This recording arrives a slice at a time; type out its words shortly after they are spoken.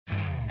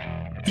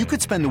You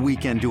could spend the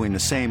weekend doing the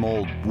same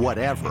old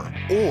whatever,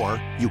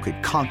 or you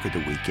could conquer the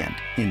weekend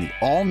in the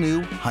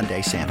all-new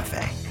Hyundai Santa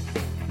Fe.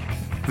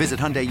 Visit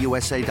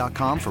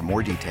HyundaiUSA.com for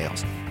more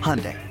details.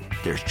 Hyundai,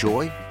 there's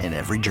joy in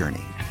every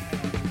journey.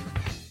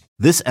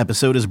 This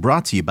episode is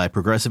brought to you by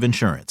Progressive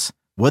Insurance.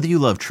 Whether you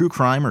love true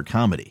crime or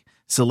comedy,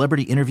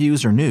 celebrity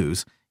interviews or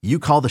news, you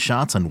call the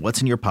shots on what's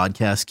in your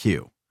podcast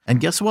queue. And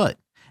guess what?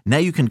 Now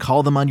you can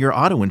call them on your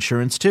auto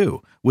insurance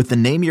too with the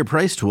Name Your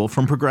Price tool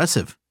from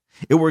Progressive.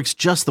 It works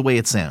just the way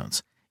it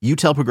sounds. You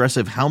tell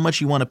Progressive how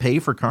much you want to pay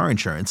for car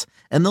insurance,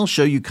 and they'll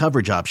show you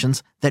coverage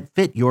options that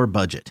fit your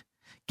budget.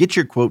 Get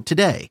your quote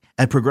today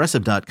at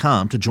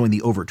Progressive.com to join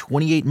the over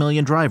 28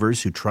 million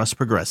drivers who trust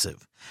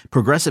Progressive.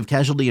 Progressive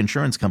Casualty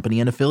Insurance Company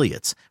and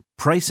Affiliates.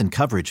 Price and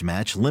coverage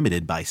match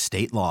limited by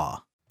state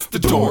law. The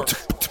Dork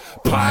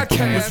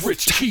Podcast with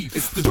Rich Keefe.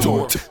 It's the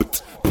Dork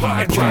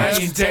Podcast.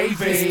 Ryan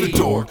David. It's the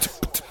Dork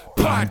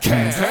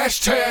Podcast.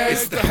 Hashtag.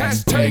 It's the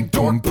hashtag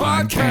Dork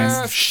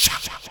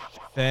Podcast.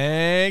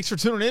 Thanks for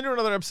tuning in to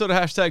another episode of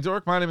Hashtag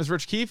Dork. My name is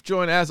Rich Keefe,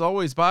 joined as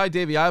always by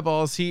Davey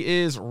Eyeballs. He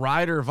is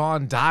Ryder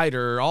Von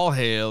Dyder. All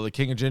hail the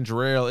king of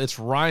ginger ale. It's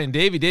Ryan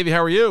Davey. Davey,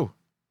 how are you?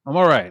 I'm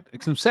all right.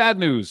 Some sad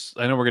news.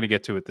 I know we're going to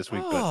get to it this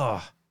week,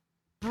 but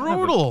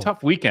brutal.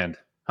 Tough weekend,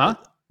 huh?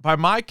 By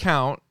my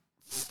count,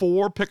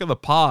 4 pick of the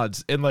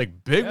pods and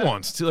like big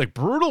ones too, like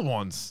brutal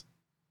ones.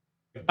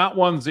 Not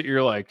ones that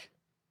you're like,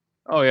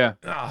 oh yeah,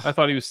 I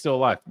thought he was still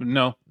alive. But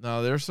no,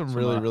 there's some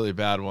really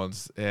bad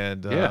ones,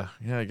 and yeah,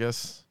 I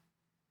guess.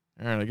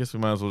 All right, I guess we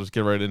might as well just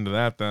get right into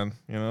that then.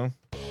 You know.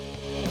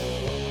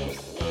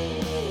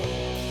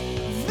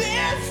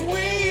 This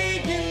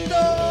week in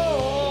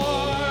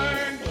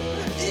Dork.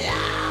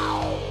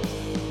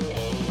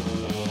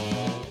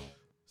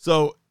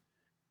 So,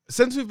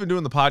 since we've been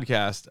doing the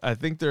podcast, I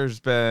think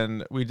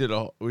we did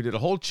a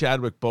whole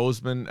Chadwick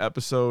Boseman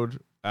episode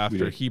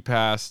after he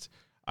passed.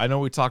 I know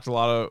we talked a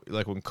lot of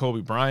like when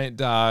Kobe Bryant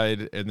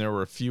died, and there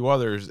were a few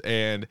others,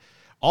 and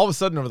all of a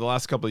sudden over the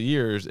last couple of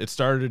years, it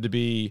started to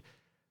be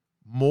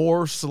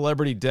more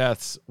celebrity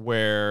deaths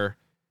where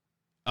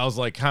I was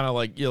like, kind of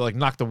like, you know, like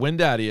knock the wind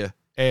out of you.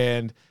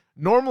 And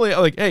normally,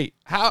 like, hey,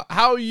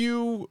 how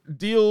you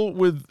deal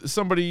with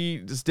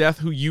somebody's death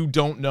who you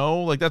don't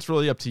know, like that's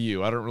really up to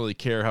you. I don't really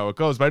care how it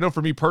goes, but I know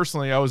for me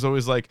personally, I was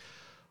always like,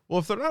 well,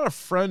 if they're not a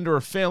friend or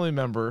a family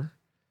member,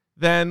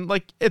 then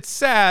like it's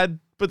sad,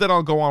 but then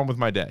I'll go on with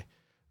my day.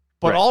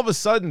 But all of a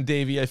sudden,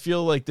 Davey, I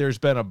feel like there's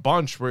been a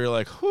bunch where you're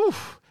like, whew.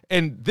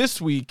 And this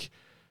week,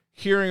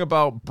 hearing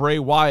about Bray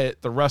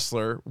Wyatt, the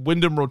wrestler,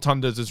 Wyndham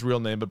Rotunda is his real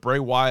name, but Bray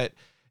Wyatt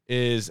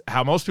is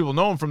how most people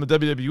know him from the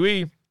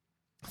WWE,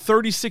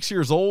 36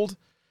 years old.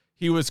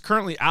 He was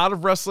currently out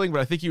of wrestling,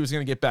 but I think he was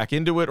going to get back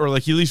into it, or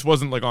like he at least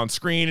wasn't like on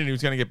screen and he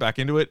was going to get back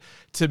into it.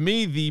 To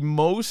me, the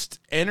most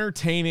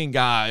entertaining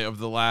guy of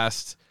the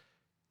last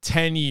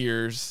 10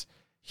 years.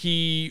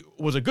 He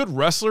was a good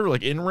wrestler,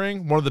 like in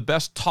ring, one of the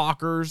best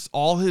talkers.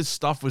 All his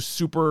stuff was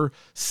super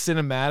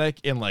cinematic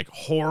and like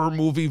horror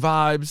movie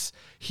vibes.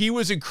 He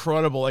was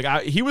incredible.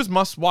 Like he was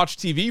must-watch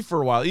TV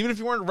for a while. Even if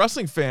you weren't a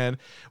wrestling fan,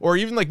 or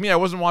even like me, I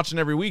wasn't watching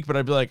every week, but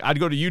I'd be like, I'd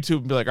go to YouTube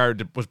and be like, all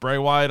right, was Bray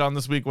Wyatt on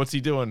this week? What's he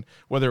doing?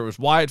 Whether it was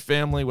Wyatt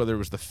Family, whether it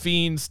was the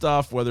Fiend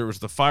stuff, whether it was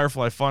the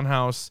Firefly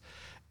Funhouse,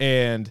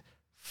 and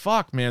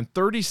fuck, man,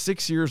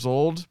 36 years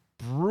old.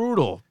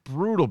 Brutal.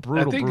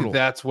 I think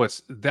that's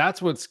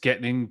what's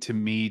getting to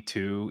me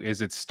too, is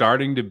it's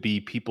starting to be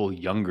people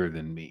younger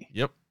than me.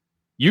 Yep.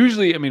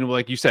 Usually, I mean,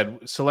 like you said,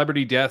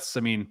 celebrity deaths. I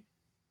mean,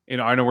 you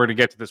know, I know where to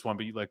get to this one,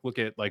 but you like look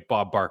at like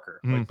Bob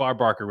Barker. Like Bob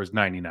Barker was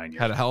 99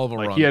 years. Had a hell of a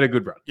run. He had a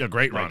good run. Yeah,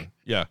 great run.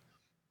 Yeah.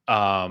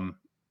 I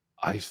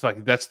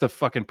fucking that's the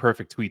fucking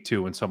perfect tweet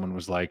too. When someone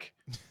was like,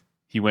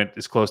 he went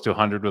as close to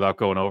 100 without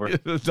going over.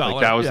 Like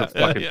that was a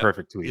fucking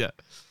perfect tweet. Yeah.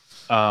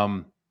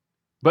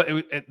 But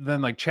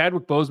then like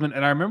Chadwick Boseman,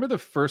 and I remember the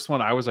first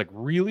one I was like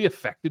really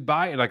affected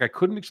by, and like I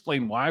couldn't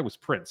explain why, was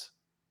Prince.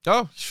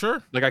 Oh,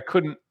 sure. Like I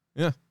couldn't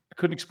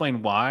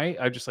explain why.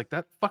 I just like,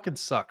 that fucking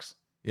sucks.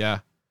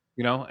 Yeah.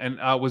 You know, and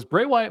was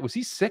Bray Wyatt, was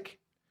he sick?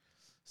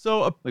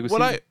 So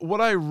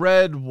what I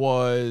read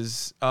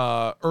was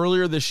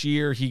earlier this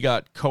year he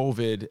got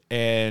COVID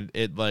and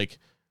it like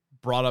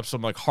brought up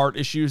some like heart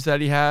issues that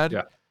he had.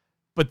 Yeah.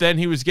 But then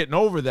he was getting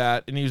over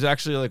that and he was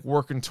actually like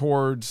working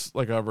towards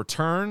like a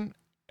return.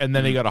 And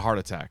then he got a heart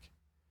attack.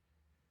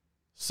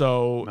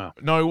 So,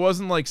 no, he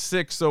wasn't like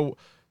sick. So,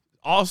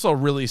 also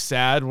really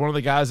sad. One of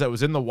the guys that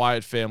was in the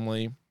Wyatt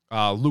family,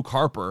 Luke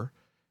Harper,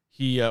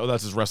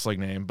 that's his wrestling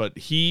name, but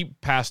he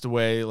passed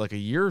away like a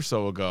year or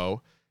so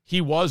ago.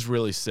 He was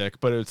really sick,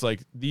 but it's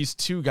like these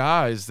two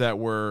guys that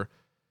were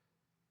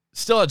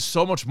still had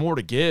so much more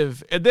to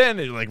give. And then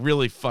it like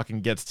really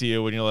fucking gets to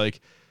you when you're like,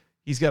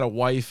 he's got a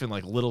wife and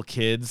like little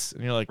kids.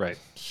 And you're like, right.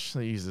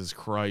 Jesus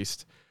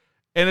Christ.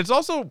 And it's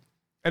also,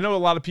 I know a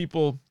lot of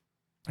people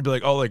be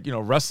like, oh, like, you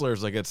know,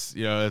 wrestlers, like it's,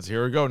 you know, it's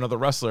here we go, another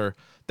wrestler.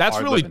 That's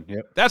hard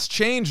really, that's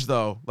changed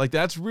though. Like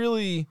that's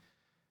really,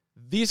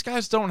 these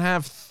guys don't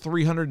have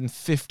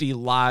 350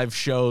 live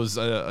shows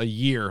a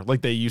year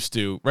like they used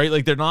to, right?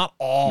 Like they're not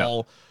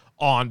all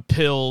on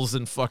pills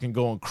and fucking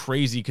going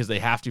crazy because they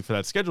have to for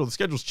that schedule. The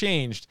schedule's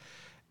changed.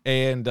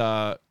 And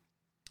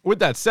with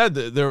that said,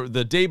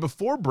 the day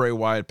before Bray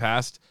Wyatt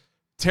passed,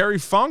 Terry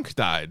Funk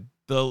died.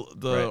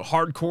 The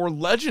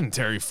hardcore legend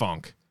Terry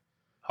Funk.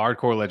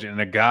 Hardcore legend.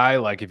 And a guy,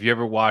 like, if you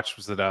ever watched,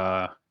 was it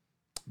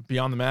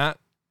Beyond the Mat?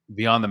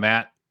 Beyond the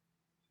Mat.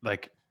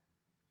 Like,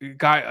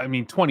 guy, I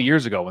mean, 20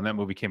 years ago when that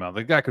movie came out,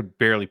 the guy could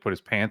barely put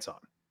his pants on.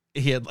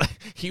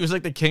 He was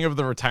like the king of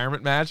the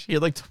retirement match. He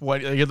had like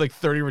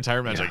 30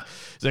 retirement matches. Like,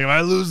 he's like, if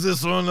I lose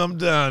this one, I'm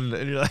done.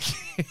 And you're like,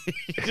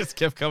 he just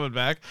kept coming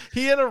back.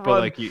 He had a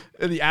run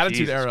in the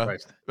Attitude Era.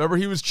 Christ. Remember,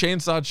 he was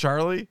Chainsaw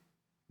Charlie.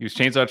 He was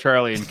Chainsaw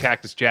Charlie and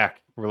Cactus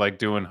Jack. We're like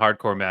doing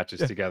hardcore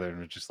matches together,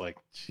 and it's just like,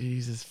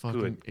 Jesus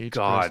fucking good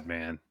God,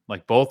 man!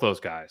 Like both those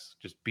guys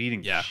just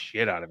beating the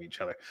shit out of each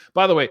other.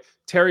 By the way,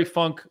 Terry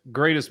Funk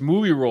greatest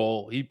movie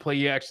role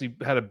he actually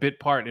had a bit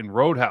part in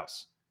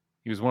Roadhouse.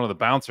 He was one of the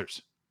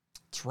bouncers.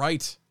 That's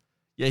right.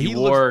 Yeah, he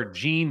wore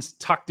jeans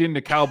tucked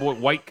into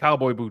white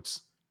cowboy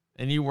boots.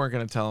 And you weren't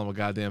going to tell him a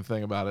goddamn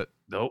thing about it.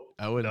 Nope.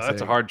 I wouldn't.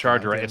 That's a hard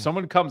charge, right? If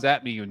someone comes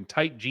at me in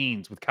tight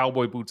jeans with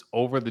cowboy boots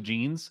over the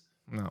jeans,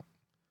 no,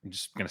 I'm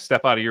just going to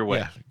step out of your way.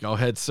 Yeah, go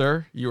ahead,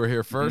 sir. You were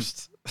here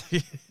first.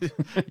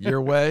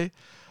 Your way.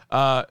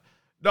 No,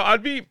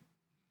 I'd be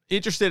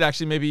interested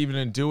actually maybe even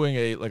in doing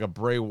a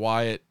Bray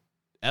Wyatt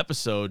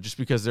episode just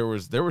because there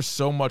was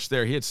so much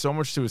there. He had so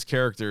much to his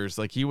characters.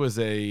 Like he was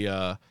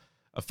a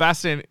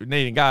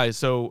fascinating guy.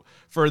 So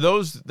for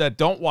those that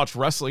don't watch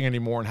wrestling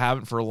anymore and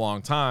haven't for a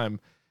long time,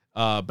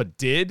 but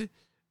did,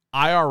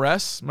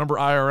 IRS, remember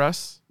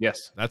IRS?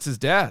 Yes. That's his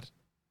dad.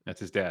 That's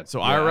his dad. So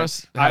yeah,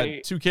 IRS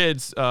had two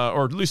kids,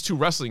 or at least two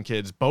wrestling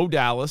kids, Bo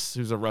Dallas,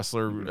 who's a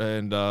wrestler,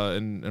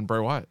 and Bray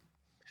Wyatt.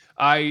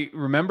 I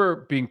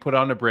remember being put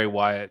on to Bray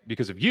Wyatt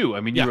because of you.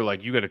 I mean, you were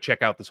like, you got to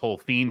check out this whole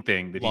Fiend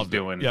thing that he's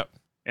doing. Yep.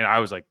 And I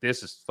was like,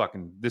 this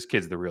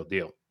kid's the real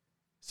deal.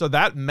 So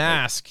that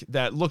mask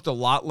that looked a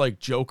lot like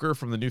Joker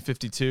from the New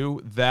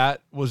 52,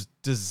 that was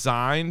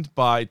designed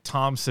by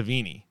Tom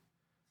Savini,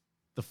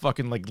 the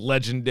fucking like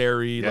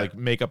legendary like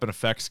makeup and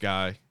effects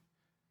guy.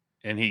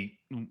 And he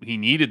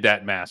needed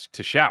that mask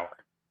to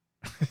shower,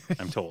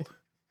 I'm told.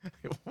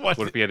 What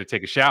if he had to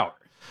take a shower?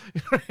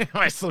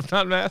 My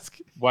Slipknot mask?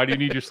 Why do you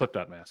need your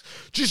Slipknot mask?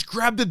 Just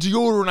grab the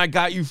deodorant I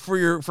got you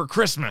for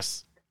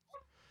Christmas.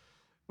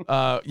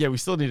 Yeah, we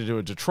still need to do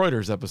a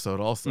Detroiters episode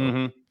also.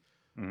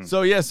 Mm-hmm.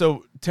 Mm-hmm.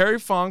 So Terry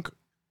Funk,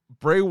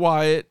 Bray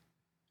Wyatt,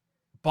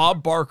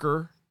 Bob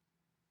Barker,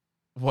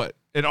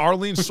 and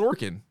Arlene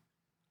Sorkin.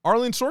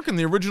 Arlene Sorkin,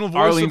 the original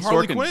voice of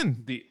Harley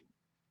Quinn.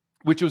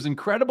 Which was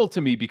incredible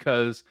to me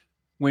because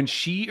when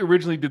she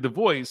originally did the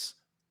voice,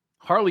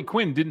 Harley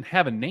Quinn didn't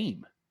have a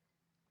name.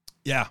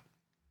 Yeah.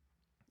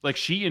 Like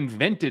she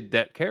invented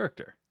that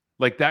character.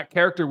 Like that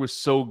character was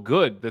so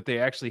good that they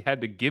actually had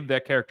to give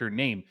that character a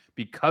name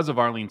because of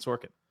Arlene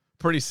Sorkin.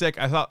 Pretty sick.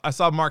 I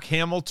saw Mark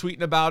Hamill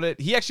tweeting about it.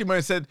 He actually might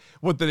have said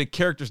what the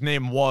character's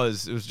name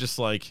was. It was just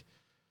like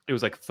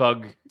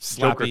Thug,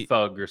 Joker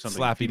Thug or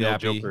something. Slappy Dappy.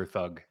 Joker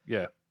Thug.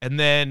 Yeah. And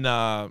then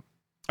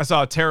I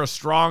saw Tara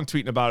Strong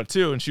tweeting about it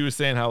too, and she was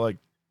saying how like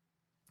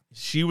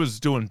she was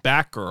doing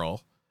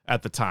Batgirl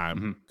at the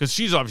time because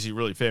she's obviously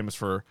really famous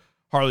for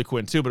Harley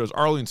Quinn too, but it was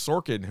Arlene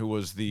Sorkin who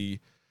was the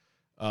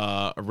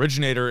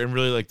originator and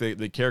really like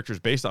the characters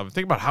based off. And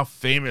think about how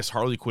famous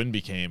Harley Quinn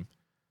became.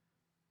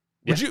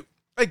 Would you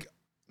like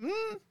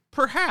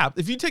perhaps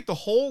if you take the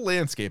whole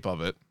landscape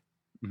of it,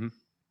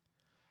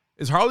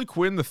 is Harley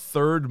Quinn the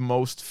third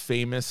most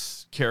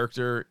famous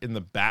character in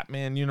the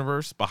Batman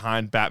universe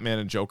behind Batman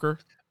and Joker?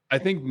 I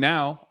think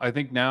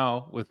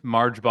now with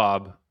Marge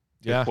Bob,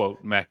 to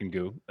quote Mac and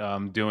Goo,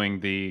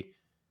 doing the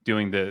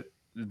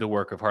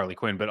work of Harley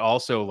Quinn, but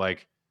also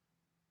like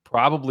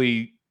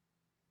probably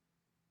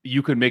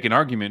you could make an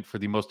argument for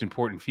the most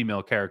important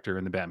female character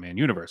in the Batman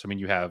universe. I mean,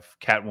 you have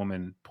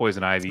Catwoman,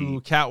 Poison Ivy.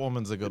 Ooh,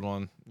 Catwoman's a good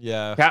one.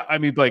 Yeah.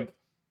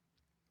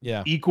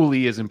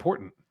 Equally as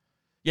important.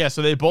 Yeah,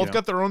 so they both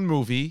got their own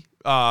movie.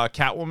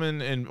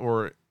 Catwoman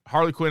or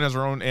Harley Quinn has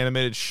her own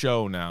animated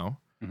show now.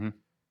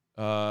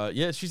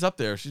 Yeah, she's up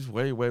there. She's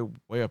way, way,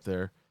 way up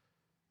there.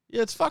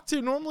 Yeah, it's fucked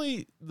too.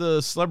 Normally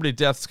the celebrity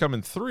deaths come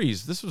in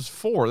threes. This was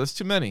 4. That's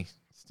too many.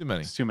 It's too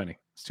many. It's too many.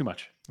 It's too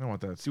much. I don't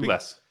want that. Too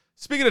less.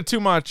 Speaking of too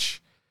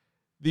much,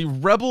 the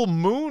Rebel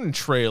Moon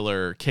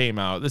trailer came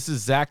out. This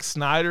is Zack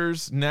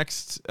Snyder's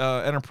next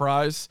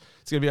enterprise.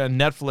 It's going to be on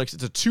Netflix.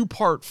 It's a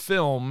 2-part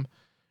film.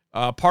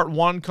 Part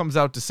 1 comes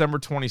out December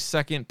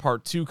 22nd.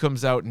 Part 2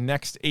 comes out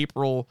next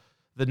April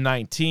the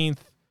 19th.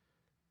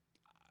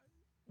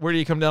 Where do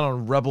you come down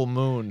on Rebel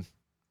Moon?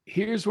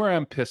 Here's where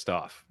I'm pissed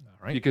off.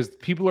 All right. Because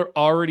people are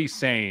already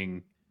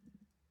saying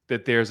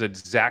that there's a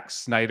Zack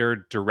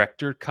Snyder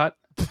director cut.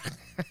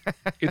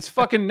 It's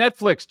fucking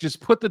Netflix. Just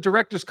put the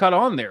director's cut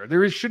on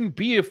there. Shouldn't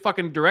be a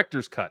fucking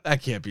director's cut.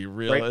 That can't be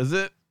real, right? Is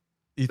it?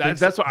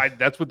 That's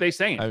what they're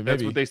saying.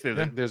 That's what they say.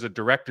 Yeah. There's a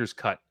director's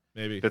cut.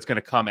 Maybe that's going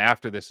to come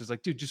after this. It's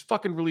like, dude, just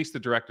fucking release the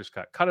director's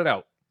cut. Cut it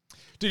out.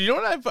 Dude, you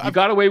know what you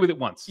got away with it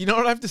once. You know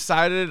what I've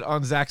decided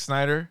on Zack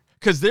Snyder?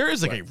 Because there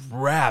is like a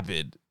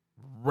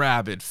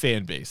rabid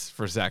fan base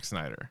for Zack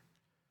Snyder.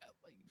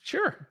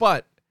 Sure.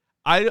 But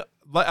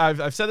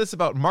I've said this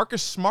about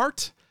Marcus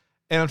Smart,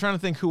 and I'm trying to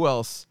think who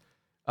else.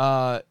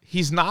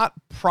 He's not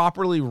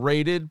properly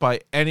rated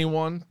by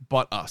anyone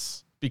but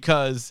us,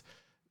 because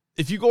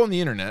if you go on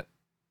the internet,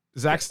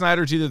 Zack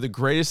Snyder's either the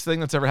greatest thing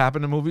that's ever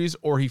happened to movies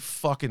or he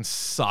fucking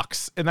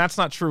sucks. And that's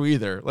not true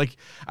either. Like,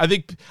 I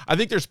think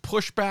there's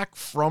pushback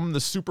from the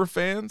super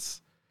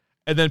fans,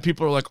 and then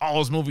people are like, oh,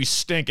 his movies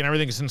stink and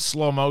everything is in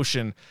slow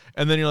motion.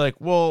 And then you're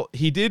like, well,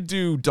 he did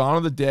do Dawn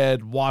of the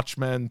Dead,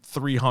 Watchmen,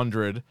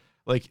 300.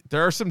 Like,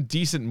 there are some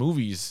decent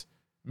movies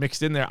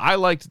mixed in there. I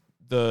liked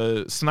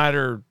the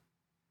Snyder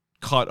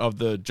cut of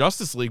the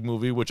Justice League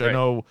movie, which I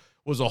know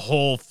was a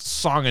whole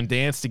song and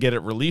dance to get it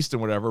released and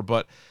whatever,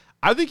 but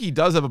I think he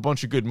does have a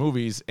bunch of good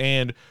movies,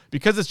 and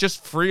because it's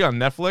just free on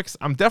Netflix,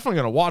 I'm definitely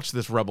going to watch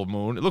this Rebel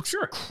Moon. It looks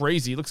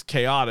crazy. It looks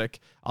chaotic.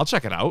 I'll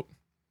check it out.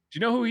 Do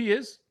you know who he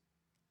is?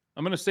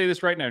 I'm going to say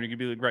this right now, and you can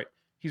be like, right.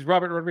 He's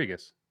Robert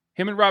Rodriguez.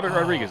 Him and Robert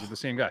Rodriguez are the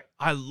same guy.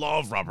 I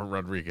love Robert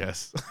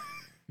Rodriguez.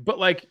 But,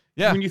 like,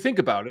 when you think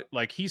about it,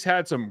 like, he's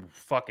had some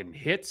fucking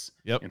hits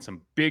and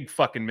some big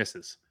fucking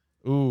misses.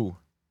 Ooh.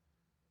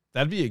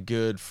 That'd be a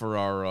good for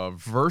our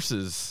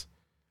Versus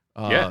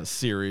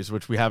series,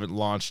 which we haven't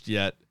launched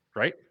yet.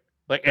 Right?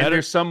 Like, and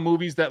there's some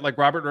movies that, like,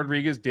 Robert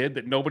Rodriguez did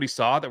that nobody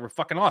saw that were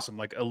fucking awesome.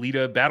 Like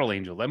Alita Battle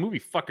Angel. That movie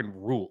fucking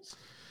rules.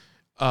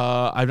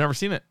 I've never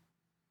seen it.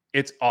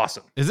 It's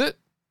awesome. Is it?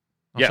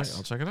 Yes.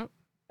 I'll check it out.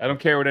 I don't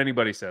care what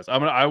anybody says.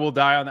 I will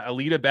die on the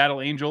Alita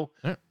Battle Angel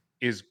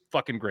is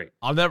fucking great.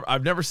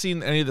 I've never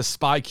seen any of the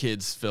Spy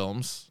Kids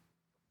films.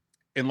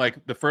 And,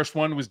 like, the first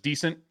one was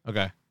decent.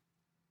 Okay.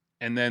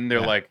 And then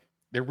they're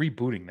they're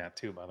rebooting that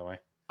too, by the way.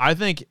 I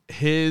think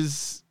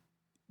his...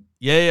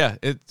 Yeah,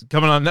 it's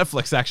coming on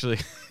Netflix, actually.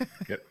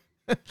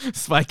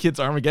 Spy Kids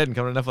Armageddon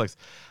coming to Netflix.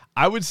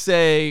 I would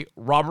say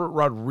Robert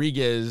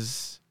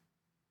Rodriguez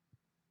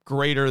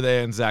greater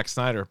than Zack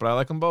Snyder, but I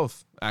like them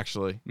both,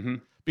 actually. Mm-hmm.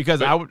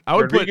 Because but I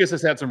would Rodriguez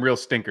has had some real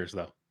stinkers,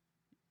 though.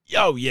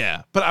 Oh,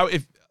 yeah. But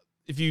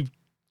if you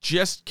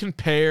just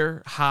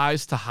compare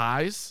highs to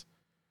highs...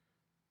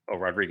 Oh,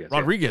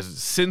 Rodriguez,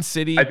 Sin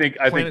City. I think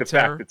the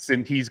fact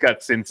that he's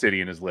got Sin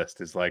City in his list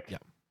is like... Yeah.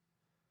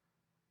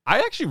 I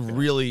actually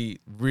really,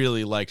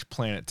 really liked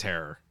Planet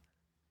Terror.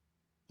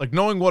 Like,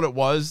 knowing what it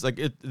was, like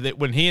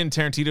when he and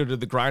Tarantino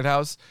did The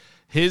Grindhouse,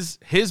 his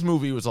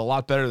movie was a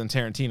lot better than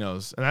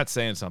Tarantino's, and that's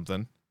saying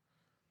something.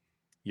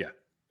 Yeah.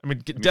 I mean,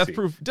 Death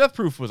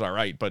Proof was all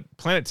right, but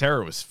Planet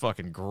Terror was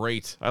fucking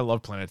great. I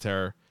love Planet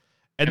Terror.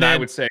 And then, I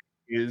would say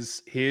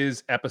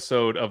his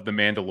episode of The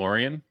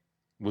Mandalorian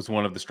was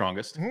one of the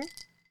strongest. Mm-hmm.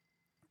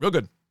 Real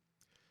good.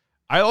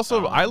 I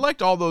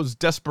liked all those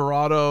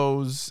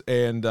Desperados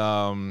and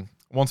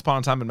Once Upon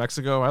a Time in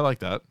Mexico. I like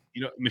that.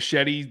 You know,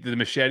 the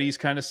Machetes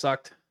kind of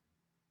sucked.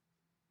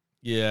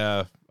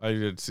 Yeah, I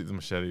did see the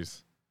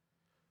Machetes.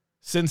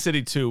 Sin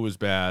City 2 was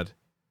bad.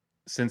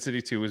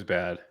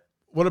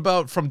 What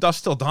about From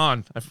Dusk Till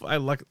Dawn? I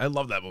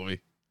love that movie.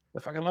 I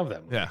fucking love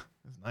that movie. Yeah,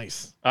 it's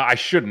nice. I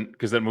shouldn't,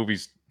 because that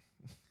movie's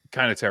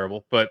kind of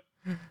terrible. But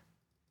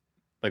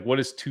like,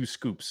 what is Two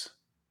Scoops?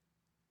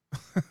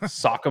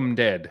 Sock 'em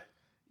Dead.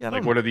 Yeah,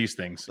 like, what are these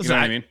things? Listen, you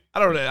know what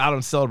I mean? I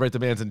don't celebrate the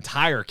man's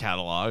entire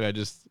catalog.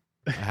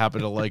 I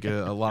happen to like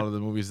a lot of the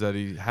movies that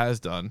he has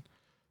done.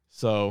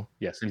 So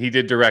yes, and he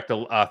did direct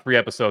 3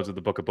 episodes of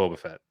the Book of Boba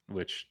Fett,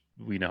 which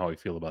we know how we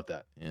feel about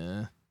that.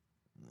 Yeah.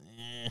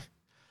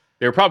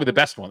 They were probably the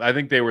best ones. I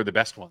think they were the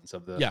best ones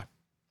of the.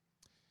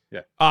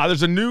 Yeah.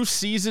 There's a new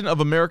season of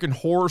American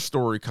Horror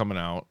Story coming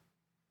out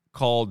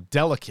called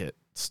Delicate,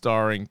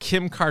 starring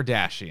Kim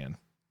Kardashian.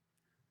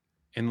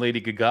 And Lady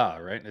Gaga,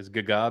 right? Is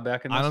Gaga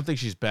back in this? I don't think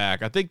she's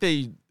back. I think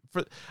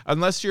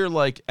unless you're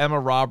like Emma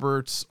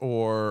Roberts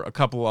or a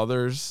couple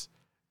others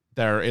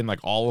that are in like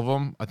all of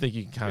them, I think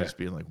you can kind of just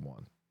be in like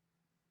one.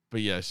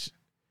 But yes,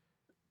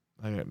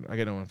 I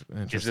get no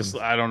interest. It's just,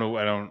 I don't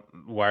know.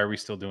 Why are we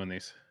still doing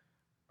these?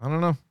 I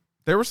don't know.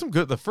 There were some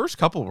good. The first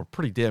couple were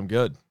pretty damn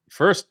good.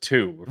 First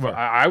 2,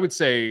 I would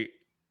say,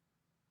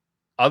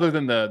 other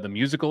than the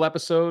musical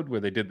episode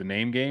where they did the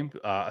name game,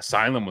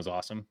 Asylum was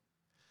awesome.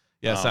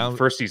 Yeah,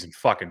 first season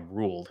fucking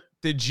ruled.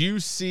 Did you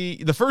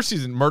see the first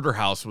season? Murder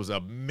House was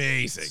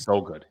amazing.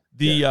 So good.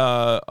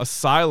 The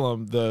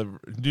Asylum,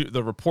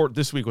 the report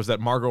this week was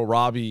that Margot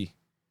Robbie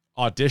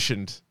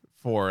auditioned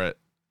for it,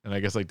 and I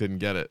guess like didn't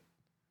get it.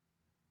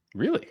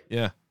 Really?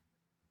 Yeah.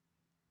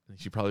 I think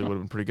she probably would have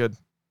been pretty good.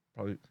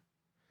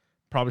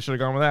 Probably should have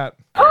gone with that.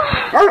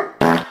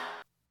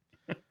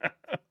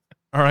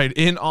 All right.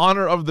 In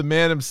honor of the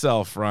man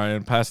himself,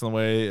 Ryan, passing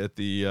away at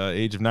the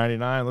age of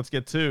 99, let's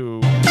get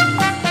to...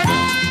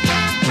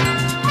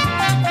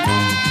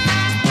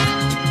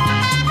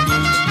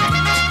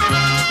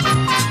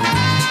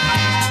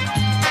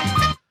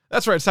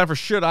 That's right. It's time for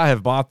Should I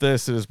Have Bought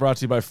This? It is brought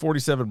to you by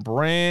 47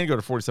 Brand. Go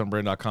to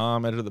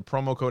 47brand.com. Enter the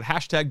promo code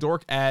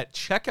 #dork at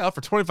checkout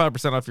for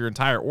 25% off your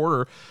entire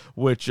order,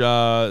 which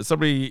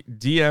somebody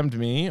DM'd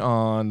me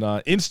on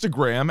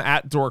Instagram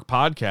at Dork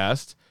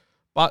Podcast.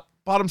 Bought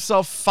bought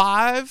himself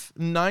 5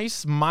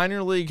 nice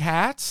minor league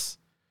hats.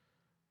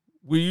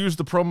 We used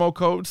the promo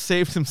code,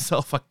 saved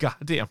himself a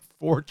goddamn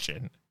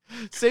fortune.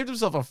 Saved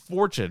himself a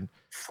fortune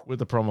with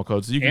the promo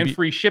code. So you can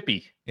free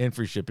shippy. And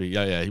free shippy.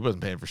 Yeah, he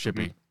wasn't paying for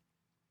shippy.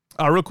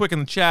 Real quick in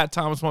the chat,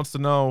 Thomas wants to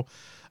know,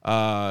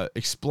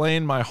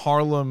 explain my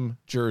Harlem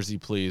jersey,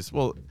 please.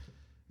 Well,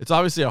 it's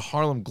obviously a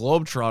Harlem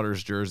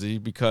Globetrotters jersey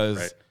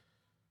because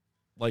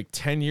like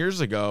 10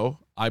 years ago,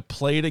 I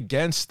played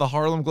against the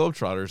Harlem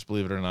Globetrotters,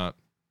 believe it or not.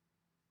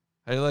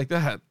 How do you like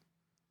that?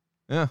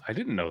 Yeah. I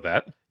didn't know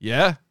that.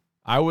 Yeah.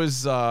 I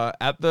was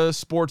at the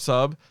Sports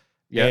Hub,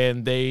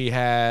 and they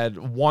had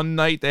one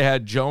night they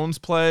had Jones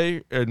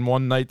play, and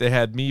one night they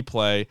had me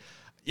play.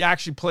 You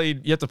actually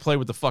played. You have to play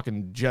with the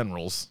fucking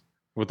Generals.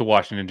 With the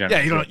Washington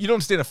Generals. Yeah, you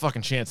don't stand a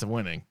fucking chance of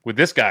winning. With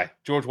this guy,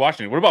 George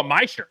Washington. What about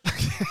my shirt?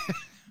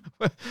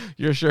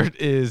 Your shirt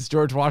is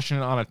George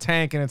Washington on a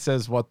tank, and it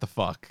says, "What the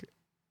fuck?"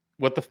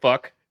 What the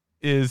fuck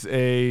is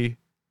a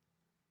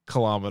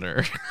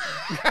kilometer?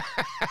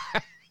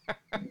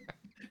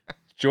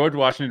 George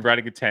Washington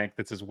riding a tank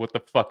that says, "What the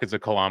fuck is a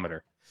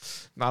kilometer?"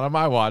 Not on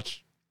my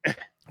watch.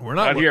 We're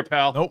not here,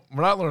 pal. Nope,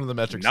 we're not learning the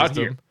metric Not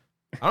system. here.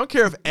 I don't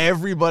care if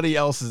everybody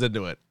else is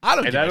into it. I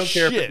don't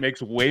care if it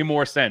makes way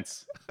more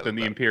sense than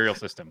the imperial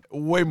system.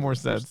 Way more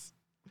sense.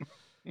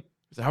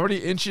 So how many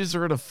inches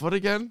are in a foot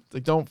again?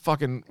 Like, don't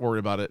fucking worry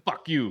about it.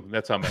 Fuck you.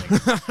 That's how many.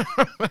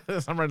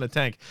 I'm running a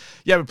tank.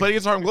 Yeah, we played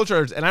against Harlem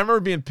Globetrotters, and I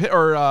remember being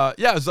I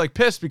was like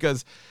pissed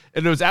because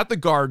it was at the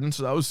Garden,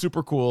 so that was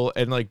super cool,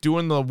 and like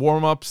doing the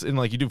warm ups and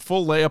like you do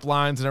full layup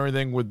lines and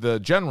everything with the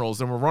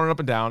Generals, and we're running up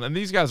and down, and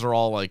these guys are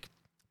all like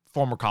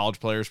former college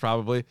players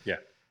probably. Yeah.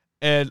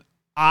 And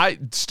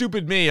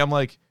stupid me, I'm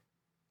like,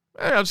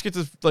 hey, I'll just get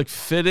to like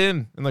fit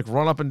in and like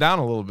run up and down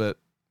a little bit.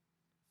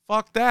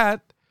 Fuck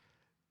that.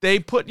 They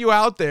put you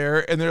out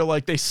there and they're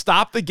like, they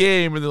stop the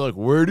game and they're like,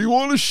 where do you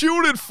want to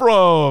shoot it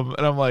from?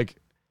 And I'm like,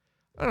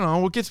 I don't know,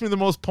 what gets me the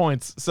most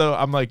points? So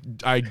I'm like,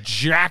 I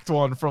jacked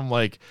one from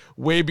like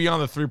way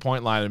beyond the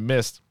 3-point line and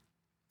missed.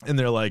 And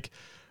they're like,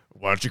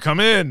 why don't you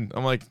come in?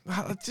 I'm like,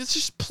 let's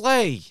just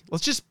play.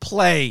 Let's just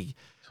play.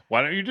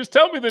 Why don't you just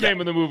tell me the name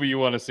of the movie you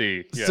want to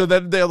see? Yeah. So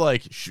then they're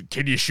like,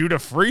 can you shoot a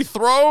free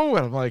throw?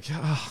 And I'm like,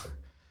 oh.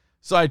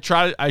 So I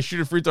shoot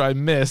a free throw, I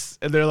miss,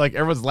 and they're like,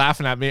 everyone's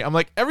laughing at me. I'm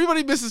like,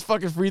 everybody misses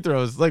fucking free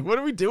throws. Like, what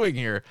are we doing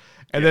here?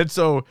 And then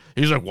so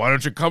he's like, why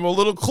don't you come a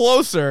little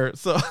closer?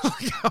 So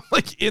I'm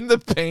like in the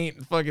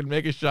paint, fucking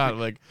make a shot. I'm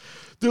like,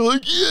 they're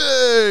like,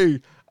 yay!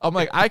 I'm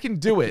like, I can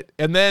do it.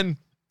 And then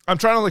I'm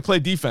trying to like play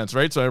defense,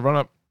 right? So I run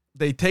up.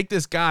 They take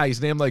this guy,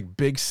 he's named like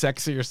Big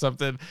Sexy or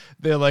something.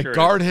 They're like,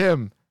 guard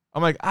him.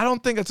 I'm like, I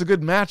don't think that's a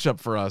good matchup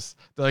for us.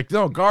 They're like,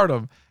 no, guard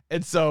him.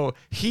 And so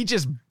he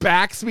just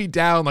backs me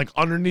down like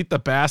underneath the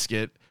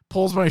basket,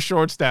 pulls my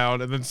shorts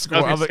down, and then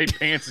scores. I was gonna say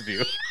pants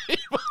do.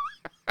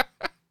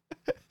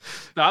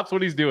 Stops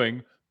what he's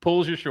doing,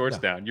 pulls your shorts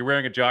down. You're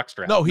wearing a jock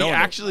strap. He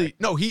actually,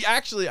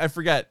 I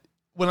forget.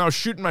 When I was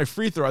shooting my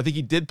free throw, I think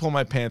he did pull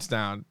my pants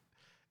down.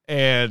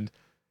 And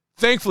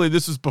thankfully,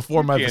 this was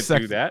before my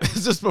vasectomy.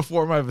 This is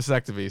before my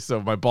vasectomy, so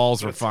my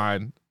balls were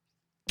fine.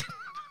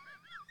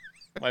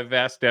 My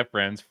vas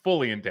deferens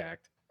fully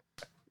intact.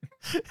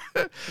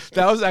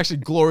 That was actually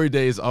glory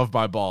days of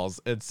my balls,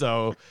 and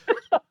so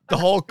the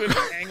whole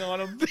hang on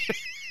them.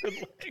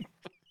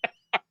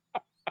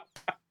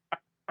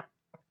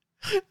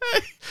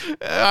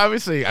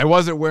 Obviously, I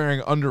wasn't wearing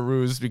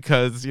underoos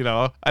because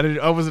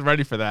I wasn't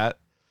ready for that.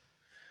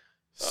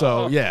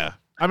 So yeah,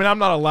 I mean, I'm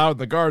not allowed in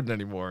the Garden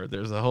anymore.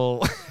 There's a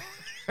whole.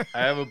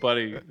 I have a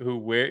buddy who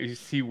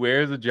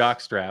wears a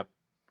jock strap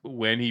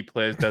when he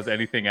does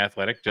anything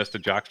athletic, just a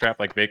jock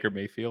strap like Baker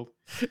Mayfield,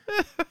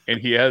 and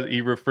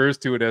he refers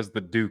to it as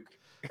the Duke.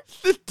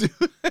 The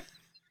Duke.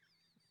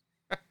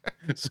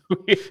 So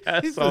he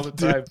asks all the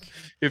time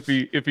if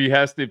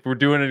we're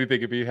doing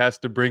anything, if he has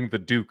to bring the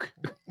Duke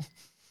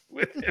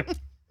with him.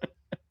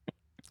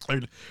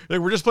 Like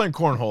we're just playing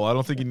cornhole. I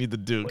don't think you need the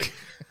Duke.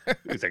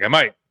 He's like, I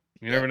might.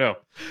 You never know.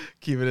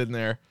 Keep it in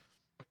there.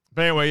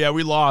 But anyway, yeah,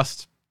 we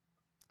lost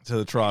to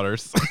the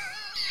Trotters.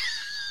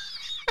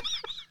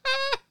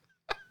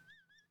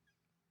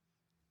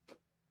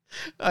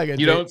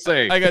 Don't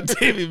say. I got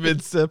Davey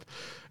mid-sip.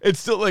 It's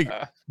still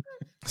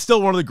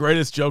still one of the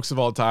greatest jokes of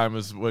all time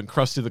is when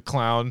Krusty the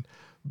Clown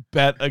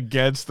bet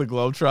against the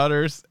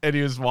Globetrotters and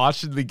he was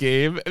watching the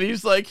game and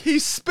he's like,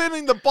 he's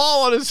spinning the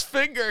ball on his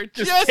finger.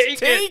 Just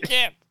take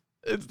it.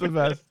 It's the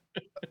best.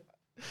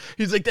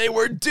 He's like, they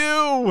were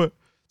due.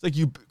 It's like,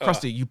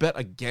 Krusty, you bet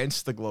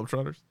against the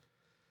Globetrotters?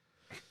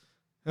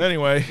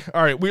 Anyway,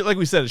 all right. Like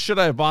we said, should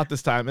I have bought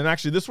this time? And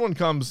actually, this one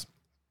comes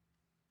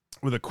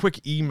with a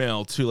quick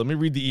email, too. Let me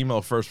read the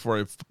email first before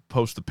I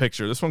post the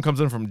picture. This one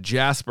comes in from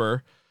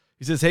Jasper.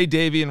 He says, hey,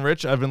 Davey and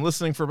Rich, I've been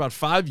listening for about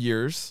 5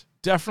 years.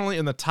 Definitely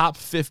in the top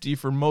 50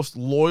 for most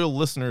loyal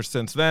listeners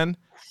since then.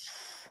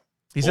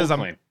 He says,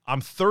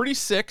 I'm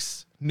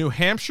 36, New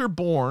Hampshire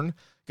born,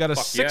 got a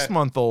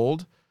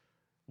 6-month-old.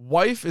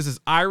 Wife is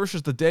as Irish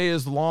as the day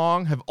is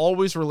long, have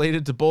always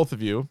related to both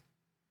of you.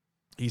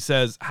 He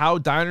says, how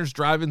diners,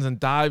 drive-ins, and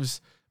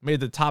dives made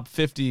the top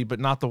 50, but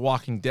not The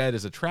Walking Dead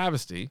is a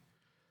travesty.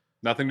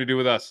 Nothing to do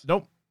with us.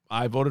 Nope.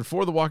 I voted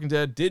for The Walking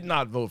Dead, did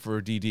not vote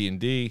for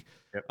DD&D.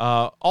 Yep.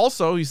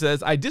 Also, he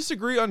says, I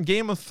disagree on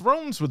Game of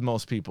Thrones with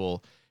most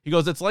people. He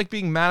goes, it's like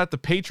being mad at the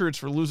Patriots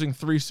for losing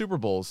 3 Super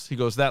Bowls. He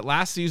goes, that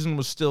last season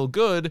was still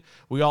good.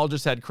 We all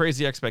just had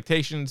crazy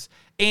expectations,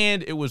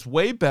 and it was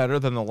way better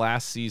than the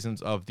last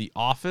seasons of The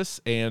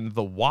Office and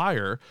The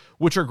Wire,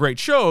 which are great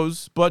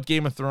shows, but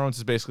Game of Thrones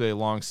is basically a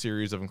long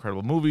series of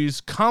incredible movies.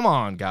 Come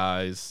on,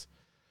 guys.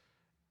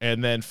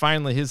 And then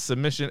finally his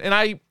submission, and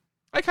I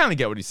kind of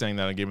get what he's saying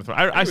that on Game of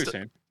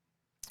Thrones.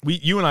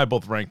 You and I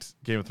both ranked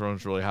Game of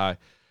Thrones really high.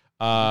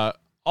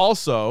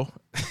 Also,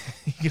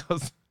 he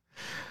goes,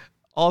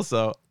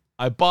 also,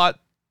 I bought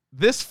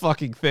this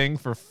fucking thing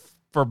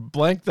for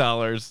blank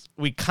dollars.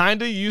 We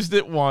kind of used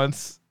it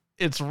once.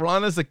 Its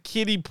run as a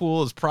kiddie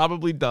pool is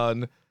probably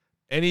done.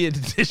 Any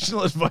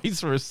additional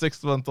advice for a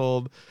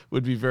 6-month-old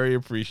would be very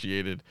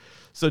appreciated.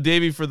 So,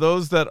 Davey, for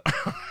those that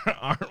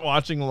aren't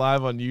watching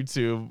live on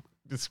YouTube,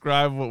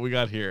 describe what we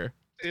got here.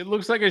 It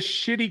looks like a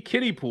shitty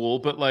kiddie pool,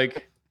 but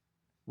like,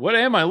 what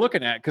am I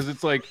looking at? Because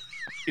it's like,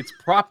 it's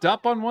propped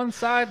up on one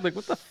side. Like,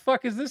 what the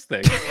fuck is this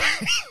thing?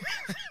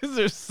 Is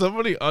there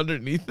somebody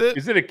underneath it?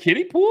 Is it a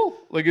kiddie pool?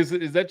 Like, is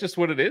that just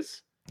what it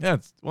is? Yeah,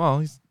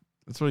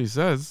 that's what he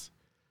says.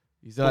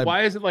 He said, But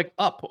why is it like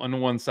up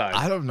on one side?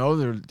 I don't know.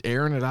 They're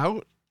airing it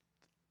out.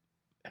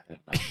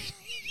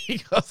 He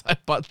goes, I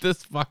bought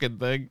this fucking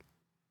thing.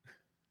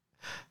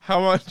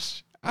 How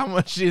much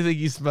do you think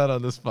he spent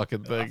on this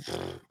fucking thing?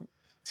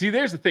 See,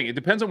 there's the thing. It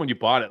depends on when you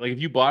bought it. Like, if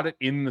you bought it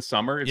in the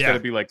summer, it's got to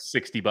be like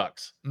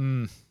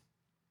 $60.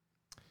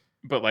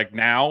 But like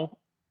now,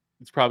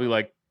 it's probably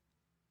like,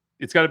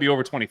 it's got to be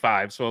over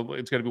 25. So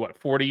it's got to be what,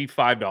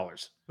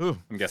 $45? Ooh,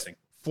 I'm guessing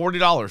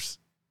 $40.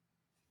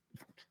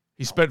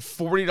 He spent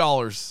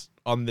 $40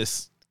 on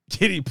this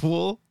kiddie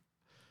pool.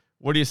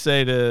 What do you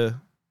say to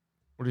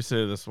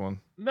this one?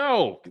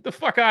 No, get the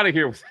fuck out of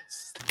here with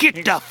this.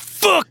 Get the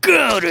fuck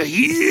out of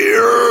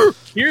here!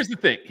 Here's the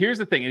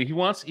thing. And he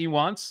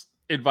wants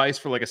advice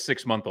for like a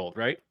 6-month-old,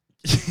 right?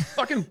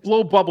 Fucking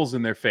blow bubbles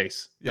in their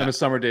face on a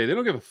summer day. They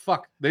don't give a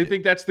fuck. They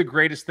think that's the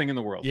greatest thing in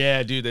the world.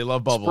 Yeah, dude, they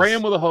love bubbles. Spray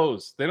them with a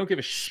hose. They don't give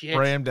a shit.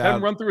 Spray them down. Have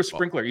them run through a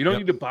sprinkler. You don't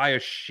need to buy a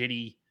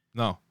shitty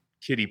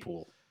kiddie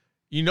pool.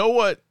 You know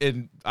what?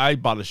 And I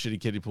bought a shitty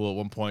kiddie pool at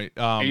one point.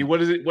 Hey, what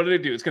did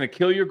it do? It's going to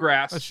kill your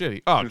grass. That's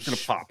shitty. Oh, it's going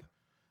to pop.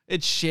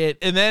 It's shit.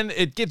 And then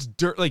it gets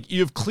dirt. Like, you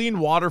have clean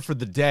water for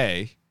the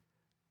day,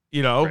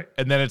 you know, right.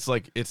 And then it's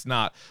like, it's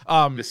not.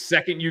 The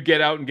second you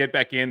get out and get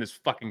back in, there's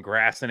fucking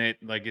grass in it.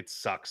 Like, it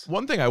sucks.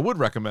 One thing I would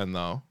recommend,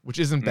 though, which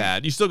isn't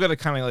bad, you still got to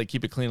kind of like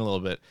keep it clean a little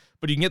bit,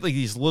 but you can get like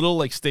these little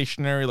like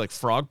stationary like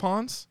frog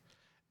ponds.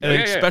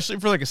 And especially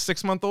for like a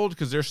 6-month-old,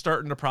 because they're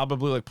starting to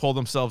probably like pull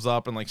themselves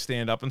up and like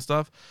stand up and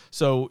stuff.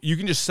 So you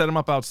can just set them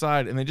up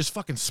outside and they just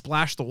fucking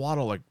splash the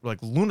water like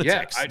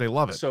lunatics. They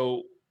love it.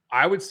 So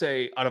I would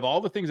say out of all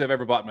the things I've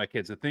ever bought my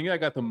kids, the thing I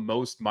got the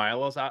most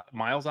miles out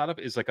of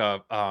is like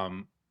a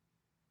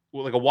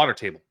water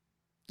table.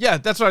 Yeah,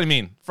 that's what I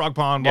mean. Frog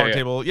pond, water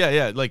table.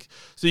 Yeah. Like,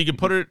 so you can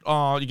put it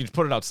on. You can just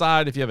put it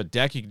outside. If you have a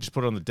deck, you can just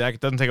put it on the deck.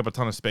 It doesn't take up a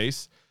ton of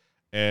space.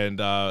 And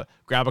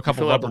grab a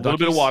couple rubber duckies. A little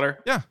bit of water.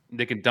 Yeah,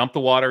 they can dump the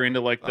water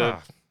into like the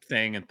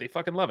thing, and they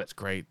fucking love it. It's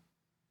great.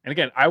 And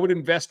again, I would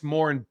invest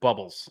more in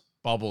bubbles.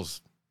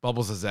 Bubbles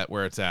is at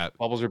where it's at.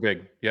 Bubbles are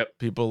big. Yep.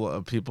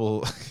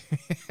 People.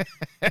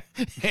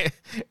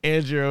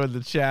 Andrew in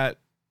the chat.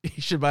 He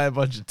should buy a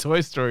bunch of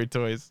Toy Story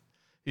toys.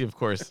 He, of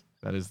course,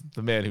 that is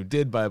the man who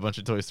did buy a bunch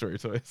of Toy Story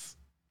toys.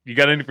 You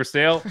got any for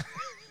sale?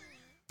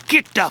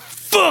 Get the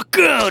fuck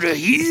out of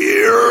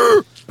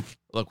here!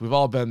 Look, we've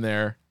all been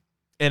there.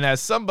 And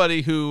as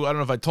somebody who, I don't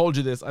know if I told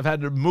you this, I've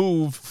had to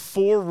move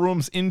 4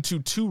 rooms into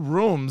 2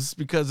 rooms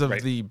because of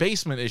the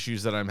basement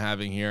issues that I'm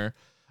having here.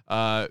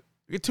 I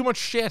get too much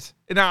shit.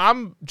 And now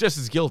I'm just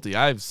as guilty.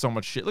 I have so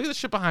much shit. Look at the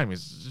shit behind me.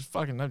 It's just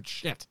fucking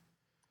shit.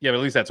 Yeah, but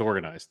at least that's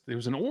organized. There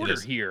was an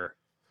order here.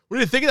 What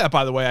did you think of that,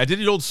 by the way? I did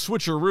the old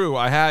switcheroo.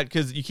 I had,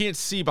 because you can't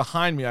see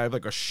behind me, I have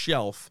like a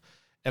shelf.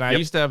 And I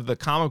used to have the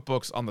comic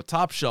books on the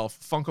top shelf,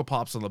 Funko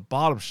Pops on the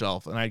bottom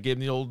shelf. And I gave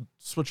them the old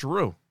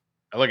switcheroo.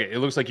 I like it. It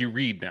looks like you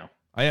read now.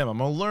 I am. I'm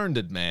a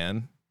learned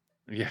man.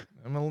 Yeah.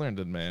 I'm a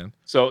learned man.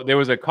 So there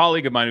was a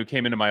colleague of mine who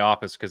came into my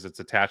office because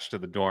it's attached to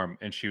the dorm,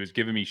 and she was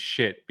giving me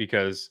shit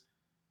because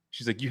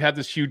she's like, you have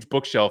this huge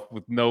bookshelf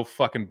with no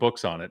fucking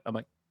books on it. I'm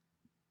like,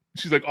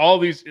 she's like, all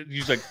these,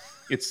 she's like,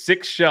 it's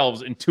 6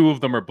 shelves and 2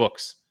 of them are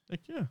books.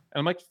 Like, yeah. And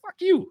I'm like, fuck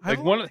you.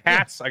 Like, one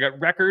hats, I got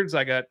records,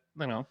 I got,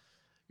 you know.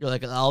 You're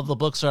like, all the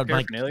books are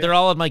they're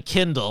all in my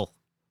Kindle.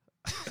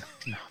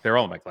 No, they're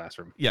all in my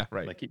classroom. Yeah,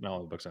 right. Like, keep all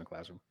the books in the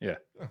classroom. Yeah.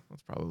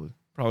 That's probably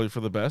for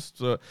the best.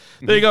 So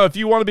there you go. If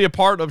you want to be a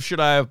part of Should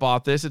I Have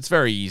Bought This, it's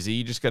very easy.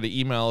 You just got to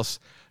email us,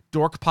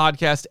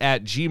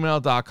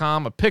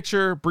 dorkpodcast@gmail.com, a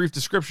picture, brief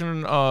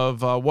description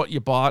of what you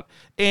bought,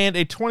 and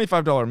a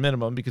 $25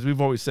 minimum, because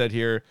we've always said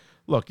here,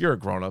 look, you're a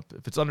grown-up.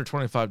 If it's under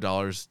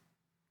 $25,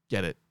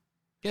 get it.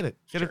 Get it.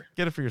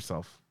 Get it for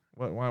yourself.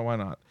 Why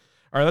not?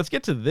 All right, let's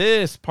get to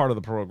this part of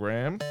the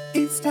program.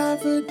 It's time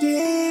for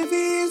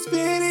Davey's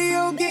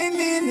Video Game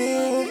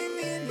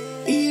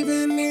Minute,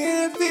 even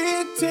if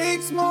it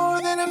takes more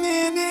than a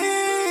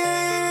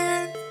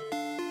minute.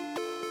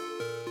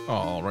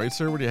 All right,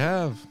 sir, what do you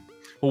have?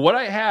 Well, what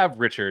I have,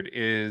 Richard,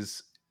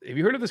 is, have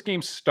you heard of this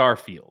game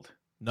Starfield?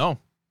 No.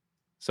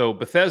 So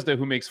Bethesda,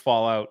 who makes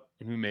Fallout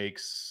and who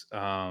makes,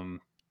 all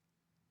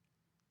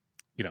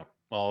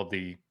of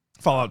the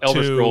Fallout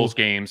Elder 2, Scrolls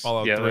games,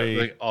 Fallout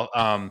 3.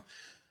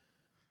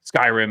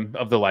 Skyrim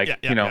of the like,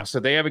 So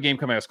they have a game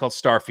coming out. It's called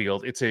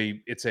Starfield. It's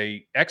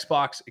a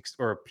Xbox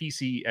or a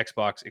PC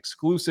Xbox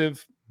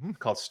exclusive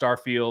called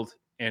Starfield,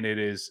 and it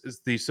is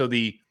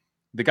the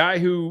guy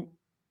who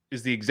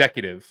is the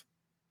executive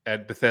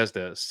at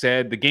Bethesda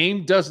said the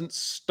game doesn't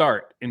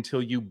start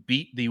until you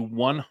beat the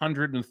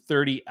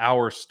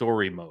 130-hour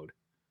story mode.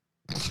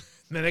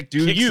 Then it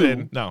kicks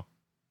in. No.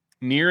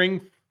 You're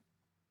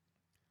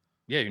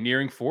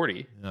nearing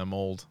 40. I'm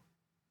old.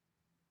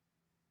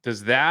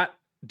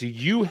 Do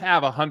you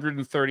have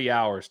 130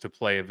 hours to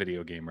play a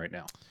video game right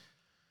now?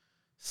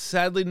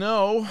 Sadly,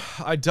 no,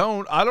 I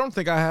don't. I don't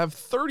think I have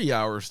 30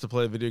 hours to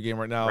play a video game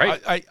right now.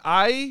 Right.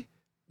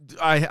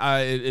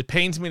 It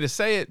pains me to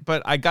say it,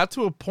 but I got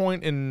to a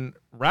point in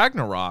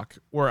Ragnarok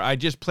where I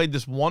just played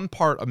this one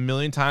part a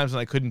million times and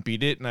I couldn't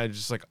beat it, and I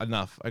just like,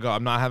 enough. I go,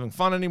 I'm not having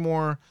fun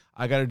anymore.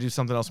 I got to do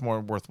something else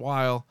more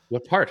worthwhile.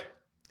 What part?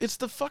 It's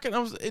the fucking. I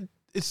don't even think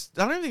it's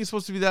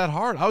supposed to be that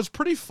hard. I was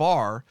pretty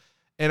far,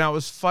 and I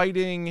was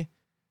fighting.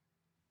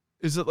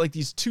 Is it like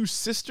these two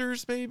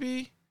sisters,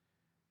 maybe?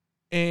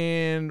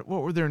 And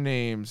what were their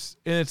names?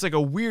 And it's like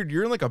a weird.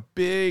 You're in like a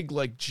big,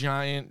 like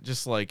giant,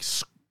 just like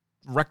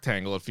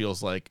rectangle. It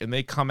feels like, and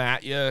they come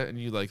at you, and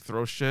you like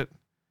throw shit.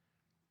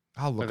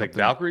 I'll look. Like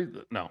Valkyrie?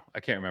 No,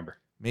 I can't remember.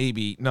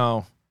 Maybe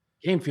no.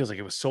 Game feels like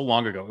it was so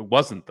long ago. It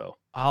wasn't though.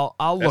 I'll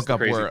look up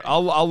where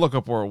I'll look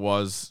up where it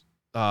was.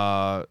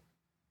 I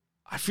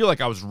feel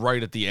like I was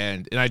right at the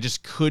end, and I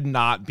just could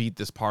not beat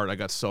this part. I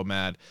got so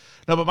mad.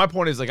 No, but my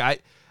point is, like, I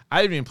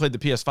haven't even played the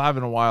PS5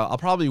 in a while. I'll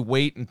probably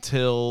wait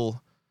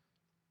until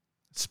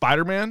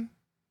Spider-Man.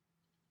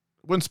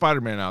 When's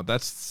Spider-Man out?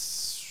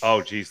 That's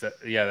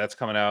that's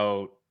coming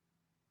out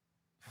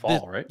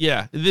fall, right?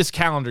 Yeah, this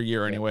calendar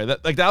year anyway.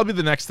 That'll be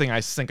the next thing I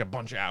sink a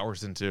bunch of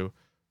hours into.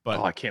 But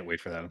I can't wait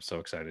for that. I'm so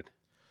excited.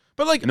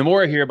 But like, and the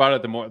more I hear about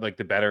it, the more like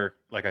the better.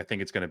 Like I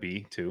think it's going to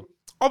be too.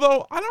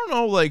 Although I don't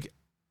know, like.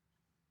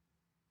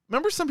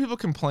 Remember some people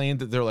complained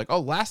that they're like, oh,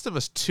 Last of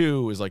Us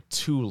 2 is like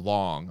too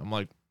long. I'm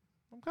like,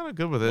 I'm kind of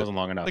good with it. It wasn't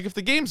long enough. Like if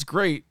the game's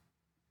great,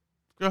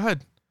 go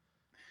ahead.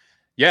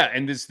 Yeah,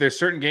 and there's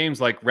certain games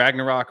like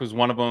Ragnarok was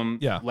one of them.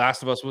 Yeah.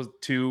 Last of Us was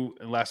 2,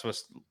 and Last of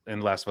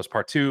Us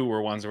Part 2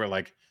 were ones where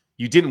like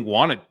you didn't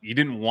want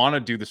to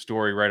do the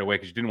story right away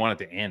because you didn't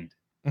want it to end.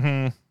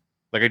 Mm-hmm.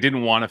 Like I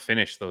didn't want to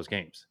finish those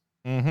games.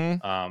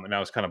 Mm-hmm. And I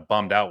was kind of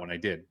bummed out when I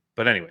did.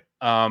 But anyway,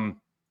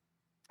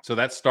 so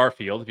that's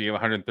Starfield. If you have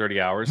 130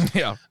 hours,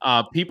 yeah.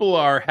 People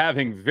are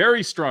having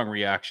very strong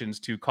reactions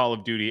to Call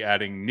of Duty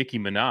adding Nicki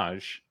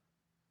Minaj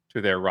to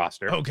their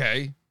roster.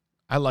 Okay,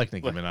 I like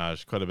Nicki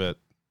Minaj quite a bit.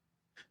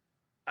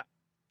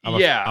 I'm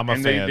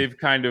a fan. They've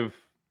kind of,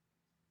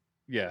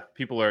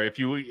 people are.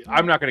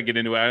 I'm not going to get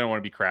into it. I don't want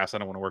to be crass. I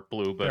don't want to work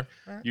blue, but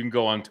you can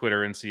go on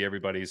Twitter and see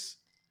everybody's,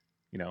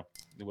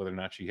 whether or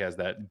not she has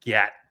that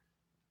gat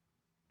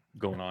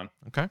going on.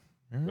 Okay,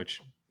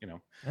 which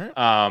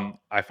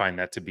I find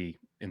that to be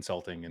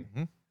insulting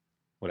and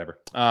whatever.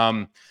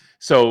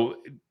 So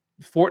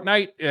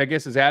Fortnite, I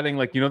guess, is adding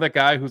like that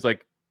guy who's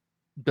like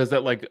does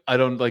that like I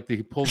don't like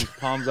he pulls his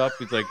palms up.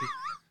 He's like,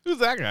 who's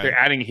that guy? They're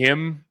adding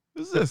him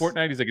Who's to this?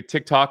 Fortnite. He's like a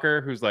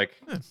TikToker who's like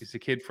he's a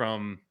kid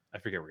from I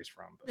forget where he's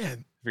from. But Man.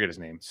 I forget his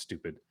name.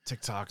 Stupid.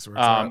 TikTok's where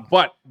it's at.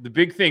 But the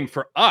big thing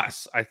for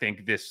us, I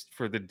think,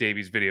 for the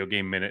Davies Video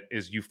Game Minute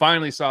is you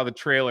finally saw the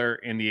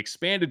trailer and the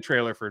expanded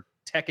trailer for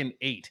Tekken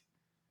 8.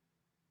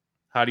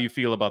 How do you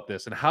feel about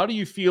this? And how do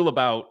you feel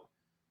about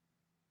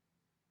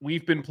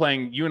you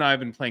and I have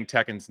been playing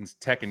Tekken since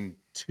Tekken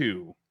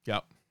 2.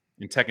 Yep.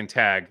 And Tekken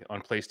Tag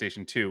on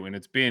PlayStation 2. And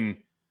it's been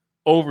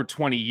over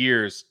 20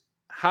 years.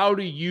 How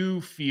do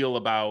you feel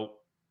about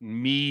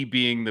me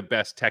being the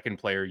best Tekken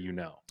player you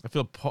know?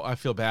 I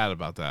feel bad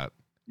about that.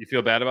 You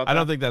feel bad about that? I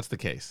don't think that's the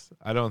case.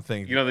 I don't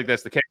think. You don't think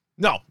that's the case?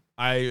 No.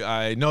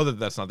 I know that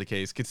that's not the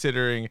case,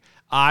 considering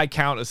I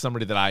count as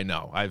somebody that I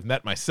know. I've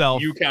met myself.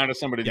 You count as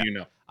somebody that you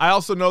know. I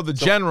also know the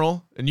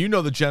general, and you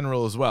know the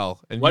general as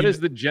well. And what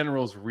is the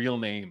general's real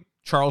name?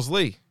 Charles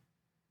Lee.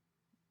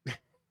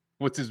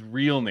 What's his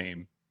real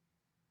name?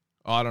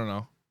 Oh, I don't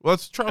know. Well,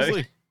 it's Charles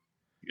Lee.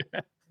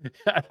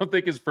 I don't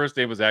think his first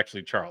name was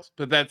actually Charles,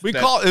 but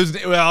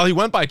he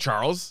went by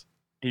Charles.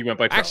 He went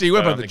by Charles. Actually, he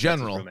went by the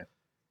general.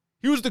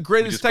 He was the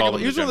greatest.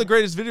 He was one of the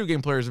greatest video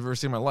game players I've ever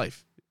seen in my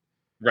life.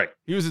 Right.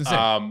 He was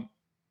insane.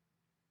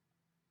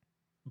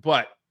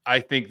 But I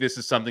think this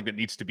is something that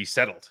needs to be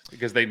settled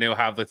because they now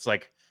have this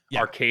like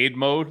arcade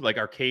mode, like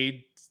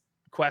arcade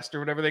quest or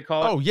whatever they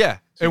call it. Oh yeah.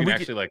 So and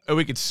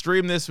we could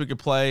stream this. We could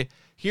play.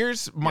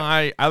 Here's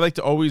I like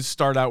to always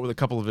start out with a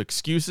couple of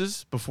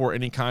excuses before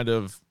any kind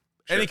of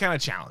Any kind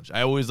of challenge.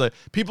 I always like,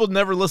 people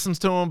never listens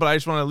to them, but I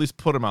just want to at least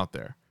put them out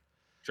there.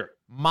 Sure.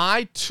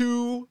 My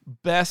 2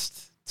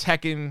 best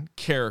Tekken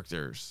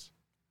characters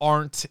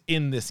aren't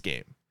in this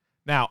game.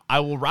 Now, I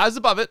will rise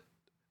above it,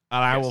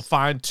 and I will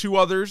find 2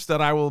 others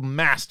that I will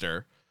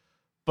master.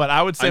 But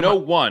I would say I know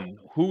one.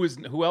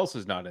 Who else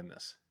is not in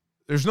this?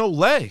 There's no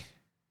Lei.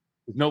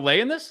 There's no Lei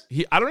in this?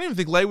 I don't even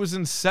think Lei was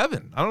in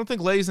 7. I don't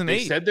think Lei's in 8.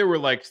 They said there were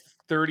like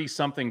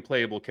 30-something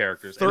playable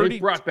characters. 30, and they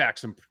brought back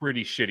some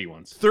pretty shitty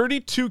ones.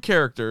 32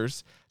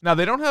 characters. Now,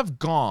 they don't have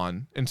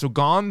Gon. And so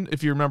Gon,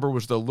 if you remember,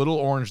 was the little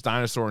orange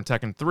dinosaur in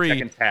Tekken 3.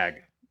 Tekken Tag,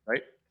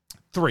 right?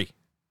 3.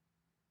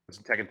 It's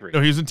in Tekken 3.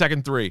 No, he was in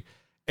Tekken 3.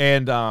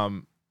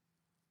 And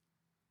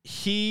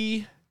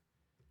he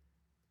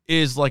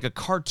is like a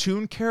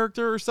cartoon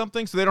character or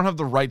something. So they don't have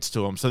the rights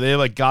to him. So they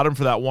like got him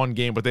for that one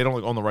game, but they don't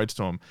like own the rights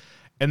to him.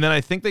 And then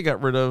I think they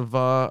got rid of,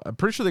 I'm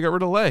pretty sure they got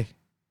rid of Lei.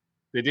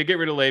 They did get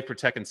rid of Lei for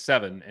Tekken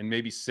 7 and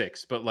maybe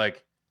 6, but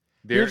like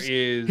here's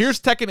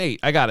Tekken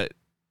 8. I got it.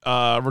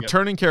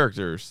 Returning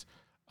characters.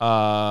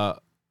 Ahsoka,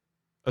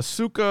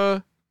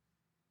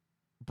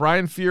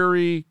 Brian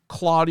Fury,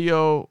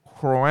 Claudio,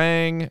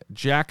 Huang,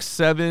 Jack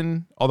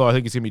 7, although I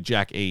think it's going to be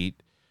Jack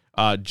 8.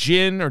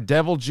 Jin or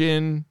Devil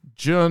Jin,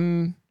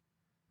 Jun,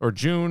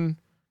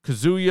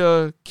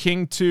 Kazuya,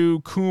 King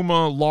 2,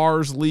 Kuma,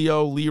 Lars,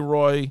 Leo,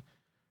 Leroy,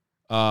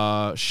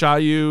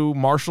 Shayu,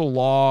 Martial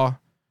Law.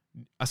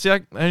 I see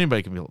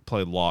anybody can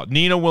play Law.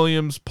 Nina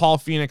Williams, Paul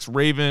Phoenix,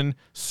 Raven,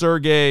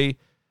 Sergey,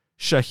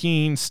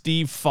 Shaheen,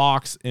 Steve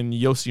Fox, and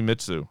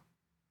Yoshimitsu.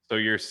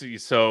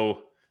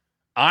 So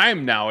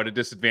I'm now at a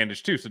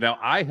disadvantage too. So now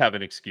I have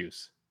an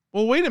excuse.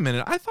 Well, wait a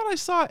minute. I thought I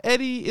saw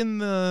Eddie in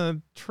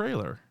the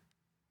trailer.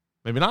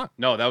 Maybe not.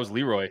 No, that was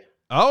Leroy.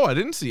 Oh, I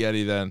didn't see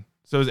Eddie then.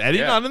 So is Eddie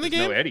not in the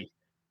game? No Eddie.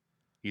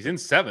 He's in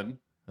 7.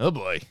 Oh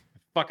boy.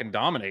 Fucking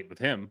dominate with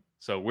him.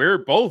 So we're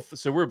both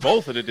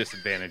at a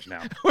disadvantage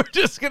now. We're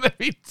just gonna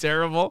be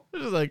terrible. We're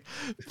just like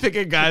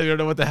picking guys. We don't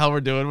know what the hell we're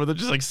doing with it.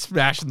 Just like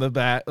smashing the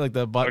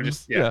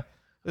buttons. Yeah.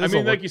 I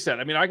mean, like you said,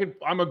 I mean,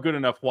 I'm a good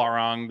enough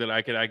Hwarang that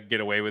I could get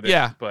away with it.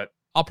 Yeah. But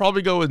I'll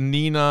probably go with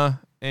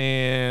Nina,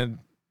 and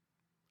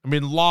I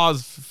mean,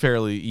 Law's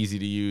fairly easy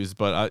to use,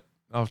 but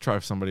I'll try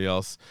somebody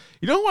else.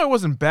 You know who I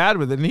wasn't bad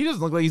with it, and he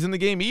doesn't look like he's in the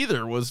game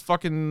either, was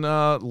fucking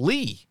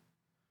Lee.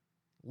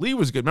 Lee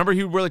was good. Remember,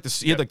 he would wear like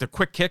he had like the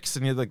quick kicks,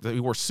 and he had like he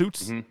wore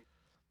suits. Mm-hmm.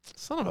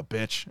 Son of a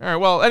bitch. All right.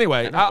 Well,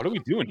 anyway, what are we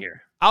doing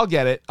here? I'll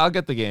get it. I'll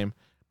get the game,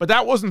 but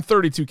that wasn't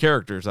 32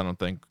 characters. I don't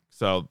think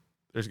so.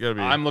 There's gonna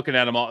be. I'm looking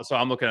at them all. So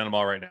I'm looking at them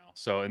all right now.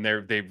 So and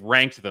they've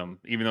ranked them,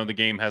 even though the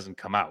game hasn't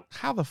come out.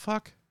 How the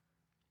fuck?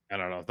 I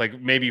don't know.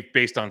 Like maybe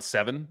based on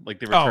 7,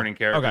 like the returning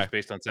characters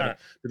based on 7. Right.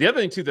 But the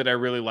other thing too that I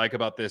really like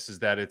about this is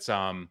that it's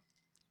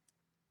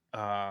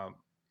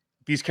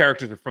these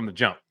characters are from the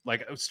jump.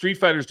 Like Street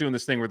Fighter's doing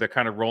this thing where they're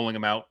kind of rolling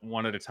them out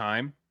one at a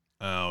time.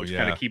 Oh, which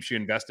kind of keeps you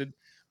invested.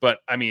 But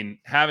I mean,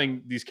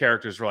 having these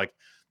characters are like,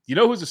 you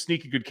know, who's a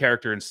sneaky good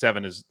character in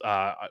 7 is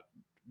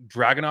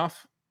Dragunov.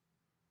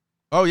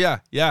 Oh yeah,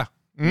 yeah.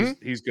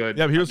 Mm-hmm. He's good.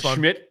 Yeah, he was fun.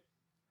 Schmidt.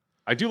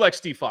 I do like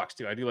Steve Fox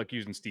too. I do like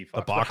using Steve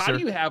Fox. The boxer. But how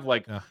do you have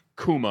like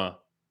Kuma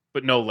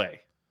but no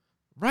Lei?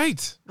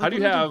 Right. How do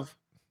you have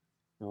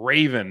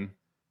Raven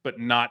but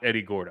not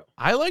Eddie Gordo?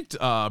 I liked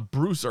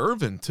Bruce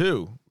Irvin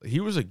too. He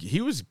was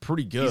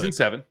pretty good. He's in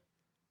 7.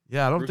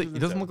 Yeah, I don't think he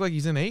doesn't look like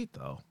he's in 8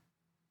 though.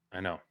 I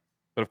know.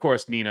 But of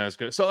course Nina is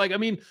good. So like I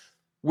mean,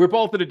 we're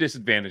both at a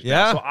disadvantage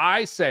now. So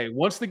I say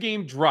once the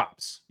game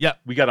drops,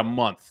 we got a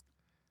month.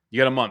 You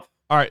got a month.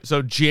 All right,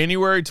 so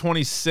January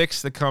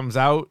 26th it comes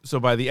out. So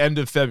by the end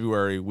of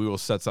February, we will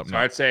set something up.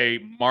 I'd say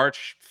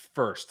March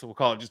 1st. We'll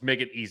call it, just make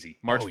it easy.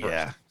 March 1st.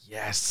 Yeah.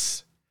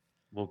 Yes.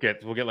 We'll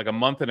get like a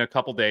month and a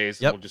couple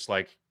days, and we'll just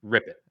like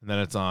rip it. And then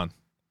it's on.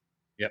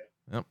 Yep.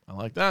 I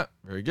like that.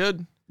 Very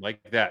good. Like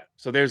that.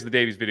 So there's the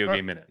Davies Video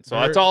Game Minute. So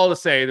that's all to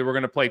say that we're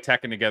going to play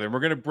Tekken together. And we're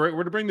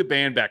going to bring the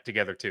band back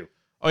together too.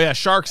 Oh yeah,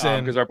 Shark's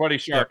in, because our buddy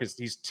Shark is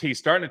he's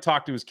starting to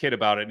talk to his kid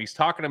about it, and he's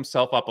talking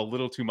himself up a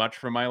little too much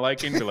for my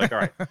liking. They're like, all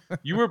right,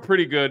 you were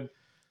pretty good.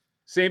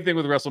 Same thing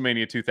with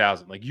WrestleMania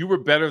 2000. Like you were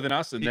better than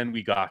us, and then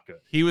we got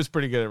good. He was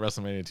pretty good at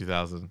WrestleMania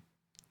 2000.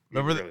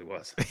 Remember he really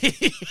was.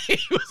 He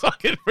was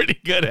fucking pretty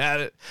good at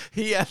it.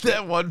 He had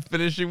that one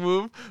finishing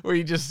move where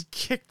he just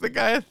kicked the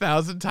guy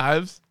 1,000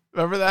 times.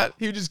 Remember that?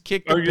 He would just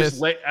kick the piss.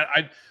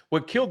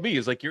 What killed me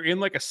is like you're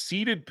in like a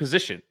seated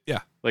position.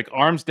 Yeah. Like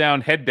arms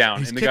down, head down,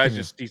 and the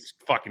guy's he's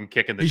fucking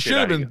kicking the shit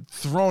out of you. He should have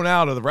been thrown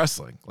out of the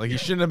wrestling. Like he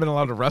shouldn't have been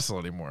allowed to wrestle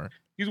anymore.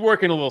 He's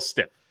working a little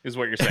stiff, is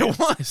what you're saying. It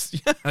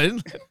was. Yeah. I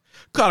didn't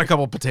caught a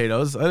couple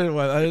potatoes. I didn't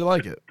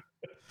like it.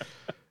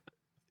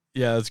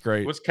 Yeah, that's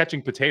great. What's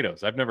catching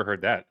potatoes? I've never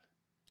heard that.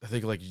 I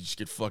think like you just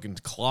get fucking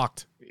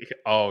clocked.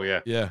 Oh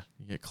yeah. Yeah,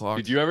 you get clocked.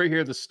 Did you ever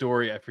hear the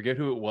story? I forget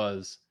who it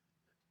was.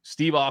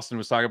 Steve Austin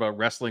was talking about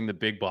wrestling the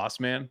Big Boss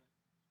Man.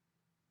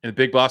 And the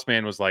Big Boss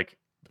Man was like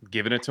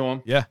giving it to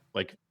him. Yeah.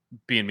 Like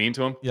being mean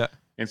to him. Yeah.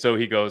 And so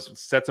he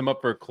sets him up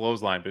for a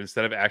clothesline, but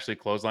instead of actually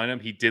clotheslining him,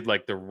 he did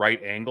like the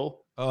right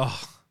angle.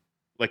 Oh.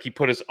 Like he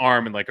put his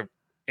arm in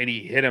and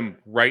he hit him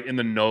right in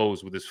the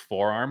nose with his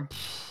forearm.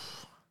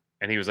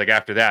 And he was like,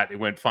 after that, it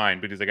went fine.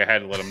 But he's like, I had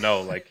to let him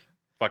know, like,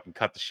 fucking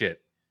cut the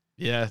shit.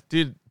 Yeah,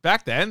 dude.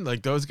 Back then,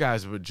 like those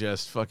guys would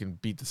just fucking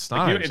beat the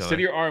snot. Like, instead of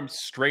your arm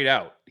straight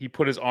out, he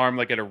put his arm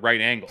like at a right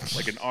angle,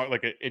 like an arm,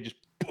 it just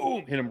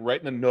boom hit him right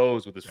in the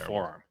nose with his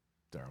forearm.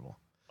 Terrible.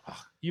 Oh,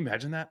 can you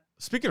imagine that?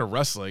 Speaking of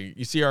wrestling,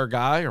 you see our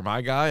guy or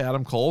my guy,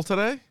 Adam Cole,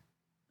 today?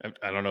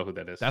 I don't know who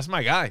that is. That's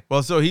my guy.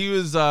 Well, so he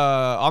was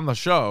on the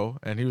show,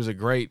 and he was a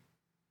great.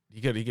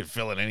 He could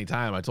fill it any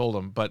time. I told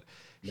him, but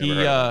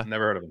never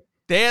heard of him.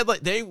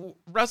 They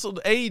wrestled.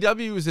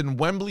 AEW was in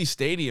Wembley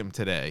Stadium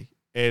today,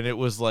 and it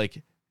was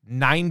like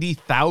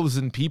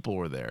 90,000 people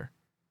were there.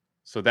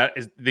 So that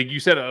is, you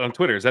said it on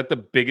Twitter, is that the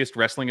biggest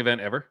wrestling event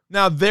ever?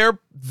 Now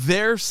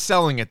they're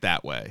selling it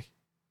that way.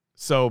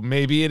 So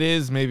maybe it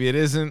is, maybe it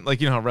isn't.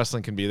 Like, you know how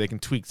wrestling can be. They can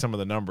tweak some of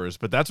the numbers,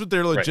 but that's what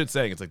they're legit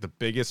saying. It's like the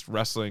biggest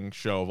wrestling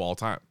show of all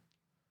time.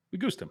 We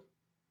goosed him.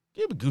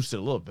 Yeah, we goosed it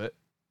a little bit.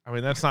 I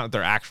mean, that's not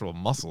their actual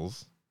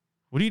muscles.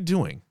 What are you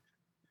doing?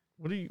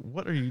 What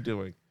are you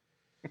doing?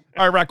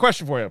 All right, Brad,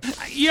 question for you.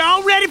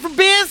 Y'all ready for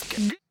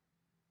Bisque?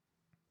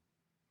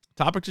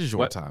 Topic du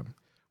jour time.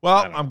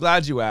 Well, I'm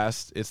glad you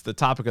asked. It's the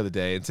topic of the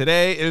day. And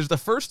today is the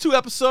first 2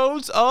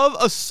 episodes of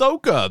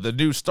Ahsoka, the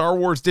new Star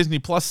Wars Disney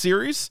Plus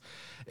series.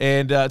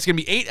 And it's going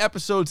to be 8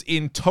 episodes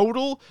in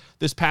total.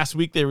 This past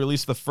week, they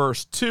released the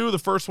first 2. The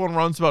first one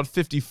runs about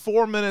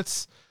 54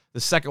 minutes. The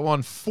second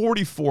one,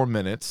 44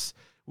 minutes.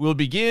 We'll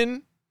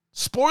begin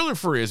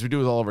spoiler-free, as we do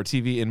with all of our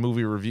TV and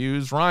movie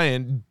reviews.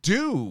 Ryan,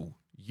 do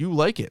you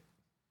like it?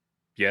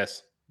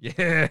 Yes.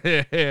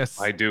 Yes.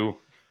 I do.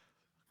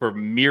 For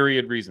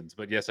myriad reasons.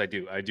 But yes, I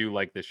do. I do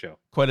like this show.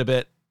 Quite a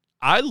bit.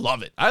 I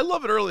love it. I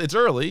love it early. It's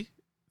early.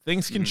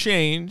 Things can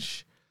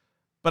change.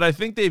 But I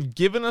think they've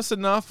given us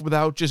enough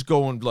without just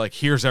going like,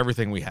 here's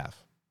everything we have.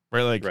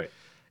 Right? Like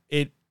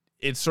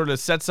it sort of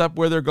sets up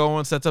where they're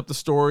going, sets up the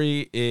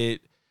story.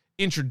 It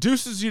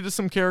introduces you to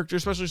some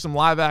characters, especially some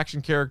live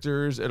action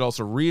characters. It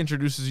also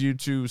reintroduces you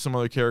to some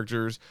other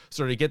characters.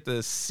 So to get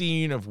the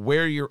scene of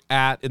where you're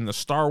at in the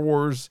Star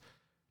Wars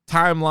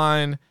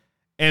timeline.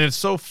 And it's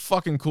so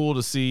fucking cool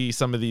to see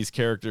some of these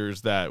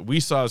characters that we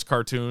saw as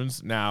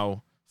cartoons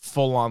now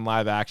full on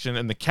live action.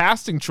 And the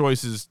casting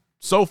choices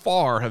so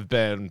far have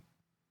been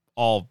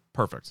all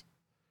perfect.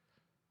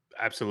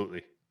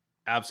 Absolutely.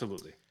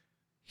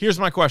 Here's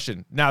my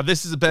question. Now,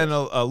 this has been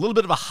a little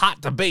bit of a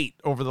hot debate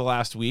over the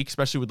last week,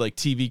 especially with like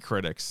TV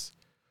critics.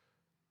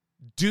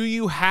 Do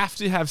you have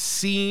to have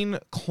seen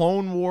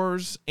Clone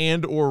Wars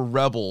and or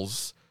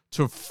Rebels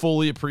to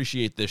fully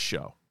appreciate this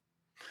show?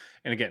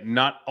 And again,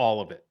 not all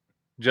of it.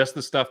 Just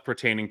the stuff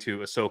pertaining to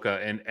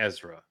Ahsoka and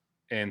Ezra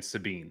and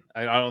Sabine.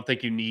 I don't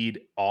think you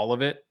need all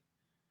of it,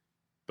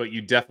 but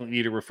you definitely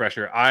need a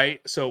refresher.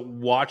 So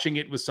watching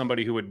it with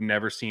somebody who had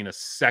never seen a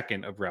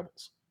second of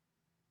Rebels,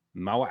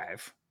 my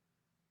wife,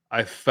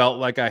 I felt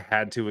like I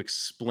had to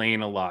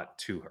explain a lot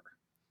to her.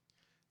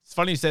 It's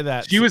funny you say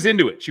that. She was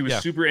into it. She was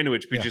super into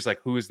it. She was just like,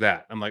 who is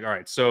that? I'm like, all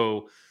right.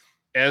 So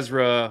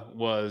Ezra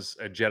was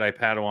a Jedi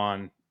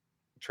Padawan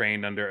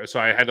trained under. So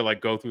I had to like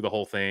go through the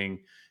whole thing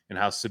and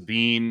how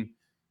Sabine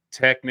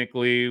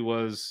technically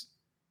was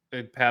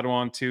a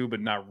Padawan too,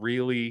 but not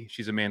really.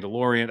 She's a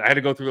Mandalorian. I had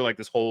to go through like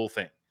this whole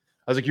thing.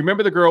 I was like, you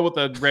remember the girl with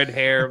the red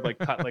hair, like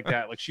cut like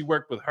that? Like she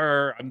worked with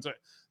her. I'm sorry,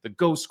 the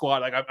Ghost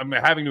Squad. Like I'm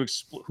having to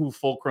who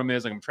Fulcrum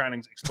is. Like I'm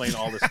trying to explain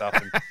all this stuff,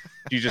 and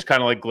she's just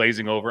kind of like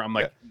glazing over. I'm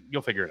like,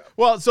 you'll figure it out.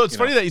 Well, so it's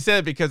funny that you said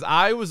it because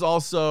I was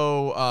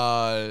also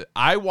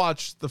I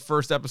watched the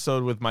first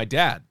episode with my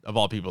dad of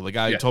all people, the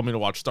guy who told me to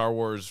watch Star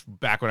Wars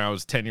back when I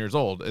was 10 years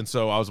old, and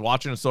so I was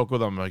watching Ahsoka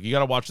with him. I'm like, you got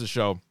to watch the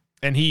show,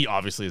 and he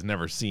obviously has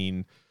never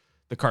seen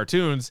the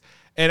cartoons.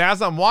 And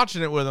as I'm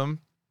watching it with him,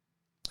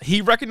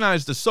 he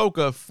recognized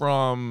Ahsoka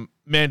from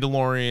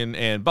Mandalorian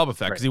and Boba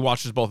Fett because he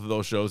watches both of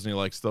those shows and he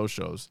likes those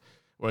shows.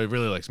 Well, he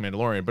really likes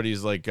Mandalorian, but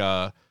he's like,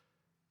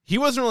 he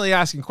wasn't really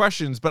asking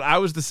questions, but I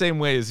was the same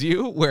way as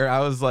you, where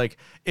I was like,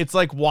 it's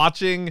like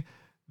watching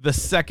the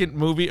second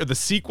movie or the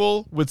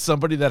sequel with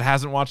somebody that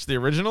hasn't watched the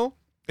original.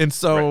 And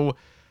so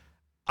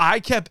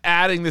I kept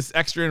adding this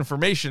extra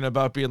information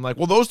about being like,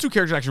 well, those two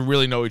characters actually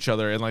really know each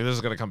other, and like this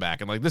is gonna come back,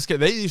 and like this kid,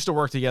 they used to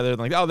work together, and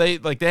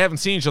like they haven't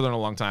seen each other in a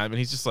long time, and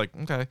he's just like,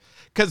 okay,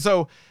 because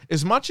so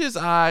as much as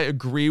I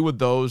agree with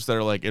those that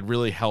are like it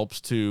really helps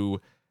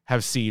to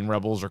have seen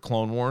Rebels or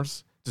Clone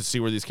Wars to see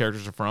where these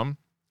characters are from,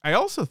 I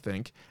also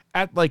think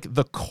at like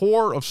the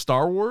core of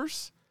Star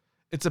Wars,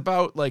 it's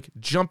about like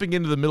jumping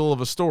into the middle of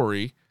a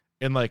story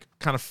and like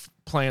kind of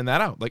playing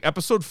that out. Like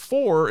episode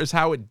 4 is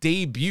how it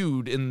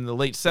debuted in the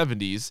late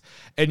 70s.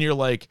 And you're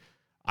like,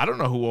 I don't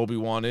know who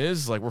Obi-Wan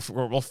is. Like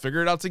we'll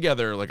figure it out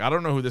together. Like, I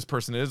don't know who this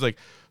person is. Like,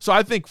 so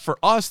I think for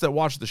us that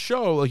watch the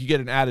show, like you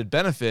get an added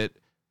benefit,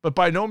 but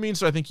by no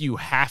means do I think you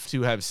have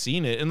to have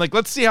seen it. And like,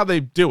 let's see how they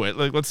do it.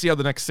 Like, let's see how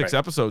the next 6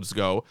 episodes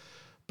go.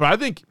 But I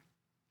think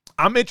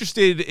I'm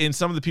interested in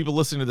some of the people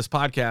listening to this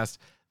podcast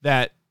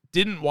that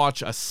didn't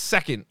watch a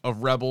second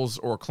of Rebels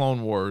or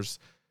Clone Wars.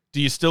 Do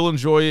you still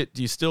enjoy it?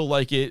 Do you still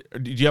like it? Or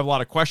do you have a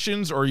lot of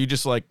questions, or are you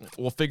just like,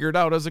 we'll figure it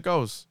out as it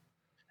goes?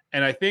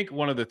 And I think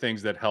one of the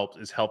things that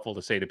is helpful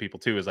to say to people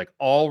too is like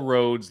all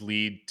roads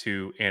lead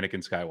to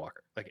Anakin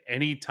Skywalker. Like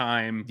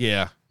anytime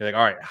Yeah. you're like,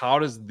 all right, how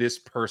does this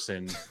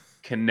person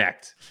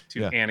connect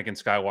to Anakin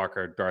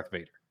Skywalker, Darth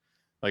Vader?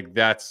 Like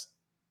that's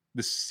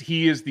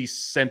he is the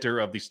center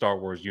of the Star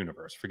Wars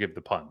universe. Forgive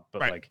the pun,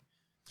 but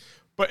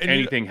but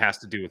anything has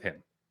to do with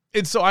him.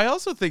 And so I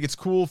also think it's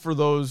cool for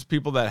those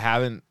people that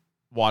haven't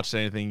watched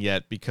anything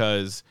yet,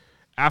 because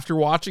after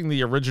watching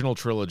the original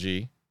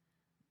trilogy,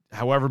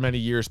 however many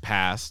years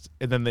passed,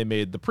 and then they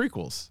made the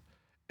prequels.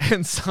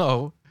 And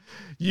so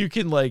you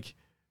can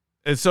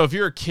and so if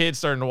you're a kid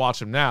starting to watch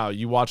them now,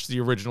 you watch the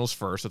originals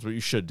first. That's what you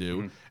should do.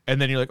 Mm-hmm.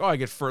 And then you're like, oh, I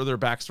get further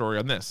backstory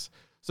on this.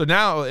 So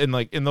now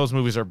in those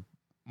movies are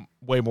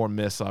way more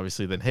miss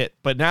obviously than hit,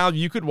 but now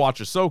you could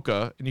watch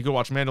Ahsoka and you could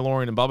watch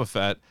Mandalorian and Boba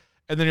Fett.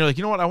 And then you're like,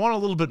 you know what? I want a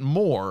little bit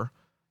more.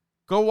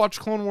 Go watch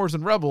Clone Wars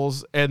and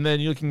Rebels, and then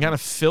you can kind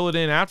of fill it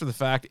in after the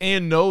fact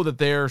and know that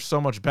they're so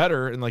much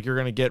better, and you're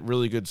going to get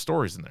really good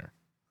stories in there.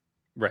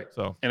 Right.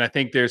 So, and I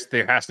think there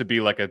has to be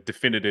a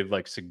definitive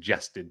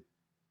suggested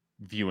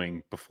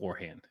viewing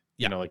beforehand.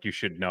 Yeah. You know, you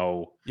should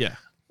know. Yeah.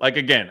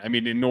 Again, I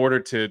mean, in order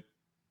to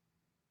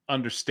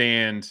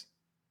understand,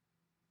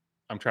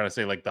 I'm trying to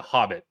say The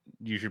Hobbit,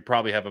 you should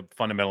probably have a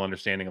fundamental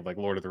understanding of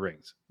Lord of the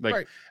Rings.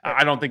 Right.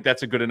 I don't think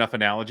that's a good enough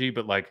analogy,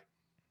 but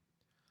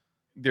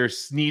there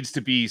needs to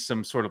be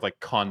some sort of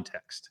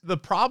context. The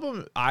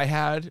problem I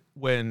had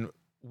when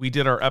we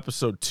did our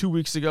episode 2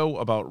 weeks ago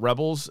about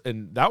Rebels,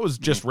 and that was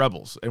just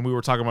Rebels, and we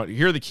were talking about,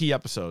 here are the key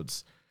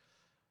episodes.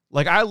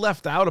 I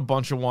left out a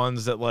bunch of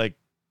ones that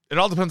it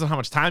all depends on how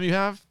much time you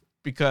have,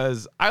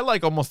 because I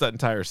like almost that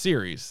entire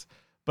series.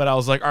 But I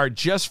was like, all right,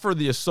 just for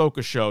the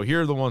Ahsoka show,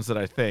 here are the ones that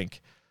I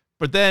think.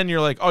 But then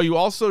you're like, oh, you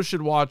also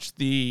should watch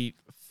the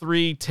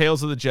 3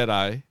 Tales of the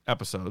Jedi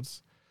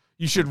episodes.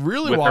 You should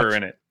really watch her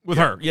in it. With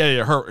her.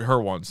 Yeah,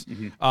 her ones.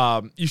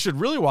 Mm-hmm. You should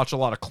really watch a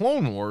lot of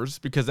Clone Wars,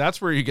 because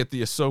that's where you get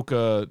the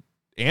Ahsoka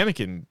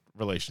Anakin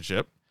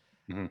relationship.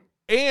 Mm-hmm.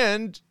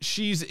 And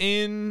she's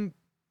in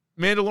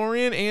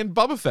Mandalorian and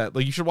Boba Fett.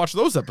 You should watch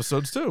those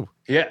episodes too.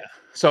 Yeah.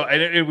 So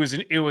it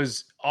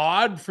was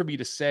odd for me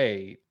to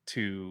say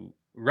to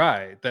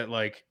Rye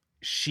that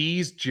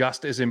she's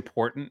just as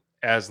important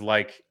as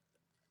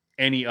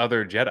any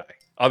other Jedi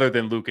other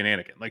than Luke and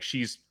Anakin.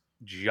 She's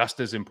just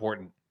as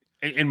important.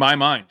 In my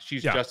mind,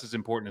 she's just as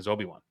important as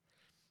Obi-Wan.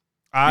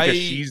 Because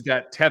she's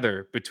that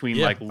tether between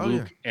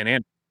Luke and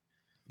Anakin.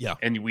 Yeah.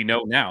 And we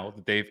know now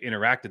that they've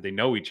interacted, they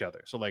know each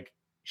other. So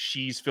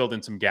she's filled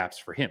in some gaps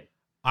for him.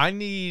 I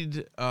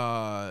need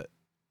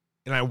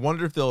and I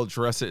wonder if they'll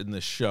address it in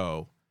this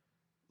show.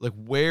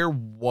 Where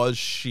was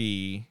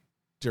she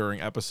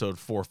during episode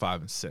 4,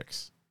 5, and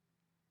 6?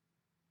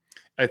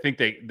 I think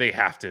they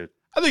have to.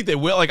 I think they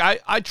will.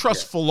 I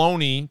trust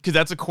Filoni, because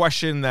that's a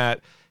question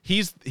that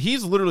he's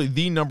literally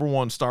the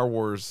 #1 Star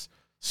Wars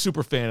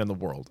super fan in the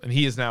world, and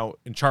he is now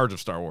in charge of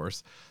Star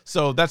Wars.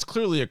 So that's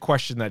clearly a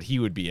question that he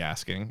would be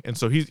asking. And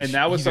so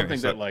that was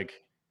something that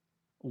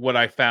what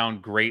I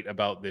found great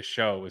about this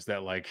show is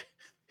that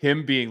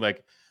him being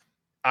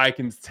I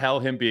can tell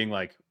him being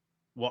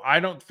well, I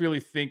don't really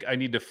think I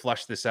need to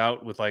flush this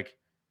out with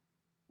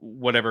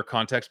whatever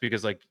context,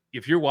 because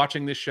if you're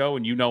watching this show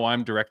and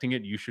I'm directing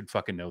it, you should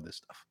fucking know this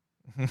stuff.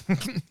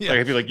 Yeah.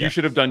 I feel you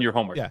should have done your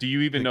homework. Yeah. Do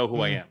you even know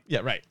who I am? Yeah,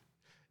 right.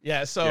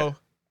 Yeah, so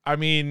I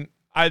mean,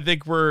 I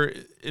think we're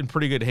in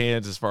pretty good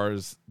hands as far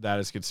as that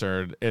is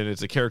concerned, and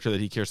it's a character that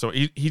he cares. So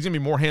he's gonna be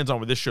more hands-on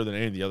with this show than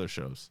any of the other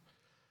shows.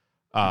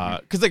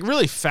 Because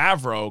really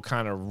Favreau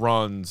kind of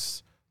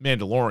runs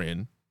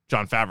Mandalorian.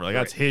 John Favreau,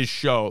 that's his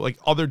show.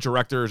 Other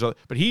directors,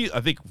 but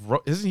I think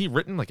isn't he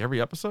written every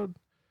episode?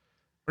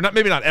 Or not,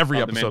 maybe not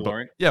every episode,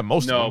 but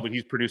most of them. No, but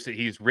he's produced it.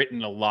 He's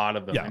written a lot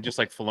of them. Yeah. And just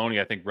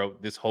Filoni, I think,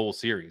 wrote this whole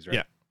series, right?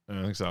 Yeah,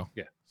 I think so.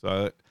 Yeah.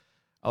 So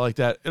I like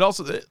that. It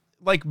also,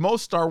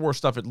 most Star Wars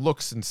stuff, it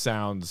looks and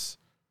sounds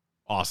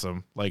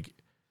awesome.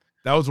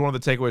 That was one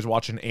of the takeaways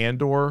watching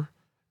Andor.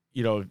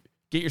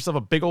 Get yourself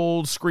a big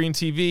old screen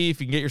TV. If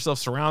you can get yourself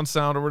surround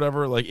sound or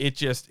whatever,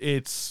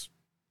 it's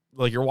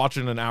you're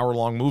watching an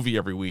hour-long movie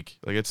every week.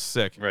 It's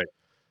sick. Right.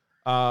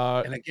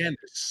 And again,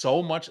 there's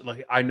so much,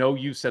 I know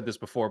you've said this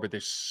before, but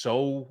there's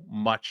so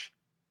much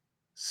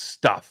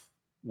stuff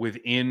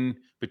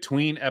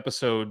between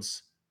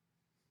episodes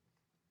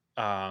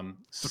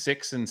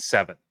 6 and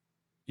 7.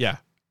 Yeah.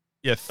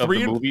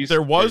 3 and movies,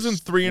 there was in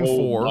 3 and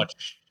 4.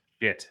 Much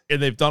shit. And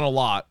they've done a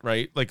lot,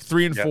 right?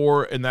 3 and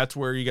 4, and that's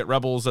where you get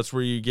Rebels, that's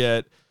where you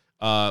get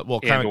kind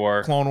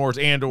of Clone Wars,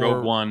 Andor,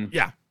 Rogue One.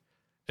 Yeah.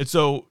 And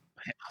so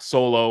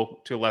Solo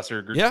to a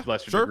lesser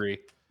degree.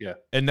 Yeah.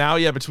 And now,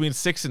 between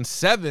 6 and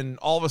 7,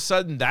 all of a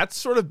sudden, that's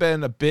sort of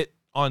been a bit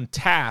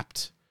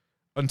untapped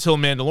until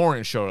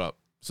Mandalorian showed up.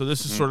 So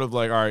this is sort of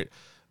all right,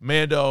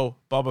 Mando,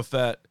 Boba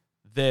Fett,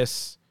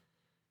 this.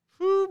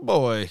 Ooh,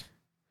 boy.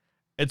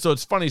 And so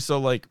it's funny.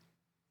 So,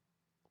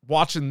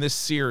 watching this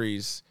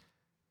series,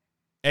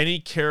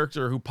 any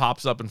character who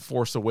pops up in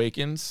Force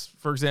Awakens,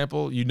 for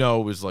example,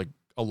 is,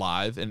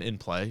 alive and in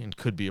play and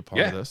could be a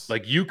part of this.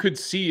 You could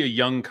see a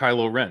young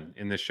Kylo Ren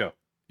in this show.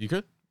 You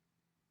could.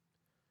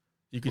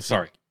 You could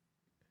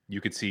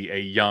you could see a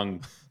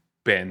young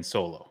Ben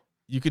Solo.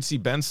 You could see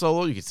Ben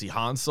Solo. You could see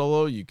Han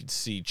Solo. You could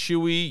see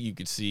Chewie. You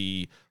could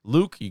see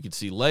Luke. You could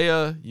see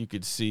Leia. You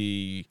could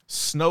see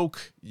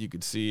Snoke. You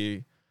could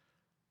see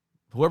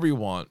whoever you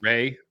want.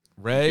 Rey.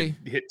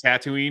 Hit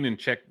Tatooine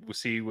and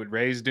see what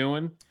Rey's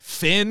doing.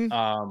 Finn.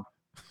 So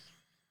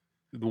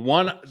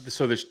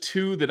there's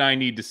two that I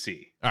need to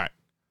see. All right.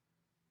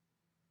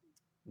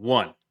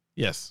 One.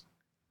 Yes.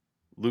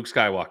 Luke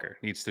Skywalker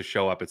needs to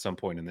show up at some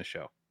point in this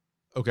show.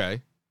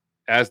 Okay.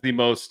 As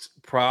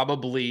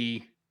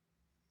probably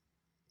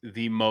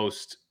the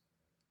most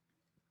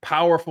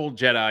powerful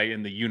Jedi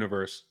in the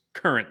universe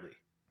currently,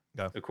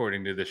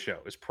 according to this show,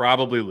 is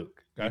probably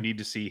Luke. Okay. You need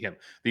to see him.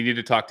 You need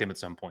to talk to him at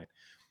some point.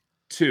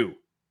 2,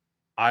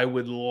 I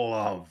would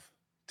love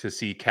to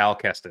see Cal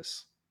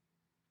Kestis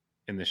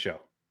in the show.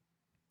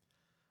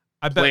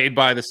 Played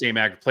by the same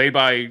actor, played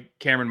by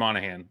Cameron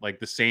Monaghan, like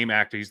the same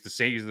actor. He's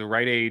the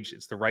right age.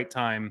 It's the right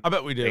time. I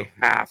bet we do. They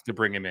have to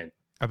bring him in.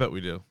 I bet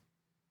we do.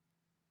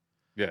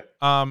 Yeah.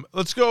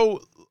 Let's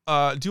go.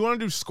 Do you want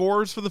to do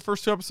scores for the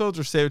first 2 episodes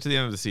or save it to the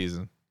end of the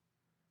season?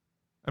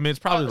 I mean, it's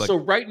probably so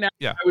right now.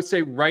 Yeah. I would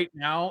say right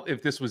now,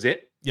 if this was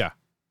it. Yeah.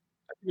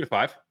 I'd give it a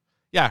 5.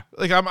 Yeah.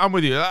 Like I'm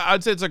with you.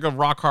 I'd say it's like a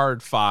rock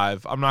hard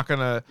 5. I'm not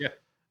gonna. Yeah.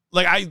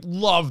 Like, I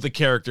love the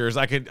characters.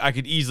 I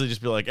could easily just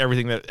be like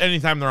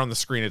anytime they're on the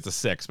screen, it's a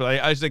 6.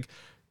 But I just think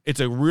it's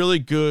a really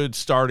good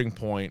starting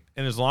point.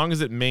 And as long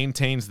as it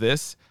maintains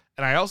this,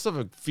 and I also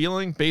have a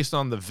feeling based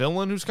on the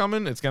villain who's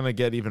coming, it's going to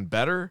get even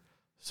better.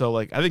 So,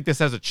 like, I think this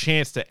has a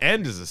chance to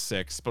end as a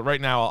 6. But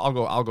right now,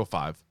 I'll go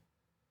 5.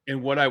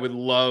 And what I would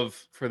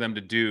love for them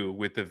to do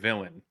with the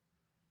villain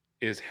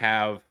is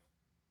have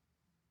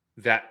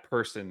that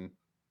person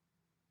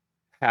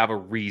have a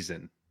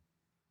reason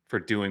for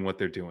doing what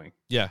they're doing.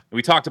 Yeah. And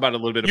we talked about it a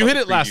little bit. You hit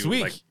it last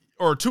week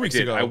or 2 weeks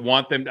ago. I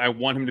want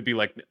him to be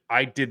like,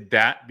 I did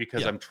that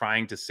because I'm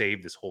trying to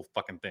save this whole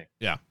fucking thing.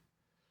 Yeah.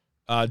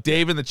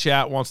 Dave in the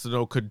chat wants to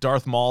know, could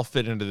Darth Maul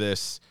fit into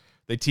this?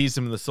 They teased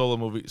him in the Solo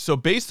movie. So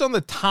based on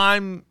the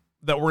time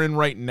that we're in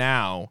right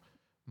now,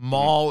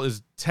 Maul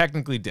is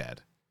technically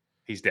dead.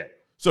 He's dead.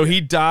 So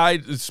he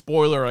died,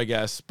 spoiler, I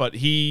guess, but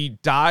he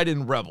died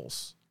in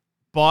Rebels.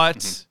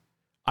 But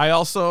we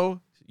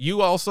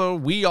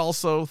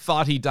also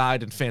thought he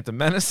died in Phantom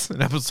Menace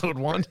in episode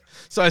 1.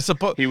 So I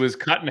suppose he was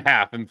cut in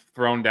half and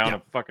thrown down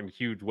a fucking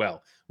huge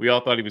well. We all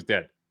thought he was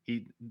dead.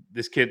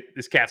 This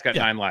cat's got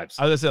 9 lives.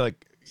 I was gonna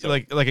say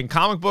like in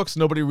comic books,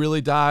 nobody really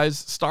dies.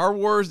 Star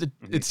Wars,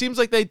 it seems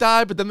like they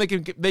die, but then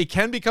they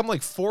can become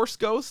like Force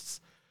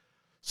ghosts.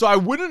 So I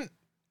wouldn't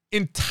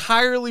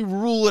entirely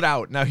rule it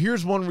out. Now,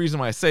 here's one reason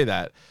why I say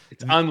that.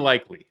 It's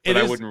unlikely, but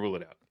I wouldn't rule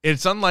it out.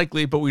 It's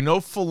unlikely, but we know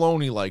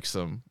Filoni likes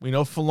him. We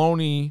know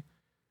Filoni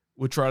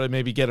would try to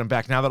maybe get him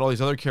back now that all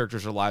these other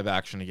characters are live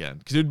action again.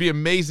 Because it would be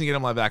amazing to get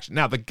him live action.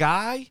 Now, the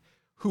guy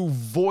who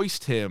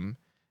voiced him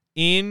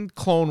in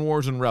Clone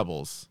Wars and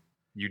Rebels.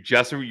 You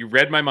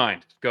read my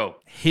mind. Go.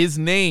 His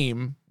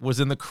name was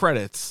in the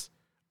credits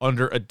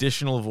under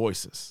additional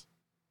voices.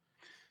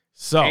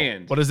 So,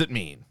 what does it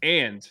mean?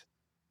 And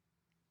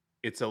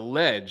it's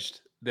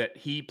alleged that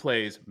he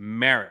plays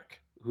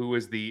Merrick, who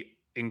is the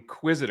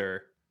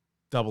Inquisitor.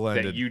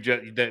 Double-ended.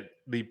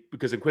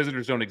 Because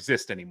Inquisitors don't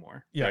exist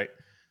anymore. Yeah. Right?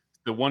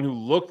 The one who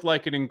looked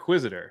like an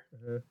Inquisitor,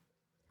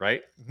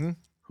 right? Mm-hmm.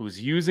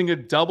 Who's using a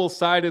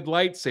double-sided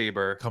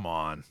lightsaber. Come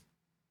on.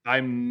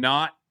 I'm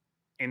not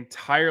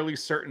entirely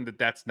certain that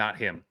that's not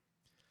him.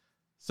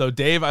 So,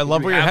 Dave, I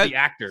love where you're heading. The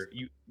actor.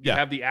 You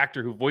have the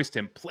actor who voiced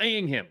him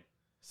playing him.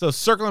 So,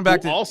 circling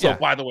back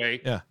by the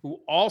way, who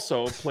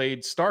also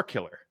played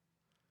Starkiller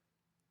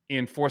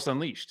in Force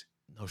Unleashed.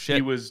 No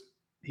shit.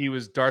 He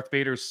was Darth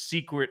Vader's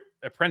secret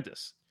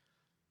apprentice.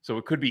 So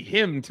it could be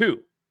him too.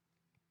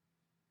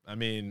 I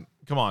mean,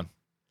 come on.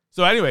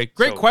 So anyway,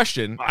 great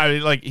question. I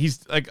mean, like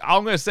all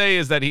I'm gonna say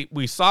is that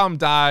we saw him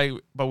die,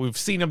 but we've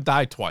seen him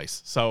die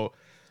twice. So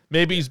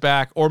maybe he's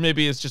back, or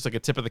maybe it's just like a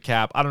tip of the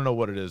cap. I don't know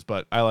what it is,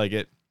 but I like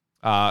it.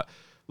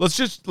 Let's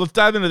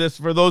dive into this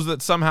for those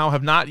that somehow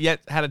have not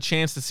yet had a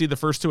chance to see the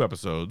first 2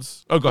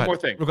 episodes. Oh, go ahead. One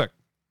more thing. Real quick.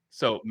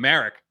 So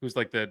Merrick, who's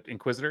like the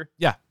Inquisitor.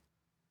 Yeah.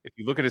 If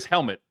you look at his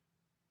helmet,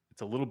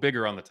 it's a little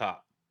bigger on the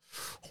top.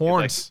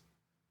 Horns.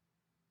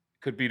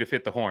 Could be to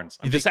fit the horns.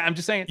 I'm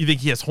just saying. You think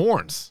he has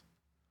horns?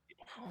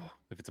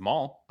 If it's a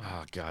Maul.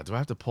 Oh, God. Do I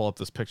have to pull up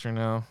this picture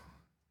now?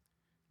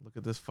 Look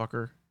at this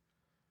fucker.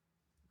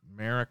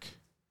 Merrick.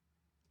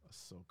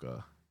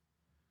 Ahsoka.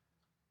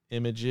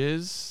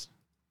 Images.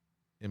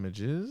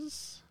 It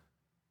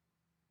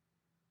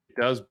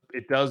does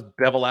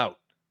bevel out.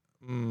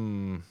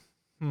 Wait,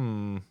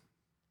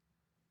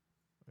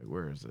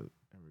 where is it?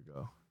 There we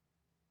go.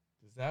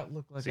 Does that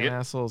look like an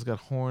asshole? It's got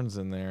horns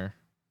in there.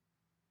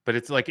 But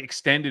it's like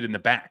extended in the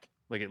back.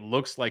 Like it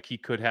looks like he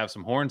could have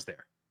some horns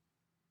there.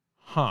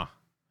 Huh.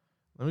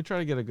 Let me try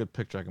to get a good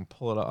picture. I can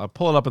pull it up. I'll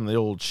pull it up in the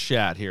old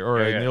chat here,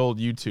 or in the old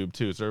YouTube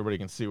too, so everybody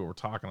can see what we're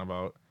talking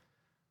about.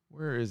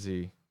 Where is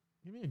he?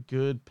 Give me a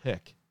good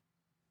pick.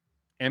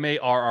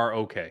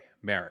 Marrok.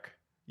 Merrick.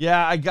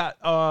 Yeah, I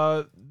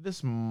got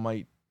this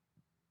might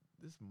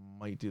this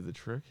might do the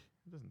trick.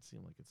 It doesn't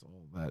seem like it's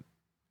all that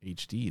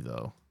HD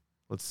though.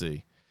 Let's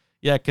see.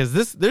 Yeah,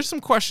 because there's some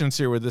questions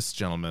here with this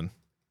gentleman.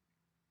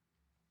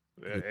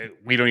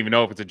 We don't even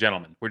know if it's a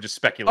gentleman. We're just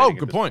speculating. Oh,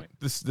 good point.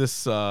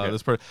 This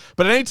part.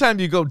 But anytime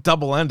you go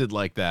double-ended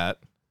like that,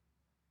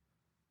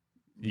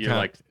 you're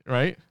like,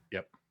 right?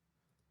 Yep.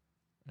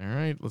 All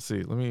right. Let's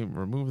see. Let me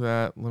remove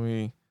that. Let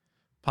me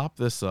pop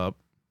this up.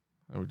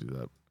 How would we do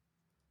that?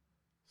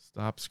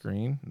 Stop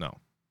screen. No.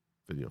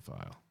 Video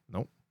file.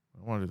 Nope. I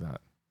don't want to do that.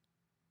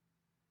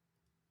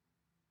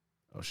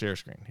 Oh, share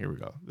screen. Here we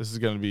go. This is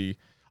going to be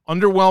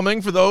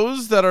underwhelming for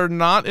those that are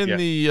not in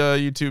the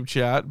YouTube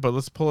chat, but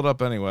let's pull it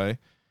up anyway.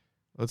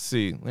 Let's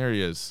see. There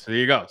he is. So there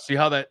you go. See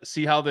how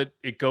that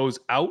it goes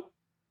out?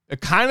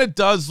 It kind of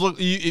does look.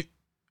 Wait,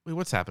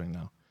 what's happening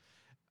now?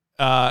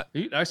 I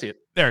see it.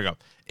 There we go.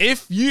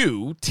 If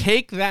you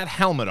take that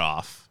helmet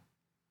off,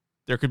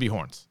 there could be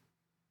horns.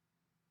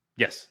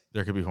 Yes,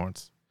 there could be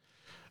horns.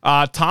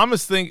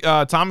 Thomas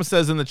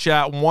says in the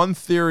chat, one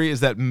theory is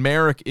that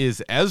Merrick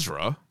is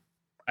Ezra.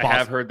 I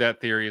have heard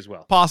that theory as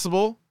well.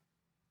 Possible.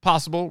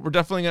 We're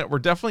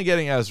definitely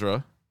getting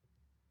Ezra.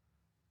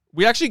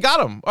 We actually got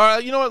him.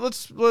 You know what?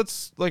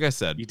 Let's like I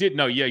said. You did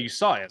you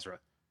saw Ezra.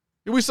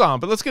 We saw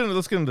him, but let's get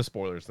into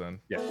spoilers then.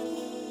 Yeah.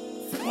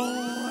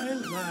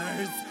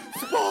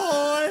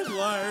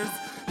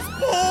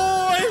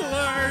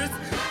 Spoilers!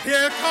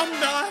 Here come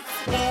the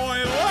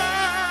spoilers!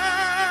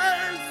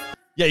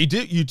 Yeah,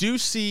 you do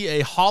see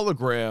a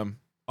hologram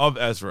of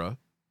Ezra.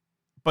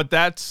 But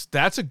that's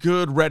a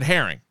good red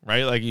herring,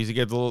 right? Like you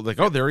get the little like,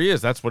 oh, there he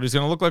is. That's what he's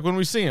gonna look like when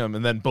we see him,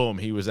 and then boom,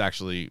 he was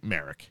actually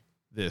Merrick,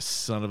 this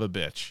son of a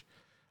bitch.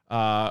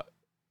 I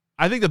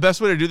think the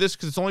best way to do this,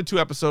 because it's only 2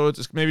 episodes,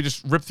 is maybe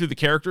just rip through the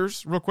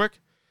characters real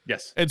quick.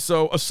 Yes. And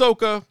so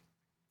Ahsoka,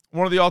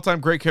 one of the all-time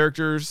great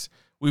characters.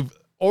 We've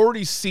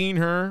already seen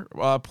her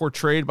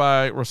portrayed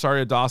by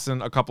Rosario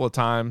Dawson a couple of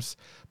times,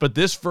 but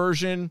this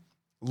version,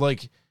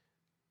 like,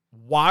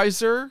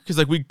 wiser, because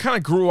like we kind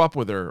of grew up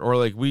with her, or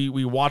like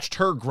we watched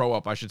her grow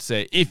up, I should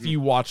say, if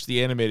you watched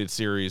the animated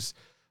series.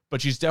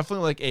 But she's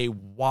definitely like a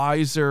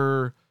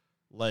wiser,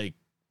 like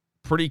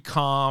pretty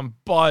calm,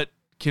 but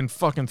can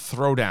fucking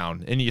throw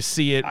down, and you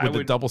see it with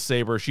the double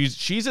saber.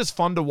 She's as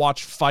fun to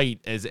watch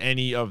fight as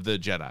any of the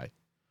Jedi.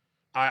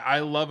 I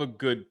love a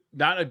good,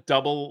 not a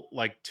double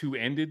like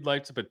 2-ended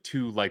lights, but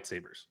 2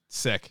 lightsabers.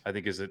 Sick. I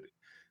think is it.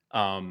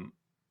 The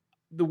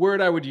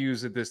word I would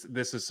use at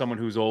this is someone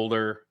who's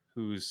older.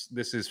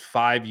 This is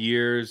 5,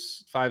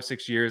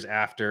 6 years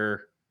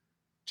after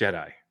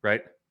Jedi,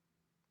 right?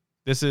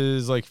 This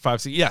is like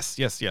 5, 6. Yes.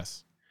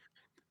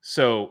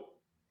 So,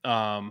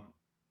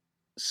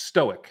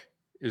 stoic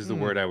is the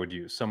word I would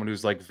use. Someone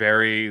who's like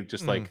very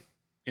just like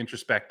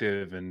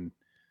introspective and,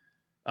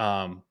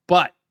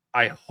 but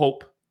I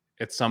hope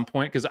at some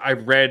point, because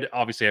I've read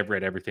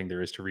everything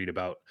there is to read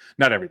about,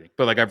 not everything,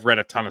 but like I've read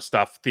a ton of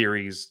stuff,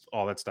 theories,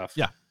 all that stuff.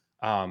 Yeah.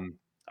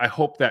 I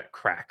hope that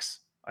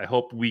cracks. I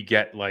hope we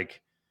get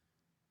like,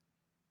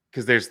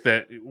 because there's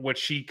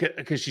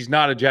because she's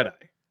not a Jedi,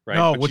 right?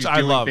 No, but which she's I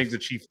doing love. Things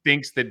that she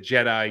thinks that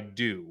Jedi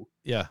do.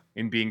 Yeah.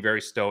 In being very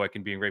stoic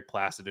and being very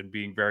placid and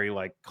being very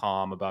like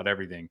calm about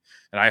everything.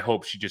 And I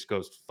hope she just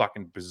goes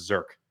fucking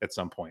berserk at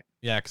some point.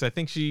 Yeah, because I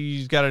think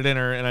she's got it in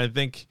her, and I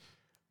think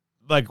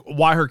like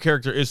why her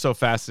character is so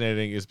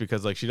fascinating is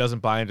because like she doesn't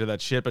buy into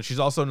that shit, but she's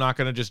also not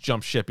going to just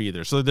jump ship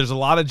either. So there's a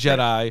lot of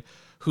Jedi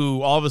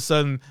who all of a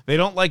sudden they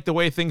don't like the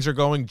way things are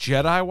going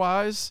Jedi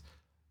wise,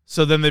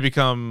 so then they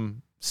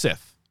become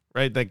Sith,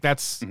 right? Like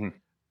that's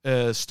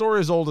a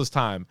story as old as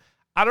time.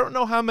 I don't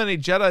know how many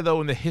Jedi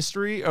though in the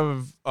history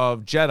of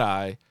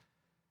Jedi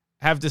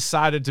have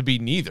decided to be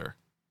neither.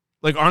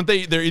 Like aren't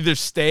they? They're either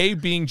stay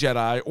being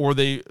Jedi or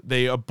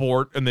they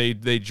abort and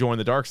they join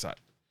the dark side.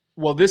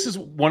 Well, this is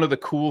one of the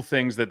cool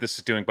things that this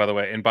is doing, by the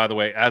way. And by the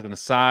way, as an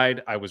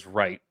aside, I was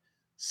right.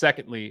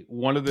 Secondly,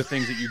 one of the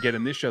things that you get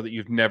in this show that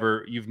you've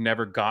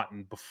never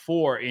gotten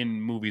before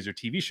in movies or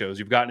TV shows,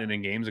 you've gotten it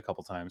in games a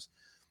couple times,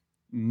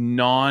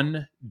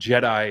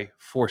 non-Jedi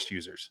Force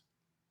users.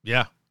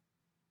 Yeah.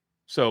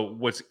 So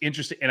what's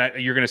interesting, and I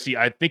think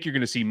you're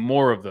going to see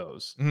more of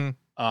those.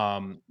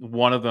 Mm-hmm.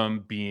 One of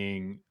them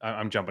being,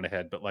 I'm jumping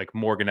ahead, but like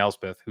Morgan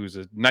Elspeth, who's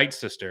a Night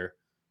Sister,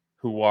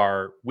 who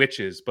are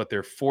witches, but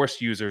they're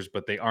Force users,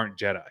 but they aren't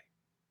Jedi.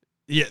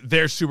 Yeah,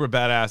 they're super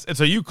badass. And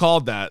so you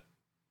called that.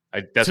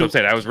 That's what I'm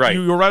saying. I was right.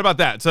 You were right about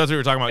that. So that's what you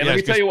were talking about. And let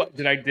me tell you what,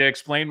 did I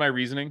explain my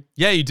reasoning?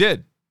 Yeah, you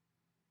did.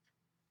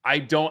 I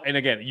don't, and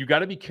again, you got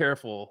to be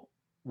careful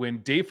when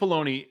Dave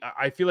Filoni,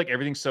 I feel like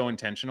everything's so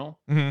intentional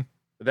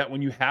that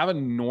when you have a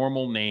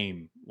normal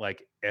name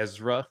like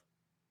Ezra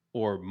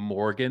or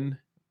Morgan,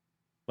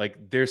 like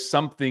there's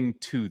something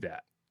to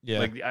that.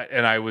 Yeah. Like,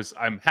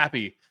 I'm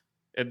happy.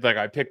 And like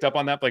I picked up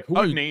on that. Like, who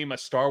would name a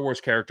Star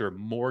Wars character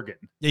Morgan?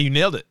 Yeah, you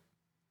nailed it.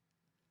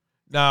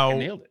 Now, I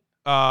nailed it.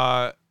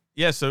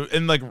 Yeah. So,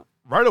 and like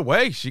right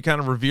away, she kind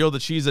of revealed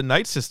that she's a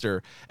Night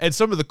Sister. And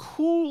some of the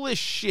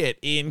coolest shit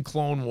in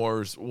Clone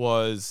Wars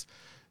was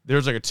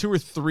there's like a 2 or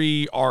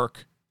 3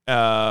 arc,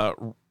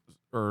 or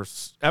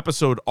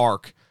episode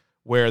arc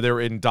where they're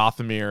in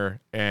Dothamir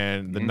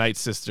and the Night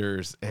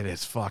Sisters, and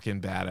it's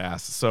fucking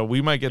badass. So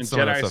we might get some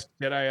Jedi, of that stuff.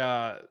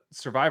 Jedi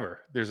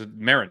Survivor. There's a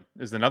Marin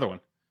is another one.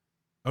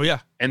 Oh yeah,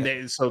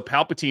 and so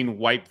Palpatine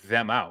wiped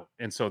them out,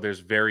 and so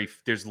there's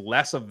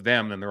less of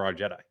them than there are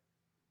Jedi.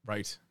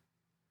 Right.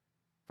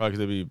 Probably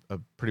because they'd be a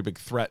pretty big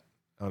threat,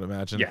 I would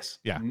imagine. Yes.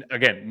 Yeah.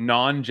 Again,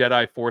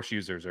 non-Jedi Force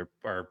users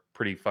are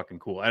pretty fucking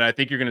cool, and I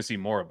think you're going to see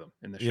more of them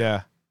in the show.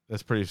 Yeah,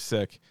 that's pretty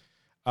sick.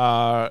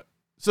 So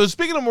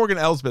speaking of Morgan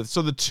Elsbeth,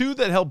 so the two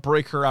that help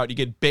break her out, you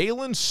get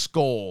Baylan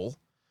Skoll,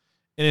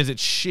 and is it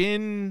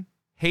Shin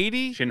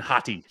Hati? Shin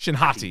Hati.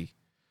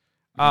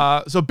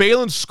 So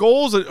Baylan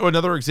Skoll's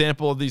another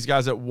example of these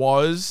guys that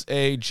was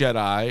a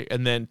Jedi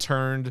and then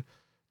turned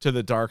to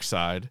the dark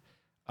side.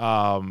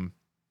 But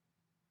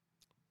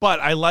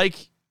I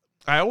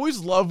always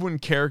love when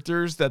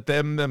characters that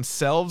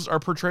themselves are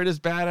portrayed as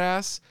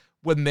badass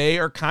when they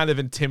are kind of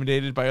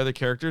intimidated by other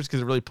characters because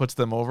it really puts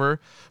them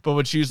over. But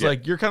when she's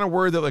like, you're kind of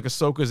worried that like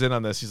Ahsoka's in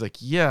on this. He's like,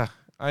 yeah,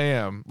 I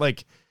am.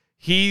 Like,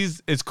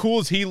 he's as cool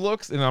as he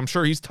looks, and I'm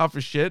sure he's tough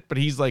as shit, but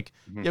he's like,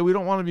 yeah, we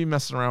don't want to be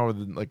messing around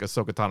with like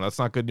Ahsoka Tano. That's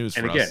not good news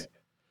for us. And again,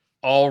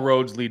 all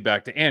roads lead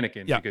back to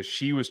Anakin because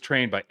she was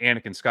trained by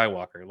Anakin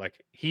Skywalker.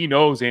 Like, he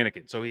knows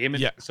Anakin. So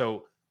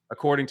so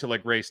according to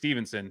like Ray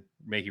Stevenson,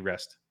 may he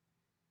rest,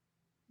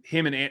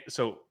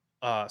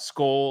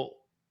 Skoll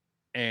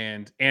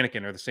and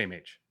Anakin are the same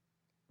age.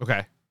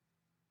 Okay.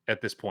 At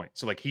this point.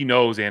 So like he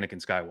knows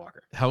Anakin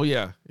Skywalker. Hell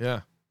yeah.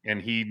 Yeah.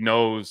 And he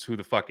knows who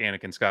the fuck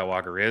Anakin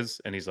Skywalker is.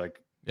 And he's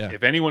like,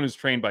 if anyone is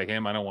trained by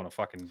him, I don't want to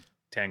fucking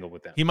tangle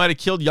with them. He might have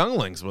killed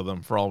younglings with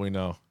him for all we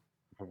know.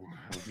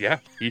 Yeah,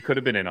 he could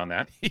have been in on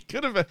that. He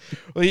could have been.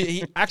 Well,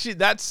 he actually,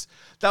 that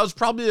was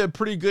probably a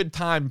pretty good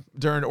time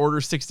during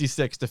Order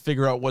 66 to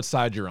figure out what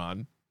side you're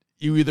on.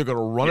 You either going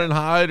to run and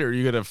hide or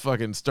you going to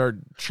fucking start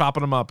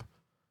chopping them up.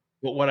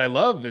 But what I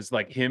love is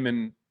like him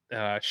and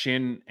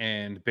Shin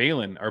and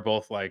Baylan are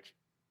both like,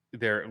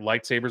 their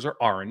lightsabers are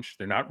orange.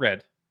 They're not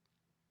red.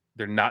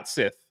 They're not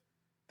Sith.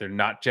 They're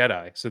not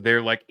Jedi. So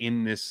they're like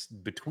in this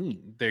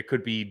between. There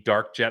could be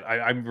dark Jedi.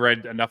 I've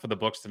read enough of the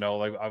books to know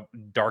like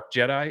dark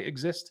Jedi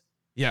exist.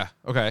 Yeah.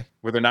 Okay.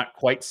 Where they're not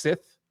quite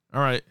Sith.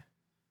 All right.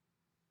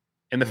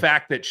 And the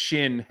fact that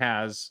Shin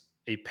has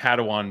a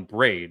Padawan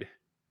braid,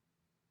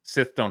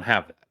 Sith don't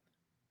have that.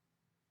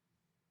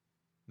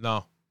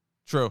 No.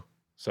 True.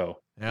 So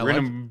we're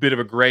in a bit of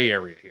a gray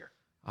area here.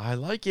 I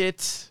like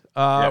it.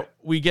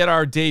 We get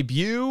our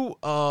debut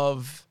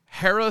of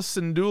Hera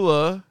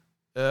Syndulla,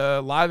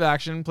 live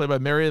action, played by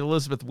Mary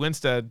Elizabeth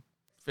Winstead.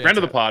 Friend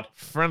of the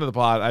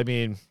pod. I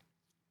mean,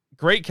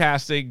 great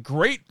casting,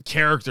 great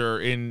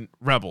character in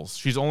Rebels.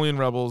 She's only in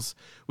Rebels.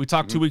 We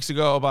talked 2 weeks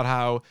ago about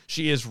how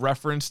she is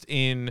referenced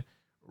in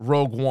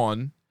Rogue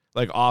One,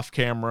 like off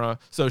camera.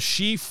 So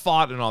she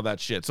fought and all that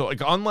shit. So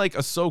like unlike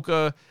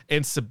Ahsoka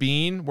and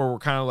Sabine, where we're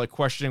kind of like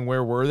questioning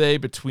where were they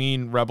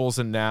between Rebels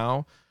and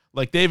now,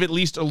 like they've at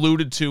least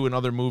alluded to in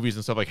other movies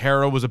and stuff. Like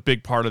Hera was a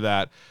big part of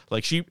that.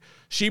 Like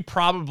she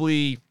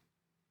probably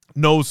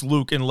knows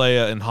Luke and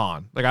Leia and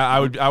Han. Like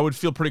I would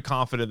feel pretty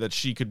confident that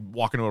she could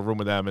walk into a room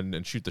with them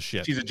and shoot the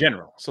shit. She's a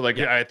general. So like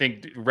I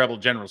think Rebel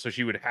general. So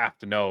she would have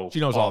to know. She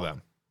knows all of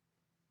them.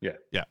 Yeah.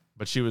 Yeah.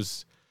 But she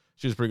was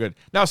pretty good.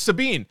 Now,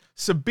 Sabine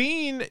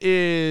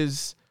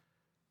is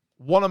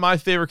one of my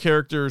favorite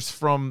characters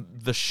from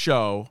the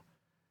show.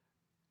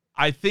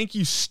 I think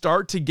you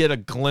start to get a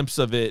glimpse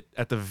of it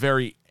at the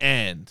very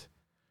end.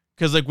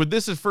 Because, like, with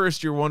this at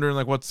first, you're wondering,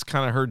 like, what's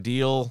kind of her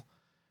deal.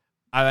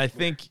 I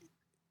think... She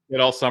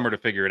had all summer to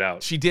figure it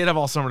out. She did have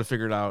all summer to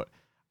figure it out.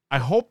 I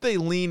hope they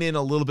lean in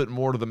a little bit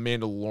more to the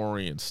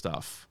Mandalorian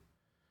stuff.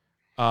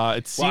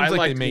 It seems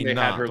like they may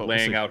not. Had her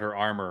laying out her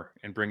armor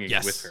and bringing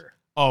it with her.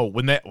 Oh,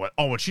 when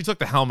she took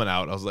the helmet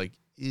out, I was like,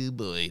 ew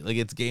boy, like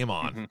it's game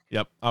on. Mm-hmm.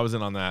 Yep, I was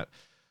in on that.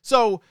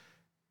 So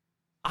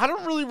I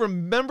don't really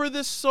remember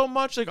this so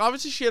much. Like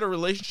obviously she had a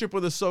relationship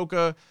with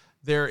Ahsoka.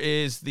 There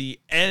is the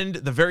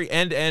very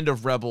end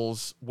of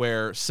Rebels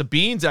where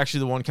Sabine's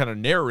actually the one kind of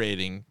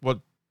narrating what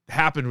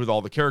happened with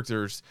all the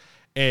characters,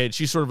 and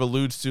she sort of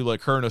alludes to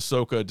like her and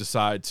Ahsoka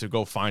decide to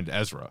go find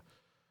Ezra.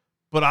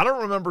 But I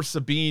don't remember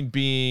Sabine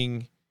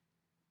being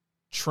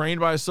trained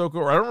by Ahsoka,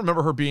 or I don't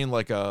remember her being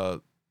like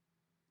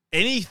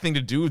anything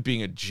to do with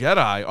being a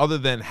Jedi other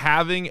than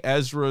having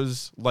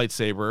Ezra's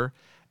lightsaber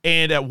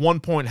and at one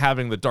point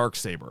having the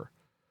Darksaber.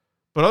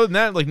 But other than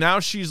that, like now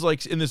she's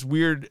like in this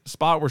weird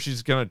spot where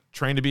she's going to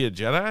train to be a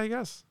Jedi, I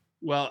guess.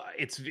 Well,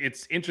 it's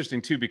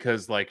interesting too,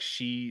 because like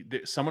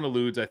someone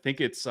alludes, I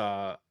think it's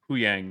Hu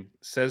Yang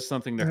says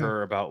something to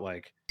her about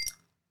like,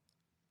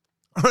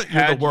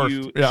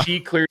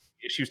 she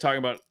was talking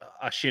about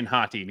Shin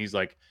Hati, and he's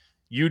like,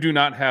 you do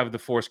not have the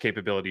Force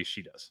capabilities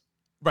she does.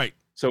 Right.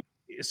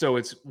 So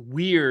it's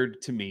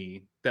weird to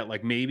me that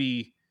like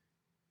maybe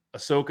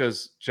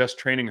Ahsoka's just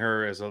training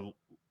her as a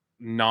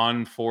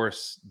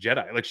non-Force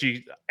Jedi. Like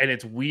and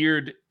it's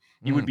weird.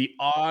 You would be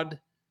odd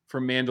for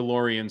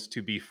Mandalorians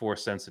to be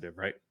Force sensitive,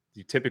 right?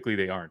 Typically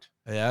they aren't.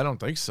 Yeah, I don't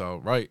think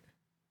so. Right.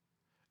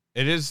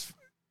 It is.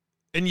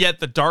 And yet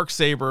the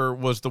Darksaber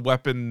was the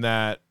weapon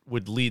that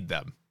would lead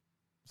them.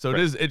 So it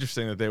is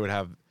interesting that they would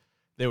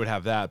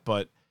have that.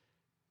 But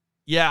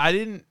yeah, I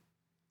didn't,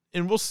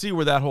 and we'll see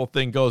where that whole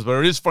thing goes. But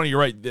it is funny. You're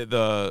right.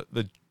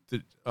 The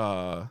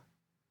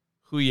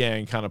Hu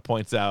Yang kind of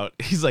points out,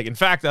 he's like, in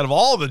fact, out of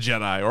all the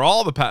Jedi or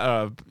all the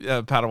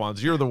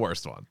Padawans, you're the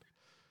worst one.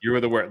 You were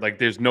the word. Like,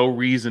 there's no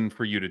reason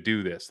for you to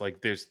do this.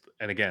 Like,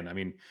 and again, I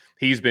mean,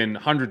 he's been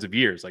hundreds of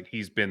years. Like,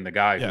 he's been the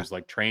guy who's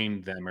like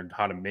trained them on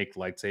how to make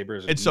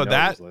lightsabers. And so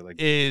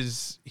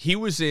he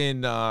was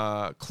in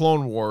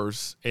Clone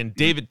Wars, and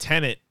David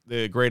Tennant,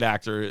 the great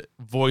actor,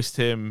 voiced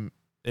him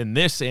in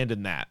this and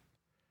in that.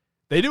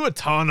 They do a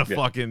ton of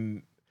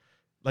fucking,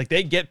 like,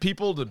 they get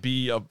people to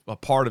be a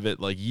part of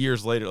it, like,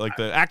 years later. Like,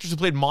 the actress who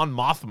played Mon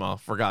Mothma,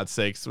 for God's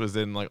sakes, was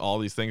in, like, all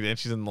these things, and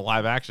she's in the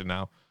live action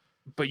now.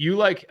 But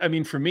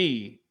for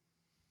me,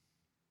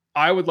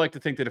 I would like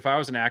to think that if I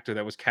was an actor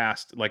that was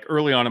cast like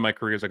early on in my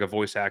career as like a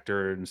voice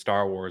actor in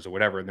Star Wars or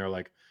whatever, and they're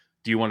like,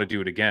 do you want to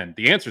do it again?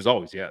 The answer is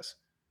always yes.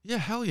 Yeah,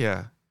 hell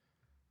yeah.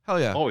 Hell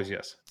yeah. Always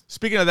yes.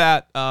 Speaking of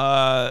that,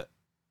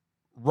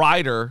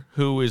 Ryder,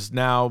 who is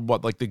now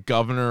like the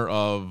governor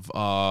of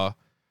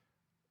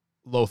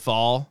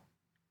Lothal.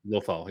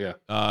 Lothal,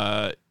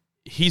 yeah.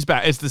 He's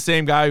back. It's the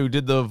same guy who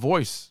did the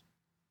voice.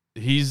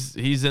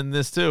 He's in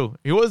this too.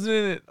 He wasn't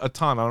in it a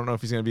ton. I don't know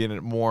if he's going to be in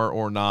it more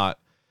or not,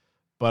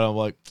 but I'm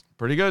like,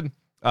 pretty good.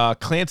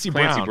 Clancy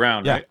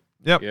Brown, right?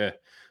 Yep. Yeah.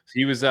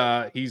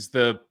 So he's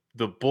the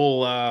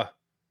bull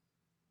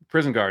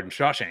prison guard in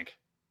Shawshank.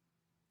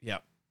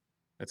 Yep.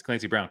 That's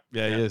Clancy Brown.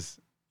 Yeah, he is.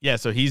 Yeah,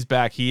 so he's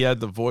back. He had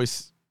the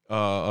voice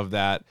of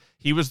that.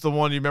 He was the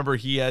one, you remember,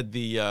 he had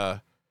the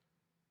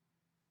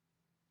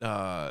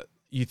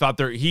you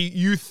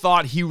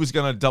thought he was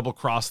gonna double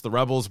cross the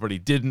rebels, but he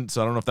didn't.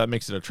 So I don't know if that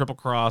makes it a triple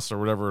cross or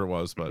whatever it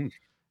was, but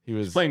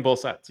he's playing both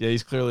sides. Yeah,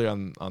 he's clearly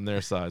on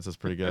their sides. That's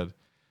pretty good.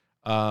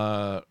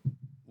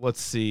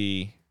 Let's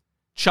see.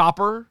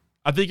 Chopper.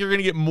 I think you're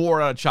gonna get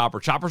more out of Chopper.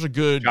 Chopper's a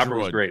good Chopper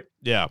droid. Was great.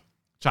 Yeah.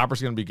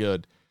 Chopper's gonna be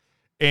good.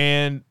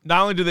 And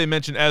not only do they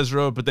mention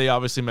Ezra, but they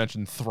obviously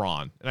mention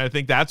Thrawn. And I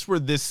think that's where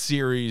this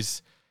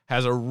series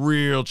has a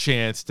real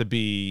chance to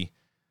be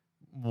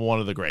one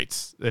of the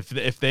greats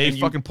if they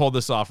fucking pull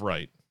this off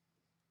right.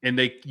 And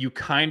you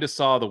kind of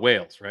saw the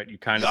whales, right? You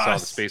kind of saw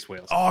the space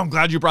whales. Oh, I'm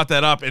glad you brought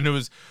that up. And it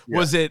was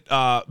it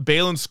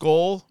Baylan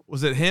Skoll?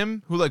 Was it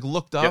him who like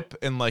looked up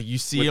and like you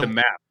see with him? The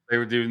map? They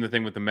were doing the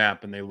thing with the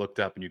map, and they looked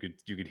up, and you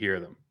could hear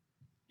them.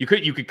 You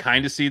could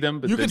kind of see them,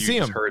 but then you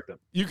just heard them.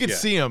 You could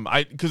see them.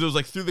 Because it was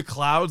like through the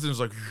clouds, and it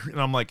was like,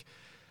 and I'm like,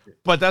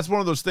 but that's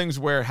one of those things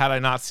where had I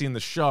not seen the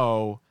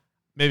show,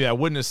 maybe I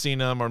wouldn't have seen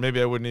them, or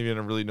maybe I wouldn't even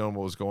have really known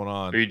what was going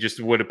on. Or you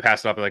just would have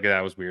passed off like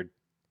that was weird.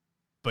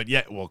 But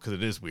yeah, well, because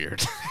it is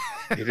weird.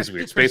 It is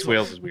weird. Space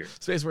whales is weird.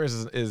 Space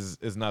whales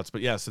is nuts.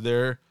 But yeah, so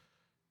they're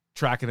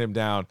tracking him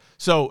down.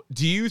 So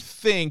do you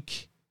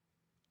think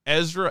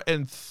Ezra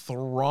and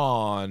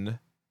Thrawn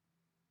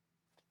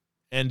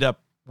end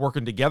up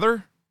working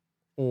together?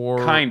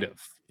 Or kind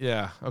of.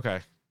 Yeah,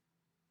 okay.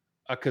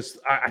 Because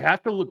I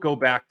have to go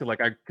back to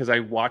because I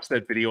watched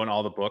that video in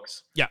all the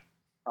books. Yeah.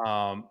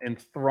 And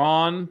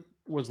Thrawn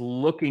was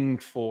looking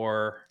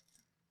for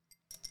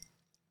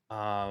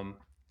in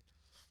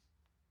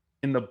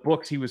the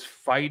books he was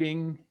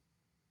fighting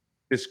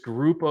this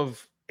group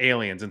of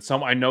aliens, and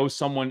I know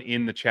someone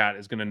in the chat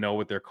is going to know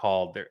what they're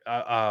called.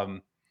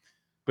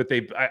 But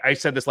I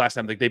said this last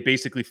time, like they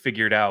basically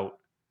figured out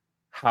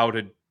how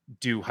to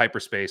do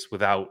hyperspace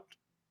without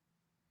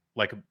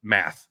like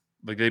math.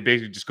 Like they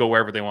basically just go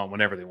wherever they want,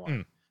 whenever they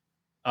want.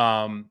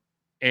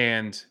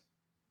 And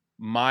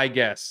my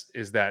guess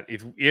is that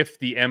if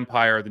the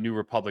Empire or the New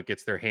Republic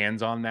gets their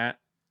hands on that,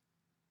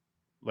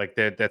 like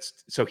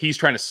that's so he's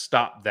trying to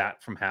stop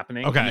that from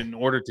happening. Okay. And in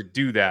order to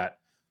do that,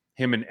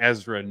 him and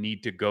Ezra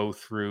need to go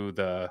through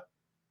the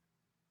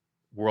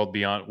world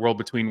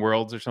between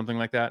worlds or something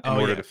like that in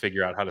order to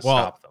figure out how to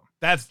stop them.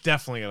 That's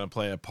definitely going to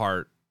play a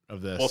part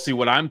of this. Well, see,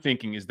 what I'm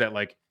thinking is that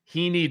like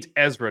he needs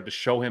Ezra to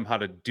show him how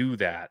to do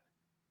that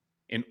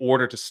in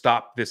order to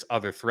stop this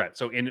other threat.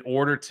 So in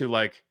order to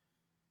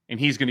and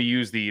he's going to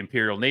use the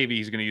Imperial Navy,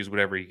 he's going to use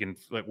whatever he can,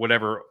 like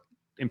whatever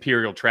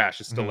Imperial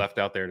trash is still left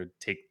out there to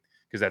take,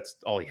 because that's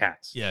all he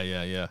has.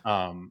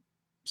 Yeah.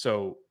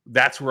 So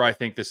that's where I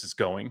think this is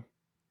going.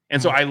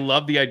 And so I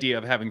love the idea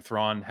of having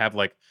Thrawn have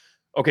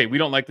okay, we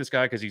don't like this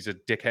guy because he's a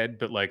dickhead,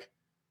 but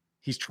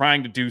he's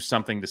trying to do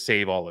something to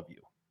save all of you.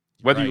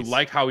 Whether you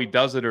like how he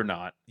does it or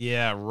not.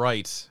 Yeah,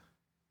 right.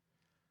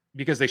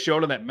 Because they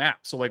showed on that map.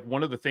 So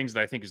one of the things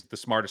that I think is the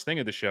smartest thing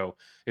of the show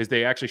is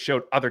they actually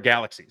showed other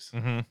galaxies.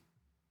 Mm-hmm.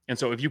 And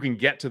so if you can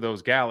get to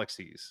those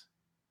galaxies,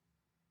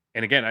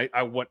 and again,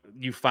 I what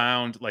you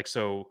found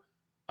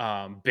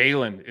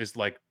Baylan is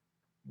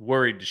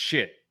worried to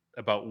shit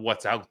about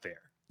what's out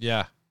there.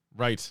 Yeah,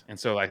 right. And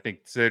so I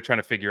think they're trying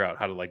to figure out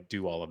how to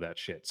do all of that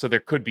shit. So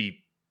there could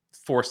be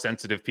force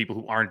sensitive people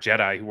who aren't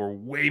Jedi who are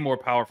way more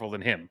powerful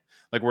than him.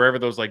 Wherever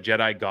those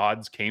Jedi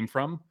gods came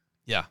from.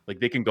 Yeah.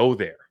 They can go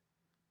there.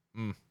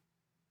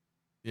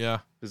 Yeah.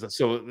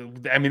 So,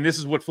 I mean, this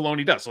is what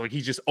Filoni does. So, like,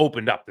 he just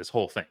opened up this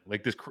whole thing.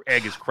 Like, this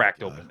egg is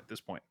cracked open at this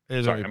point.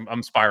 Sorry,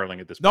 I'm spiraling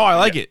at this point. No, I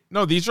like it.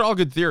 No, these are all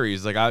good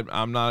theories. Like,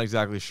 I'm not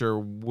exactly sure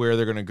where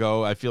they're gonna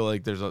go. I feel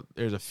like there's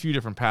a few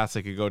different paths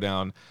they could go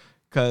down,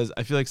 because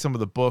I feel like some of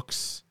the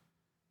books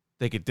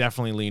they could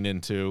definitely lean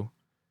into.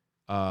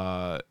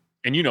 And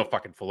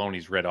fucking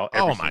Filoni's read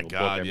every single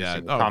book, every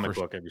single comic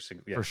book, every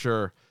single for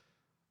sure.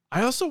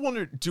 I also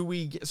wonder,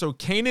 so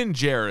Kanan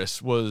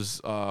Jarrus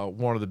was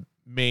one of the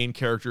main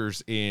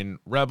characters in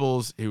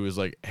Rebels. He was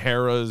like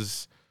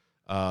Hera's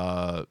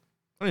I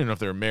don't even know if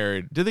they were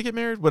married. Did they get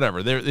married?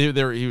 Whatever. He was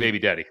baby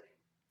daddy.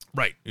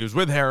 Right. He was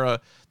with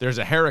Hera. There's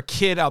a Hera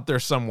kid out there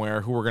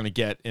somewhere who we're gonna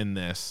get in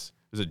this.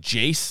 Is it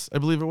Jace, I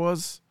believe it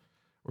was?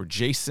 Or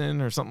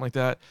Jason or something like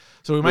that.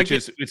 So we might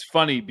it's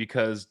funny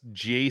because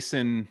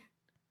Jason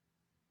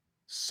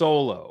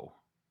Solo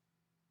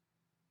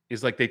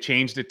is like, they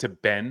changed it to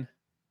Ben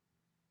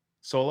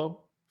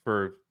Solo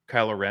for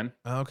Kylo Ren.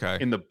 Okay.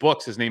 In the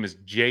books, his name is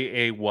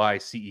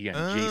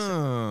Jaycen,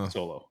 Jason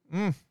Solo.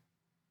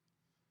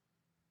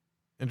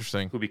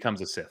 Interesting. Who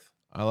becomes a Sith.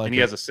 I like and he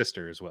has a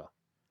sister as well.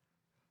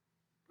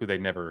 Who they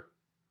never,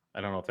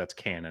 I don't know if that's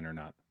canon or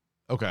not.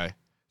 Okay.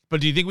 But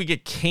do you think we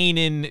get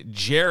Kanan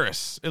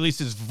Jarrus, at least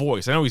his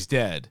voice? I know he's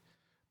dead,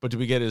 but do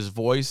we get his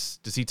voice?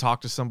 Does he talk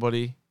to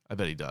somebody? I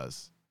bet he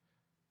does.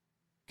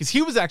 Because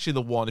he was actually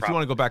the one, if you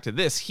want to go back to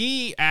this,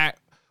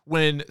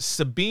 when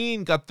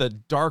Sabine got the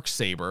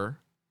Darksaber,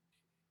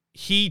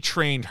 he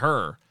trained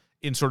her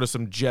in sort of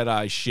some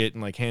Jedi shit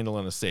and like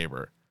handling a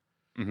saber.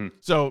 Mm-hmm.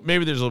 So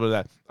maybe there's a little bit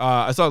of that.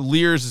 I saw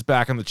Lears is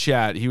back on the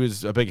chat. He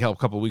was a big help a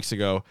couple of weeks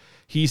ago.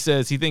 He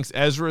says he thinks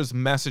Ezra's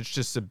message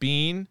to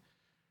Sabine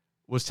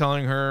was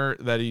telling her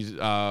that he's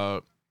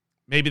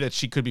maybe that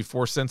she could be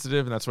force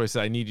sensitive, and that's why he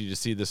said, I need you to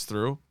see this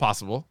through.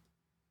 Possible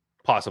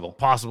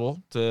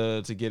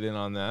to get in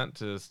on that,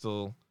 to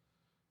still.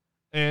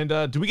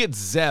 And do we get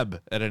Zeb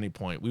at any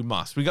point? We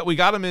must. We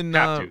got him in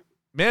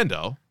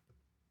Mando.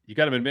 You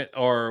got him in,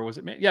 or was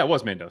it? Yeah, it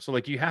was Mando. So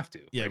like, you have to.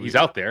 Yeah, like, he's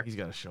out there. He's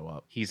got to show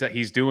up.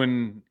 He's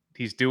doing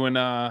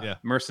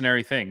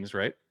mercenary things,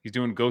 right? He's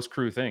doing Ghost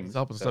Crew things. He's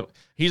helping stuff.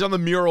 He's on the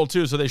mural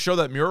too, so they show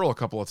that mural a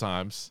couple of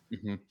times.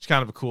 Mm-hmm. It's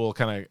kind of a cool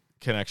kind of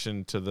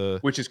connection to the.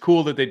 Which is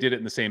cool that they did it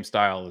in the same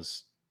style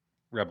as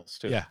Rebels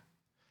too. Yeah,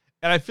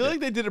 and I feel like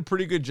they did a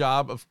pretty good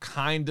job of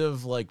kind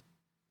of like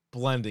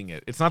blending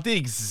it. It's not the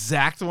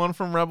exact one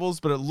from Rebels,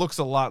 but it looks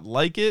a lot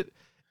like it.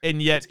 And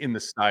yet, it's in the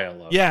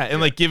style of and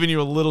like giving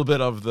you a little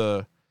bit of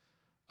the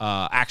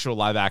actual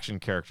live action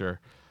character.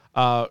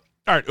 All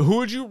right, who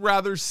would you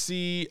rather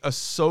see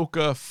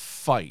Ahsoka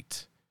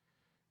fight?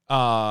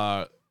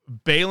 Baylan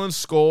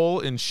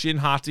Skoll and Shin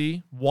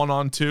Hati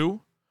 1-on-2,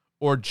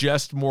 or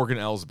just Morgan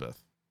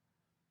Elsbeth?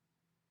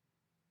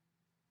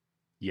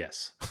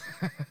 Yes.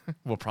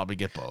 We'll probably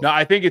get both. No,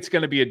 I think it's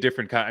going to be a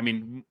different kind. I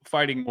mean,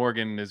 fighting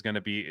Morgan is going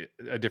to be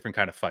a different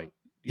kind of fight.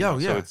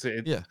 Yeah.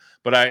 So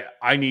but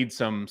I need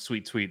some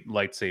sweet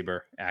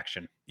lightsaber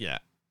action. Yeah.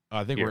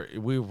 I think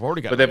we've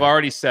already got. But they've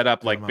already set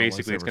up like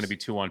basically it's going to be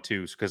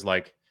 2-on-2s, because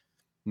like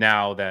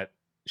now that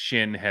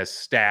Shin has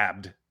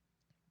stabbed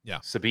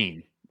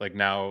Sabine, like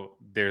now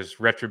there's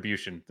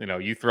retribution.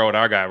 You throw at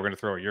our guy, we're going to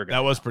throw at your guy.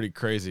 That was pretty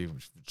crazy.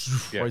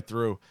 Right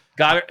through.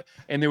 Got it.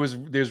 And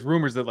there's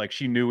rumors that like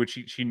she knew where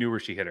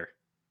she hit her.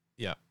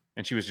 Yeah.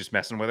 And she was just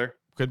messing with her.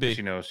 Could be.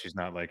 She knows she's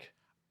not like.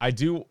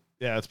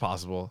 Yeah, it's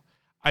possible.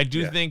 I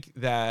do think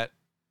that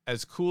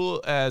as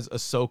cool as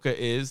Ahsoka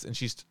is, and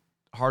she's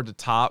hard to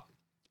top,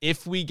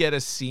 if we get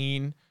a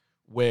scene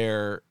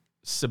where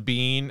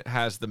Sabine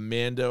has the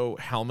Mando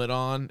helmet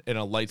on and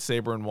a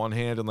lightsaber in one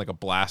hand and like a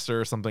blaster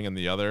or something in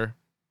the other,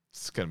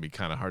 it's going to be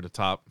kind of hard to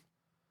top.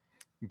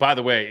 By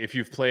the way, if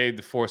you've played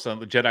the Force on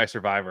the Jedi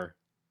Survivor,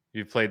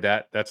 you've played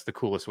that's the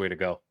coolest way to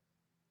go.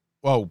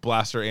 Whoa,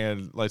 blaster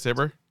and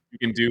lightsaber? You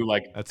can do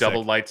like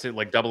double-ended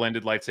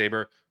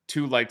lightsaber,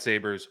 2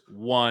 lightsabers,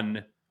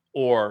 1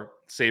 or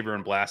saber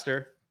and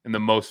blaster, and the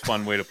most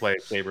fun way to play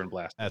it, saber and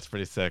blaster. That's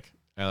pretty sick.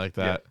 I like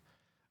that.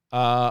 Yeah.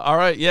 All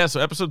right,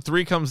 so episode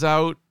 3 comes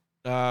out.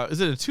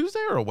 Is it a Tuesday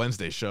or a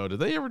Wednesday show? Did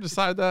they ever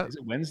decide that? Is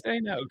it Wednesday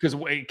now? Because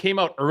it came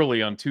out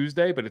early on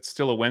Tuesday, but it's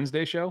still a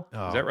Wednesday show.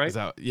 Is that right?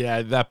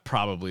 That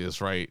probably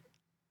is right.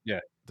 Yeah.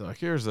 So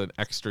here's an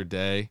extra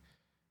day.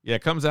 Yeah,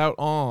 it comes out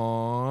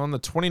on the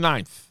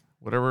 29th,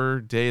 whatever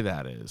day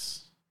that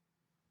is.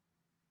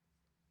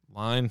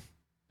 Line.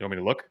 You want me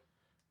to look?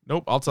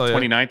 Nope, I'll tell you.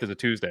 29th is a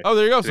Tuesday. Oh,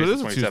 there you go. So it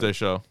is a Tuesday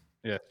show.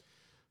 Yeah.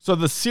 So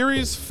the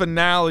series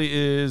finale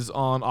is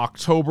on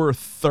October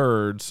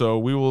 3rd. So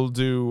we will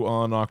do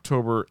on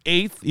October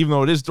 8th, even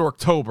though it is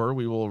Dorktober,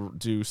 we will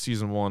do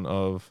season 1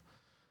 of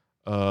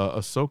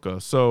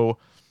Ahsoka. So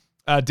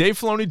Dave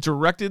Filoni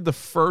directed the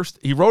first.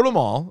 He wrote them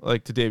all,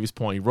 like to Davey's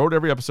point. He wrote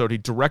every episode. He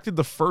directed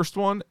the first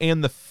one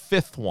and the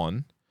 5th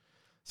one.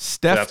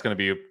 That's going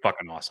to be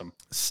fucking awesome.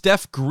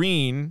 Steph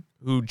Green,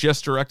 who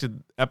just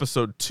directed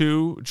episode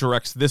 2,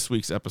 directs this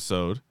week's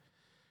episode.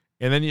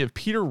 And then you have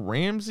Peter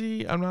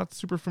Ramsey, I'm not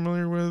super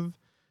familiar with.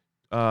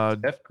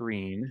 Steph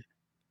Green.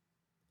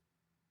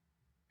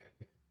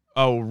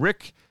 Oh,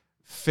 Rick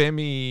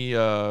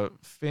Famuyiwa.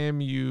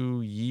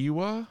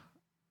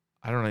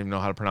 I don't even know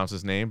how to pronounce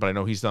his name, but I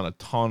know he's done a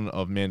ton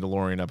of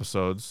Mandalorian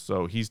episodes,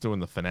 so he's doing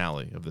the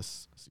finale of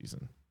this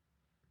season.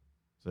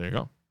 So there you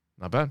go.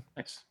 Not bad.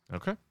 Nice.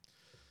 Okay. All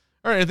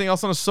right. Anything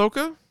else on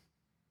Ahsoka?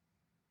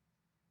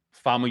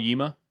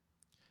 Famuyima.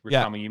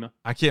 Yeah. Famuyima.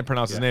 I can't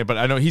pronounce his name, but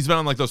I know he's been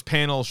on like those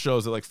panel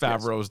shows that like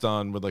Favreau's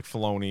done with like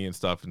Filoni and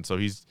stuff, and so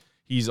he's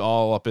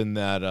all up in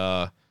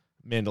that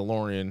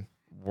Mandalorian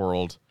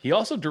world. He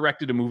also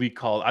directed a movie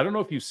called, I don't know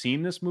if you've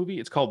seen this movie.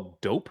 It's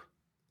called Dope.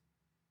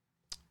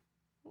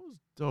 What was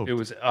Dope? It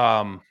was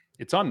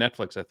it's on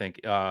Netflix, I think.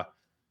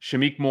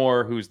 Shamik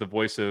Moore, who's the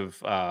voice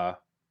of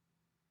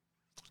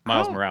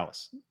Miles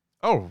Morales.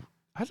 Oh,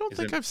 I don't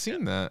think I've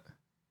seen that.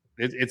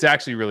 It's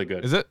actually really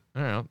good. Is it?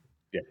 All right.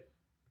 Yeah.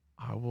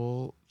 I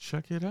will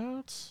check it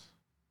out.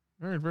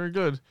 All right, very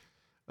good.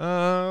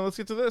 Let's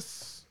get to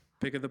this.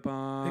 Pick of the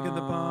bomb. Pick of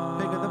the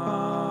bomb. Pick of the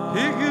bomb.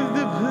 Pick of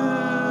the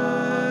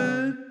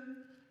pod.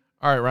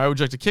 All right, Ryan, would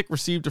you like to kick,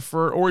 receive,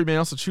 defer, or you may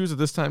also choose at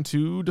this time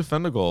to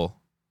defend a goal?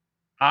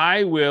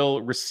 I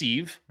will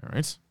receive. All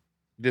right.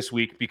 This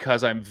week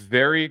because I'm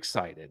very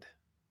excited.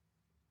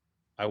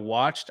 I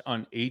watched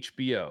on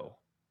HBO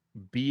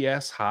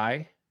BS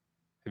High.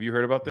 Have you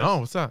heard about this? No,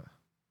 what's that?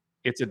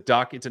 It's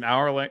an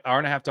hour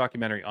and a half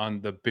documentary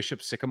on the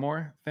Bishop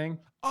Sycamore thing.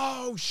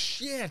 Oh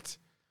shit.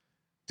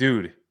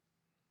 Dude.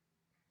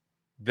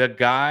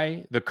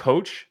 The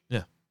coach.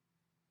 Yeah.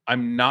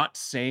 I'm not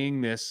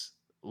saying this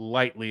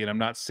lightly and I'm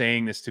not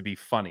saying this to be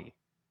funny.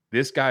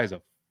 This guy is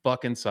a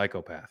fucking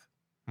psychopath.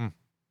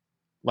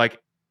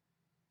 Like,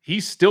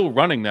 he's still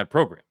running that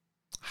program.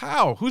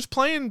 How? Who's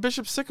playing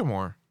Bishop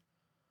Sycamore?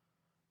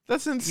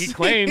 That's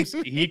insane.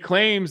 He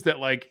claims that,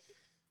 like,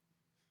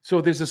 so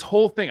there's this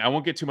whole thing. I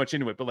won't get too much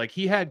into it, but like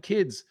he had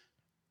kids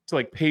to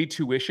like pay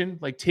tuition,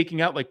 like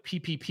taking out like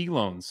PPP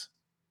loans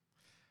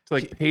to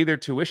like pay their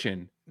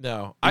tuition.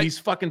 No, he's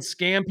fucking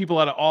scammed people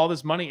out of all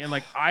this money. And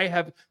like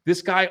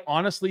this guy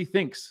honestly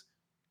thinks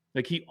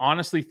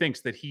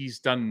that he's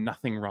done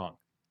nothing wrong.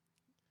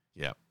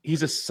 Yeah.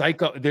 He's a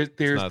psycho.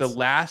 There's the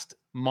last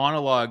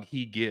monologue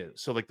he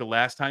gives. So like the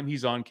last time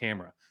he's on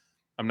camera,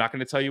 I'm not going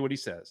to tell you what he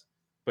says,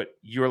 but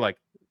you're like,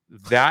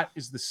 that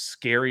is the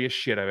scariest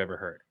shit I've ever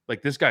heard.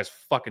 Like this guy's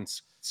fucking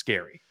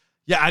scary.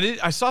 Yeah,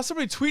 I saw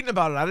somebody tweeting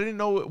about it. I didn't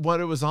know what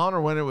it was on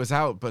or when it was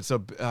out, but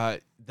so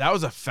that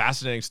was a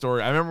fascinating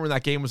story. I remember when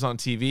that game was on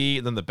TV,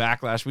 and then the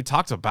backlash. We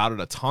talked about it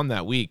a ton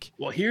that week.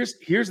 Well, here's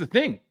the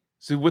thing.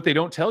 So what they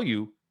don't tell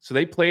you, so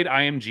they played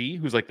IMG,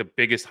 who's like the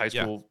biggest high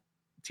school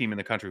team in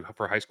the country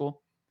for high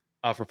school,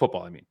 for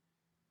football. I mean,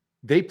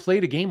 they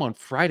played a game on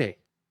Friday.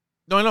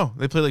 No, I know.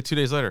 They played like 2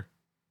 days later.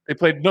 They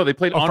played on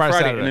Friday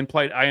Saturday. And then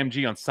played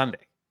IMG on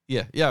Sunday.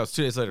 Yeah, it was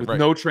 2 days later. With right.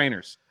 No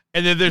trainers.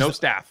 And then there's no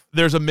staff.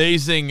 There's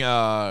amazing.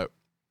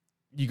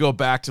 You go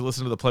back to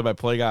listen to the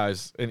play-by-play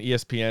guys, and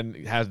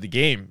ESPN has the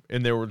game,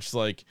 and they were just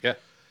like, "Yeah,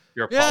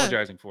 you're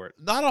apologizing for it."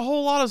 Not a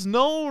whole lot is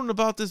known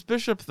about this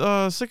Bishop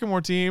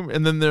Sycamore team,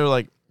 and then they're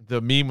like, the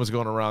meme was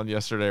going around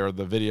yesterday, or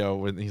the video,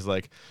 when he's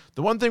like,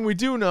 the one thing we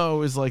do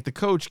know is like the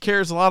coach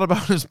cares a lot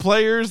about his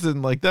players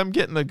and like them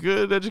getting a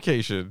good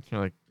education.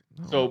 You're like,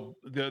 oh. So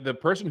the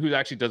person who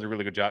actually does a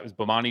really good job is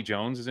Bomani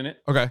Jones, isn't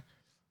it? Okay.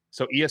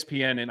 So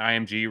ESPN and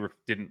IMG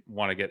didn't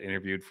want to get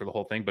interviewed for the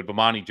whole thing, but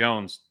Bomani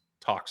Jones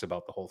talks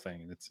about the whole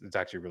thing, and it's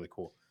actually really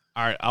cool.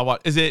 All right, I'll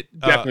watch. Is it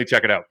definitely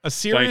check it out? A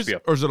series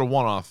or is it a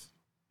one-off?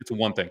 It's a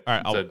one thing. All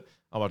right,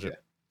 I'll watch it.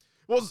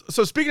 Well,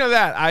 so speaking of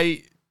that,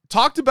 I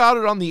talked about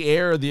it on the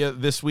air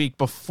this week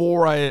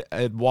before I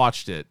had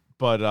watched it,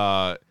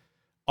 but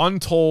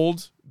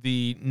Untold,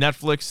 the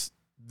Netflix,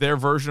 their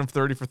version of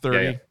 30 for 30.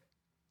 Yeah.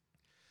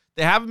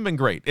 They haven't been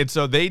great. And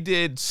so they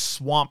did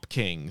Swamp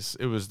Kings.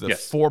 It was the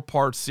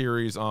 4-part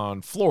series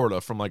on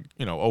Florida from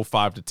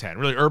 05 to 10.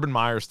 Really Urban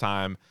Meyer's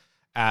time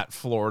at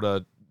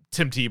Florida.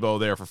 Tim Tebow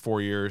there for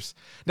 4 years.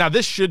 Now,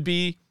 this should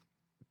be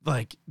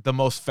like the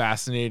most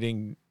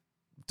fascinating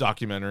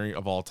documentary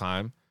of all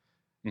time.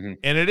 Mm-hmm.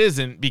 And it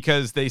isn't,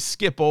 because they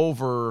skip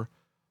over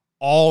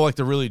all like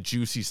the really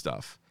juicy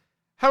stuff.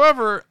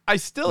 However, I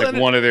still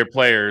one of their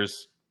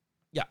players.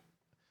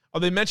 Oh,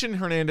 they mentioned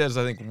Hernandez,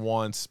 I think,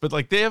 once, but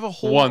like they have a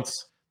whole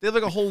They have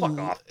like a whole.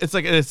 It's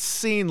like an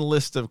insane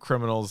list of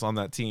criminals on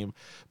that team.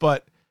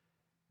 But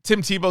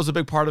Tim Tebow's a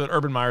big part of it.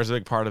 Urban Meyer's a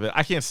big part of it.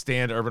 I can't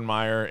stand Urban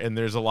Meyer, and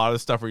there's a lot of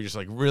stuff where you're just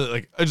like really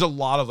like. There's a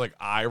lot of like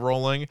eye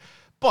rolling.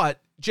 But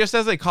just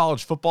as a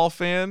college football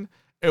fan,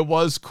 it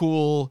was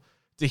cool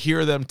to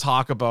hear them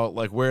talk about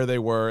like where they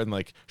were and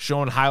like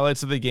showing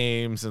highlights of the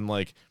games and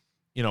like.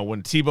 You know,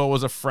 when Tebow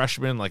was a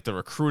freshman, like the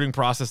recruiting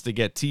process to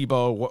get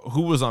Tebow,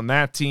 who was on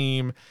that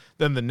team.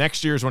 Then the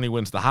next year is when he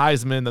wins the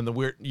Heisman. Then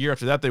the year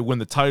after that, they win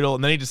the title.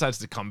 And then he decides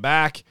to come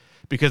back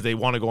because they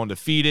want to go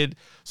undefeated.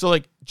 So,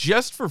 like,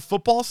 just for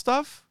football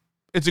stuff,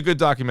 it's a good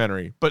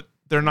documentary. But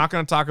they're not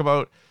going to talk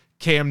about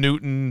Cam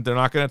Newton. They're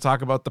not going to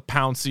talk about the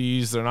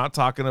Pounceys. They're not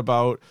talking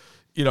about,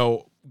 you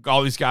know,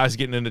 all these guys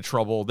getting into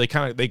trouble. They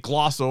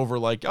gloss over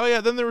like, oh,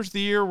 yeah, then there was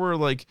the year where,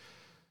 like,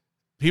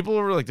 people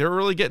were like, they're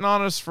really getting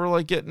on us for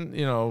like getting,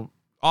 you know,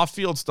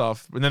 off-field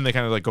stuff, and then they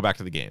kind of like go back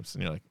to the games,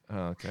 and you're like,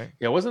 oh, okay.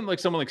 Yeah, it wasn't like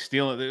someone like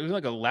stealing. It was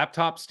like a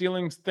laptop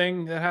stealing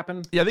thing that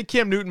happened. Yeah, I think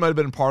Cam Newton might have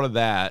been part of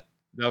that.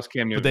 That was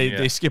Cam Newton. But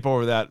they skip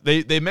over that.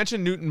 They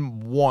mentioned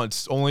Newton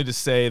once, only to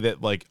say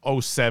that like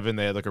 2007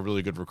 they had like a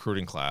really good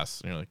recruiting class.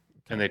 And you're like,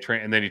 okay.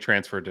 And then he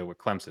transferred to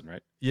Clemson,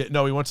 right? Yeah,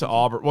 no, he went to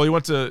Auburn. Well, he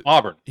went to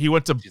Auburn. He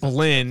went to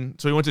Blinn,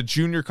 so he went to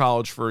junior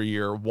college for a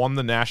year, won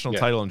the national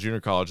title in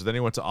junior college. Then he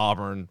went to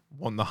Auburn,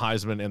 won the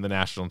Heisman and the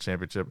national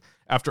championship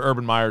after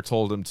Urban Meyer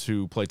told him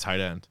to play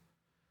tight end.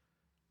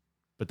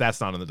 But that's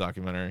not in the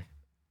documentary.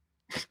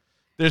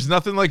 There's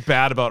nothing like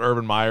bad about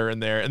Urban Meyer in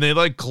there. And they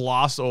like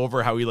gloss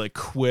over how he like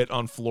quit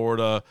on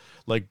Florida,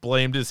 like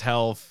blamed his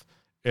health.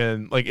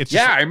 And like, it's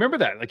just, I remember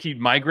that. Like he had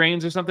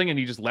migraines or something and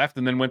he just left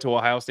and then went to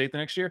Ohio State the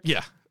next year.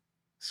 Yeah.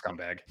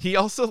 Scumbag. He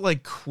also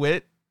like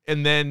quit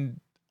and then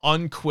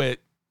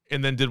unquit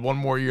and then did one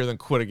more year, then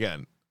quit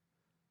again.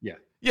 Yeah.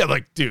 Yeah.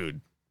 Like,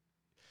 dude.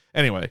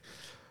 Anyway.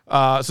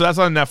 So that's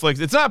on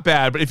Netflix. It's not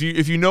bad, but if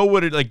you know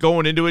what it like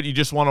going into it, you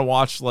just want to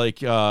watch like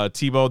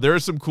Tebow.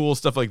 There's some cool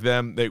stuff like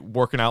them they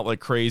working out like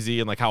crazy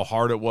and like how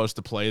hard it was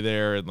to play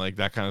there and like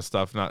that kind of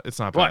stuff. It's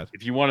not bad.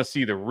 If you want to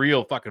see the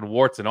real fucking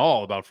warts and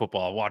all about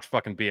football, watch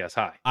fucking BS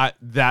High.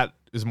 That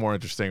is more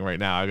interesting right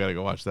now. I gotta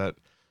go watch that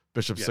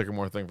Bishop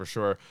Sycamore thing for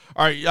sure.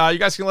 All right, you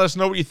guys can let us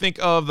know what you think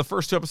of the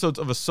first 2 episodes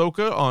of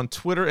Ahsoka on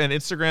Twitter and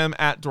Instagram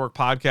at Dork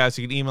Podcast.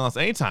 You can email us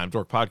anytime,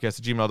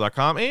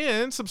 dorkpodcast@gmail.com,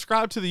 and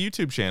subscribe to the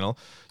YouTube channel,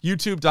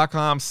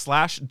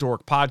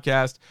 youtube.com/Dork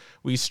Podcast.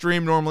 We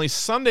stream normally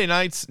Sunday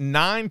nights,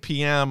 9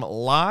 p.m.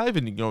 live,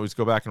 and you can always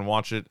go back and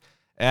watch it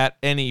at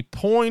any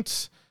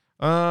point.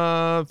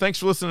 Thanks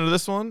for listening to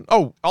this one.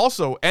 Oh,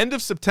 also, end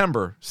of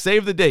September,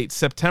 save the date,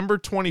 September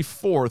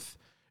 24th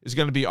is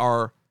going to be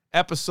our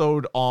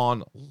episode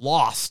on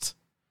Lost.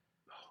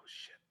 Oh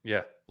shit.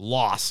 Yeah.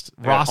 Lost.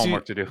 Rossi,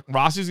 homework to do.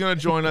 Rossi's going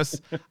to join us.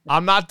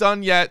 I'm not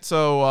done yet,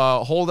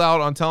 so hold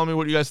out on telling me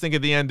what you guys think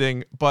of the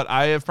ending, but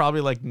I have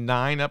probably like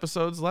 9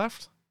 episodes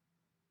left.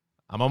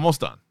 I'm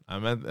almost done.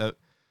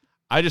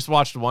 I just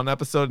watched 1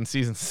 episode in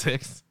season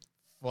 6.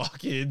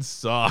 Fucking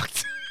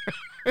sucked.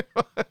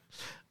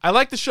 I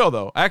like the show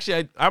though.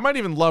 Actually, I might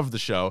even love the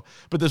show,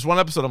 but this 1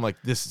 episode I'm like,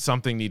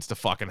 something needs to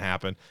fucking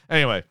happen.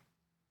 Anyway,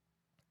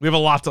 we have a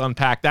lot to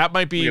unpack. That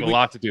might be a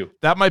lot to do.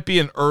 That might be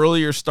an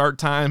earlier start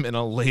time and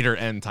a later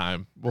end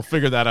time. We'll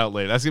figure that out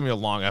later. That's gonna be a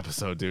long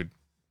episode, dude.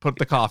 Put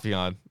the coffee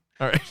on.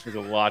 All right. There's a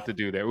lot to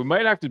do there. We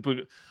might have to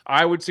put.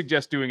 I would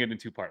suggest doing it in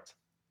 2 parts.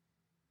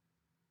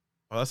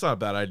 Well, that's not a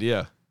bad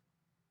idea.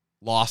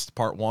 Lost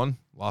Part 1,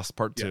 Lost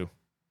Part 2.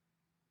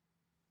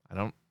 I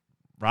don't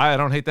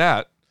hate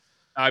that.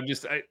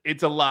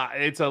 It's a lot.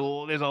 There's a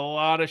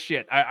lot of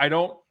shit. I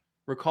don't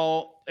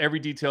recall every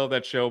detail of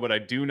that show, but I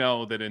do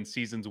know that in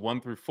seasons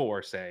 1 through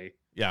 4,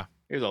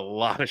 there's a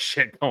lot of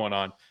shit going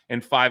on,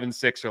 and 5 and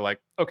 6 are like,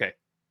 okay,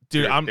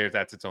 dude,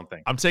 that's its own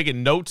thing. I'm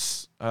taking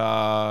notes.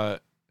 So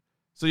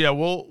yeah,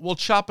 we'll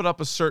chop it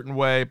up a certain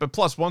way, but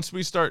plus once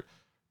we start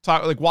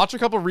watch a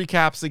couple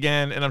recaps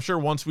again, and I'm sure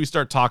once we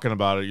start talking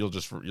about it,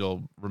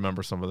 you'll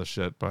remember some of the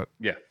shit. But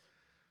yeah.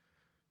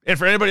 And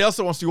for anybody else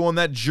that wants to go on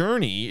that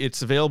journey,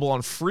 it's available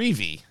on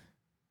Freevee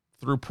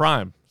through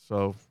Prime.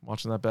 So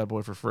watching that bad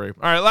boy for free. All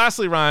right,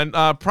 lastly, Ryan,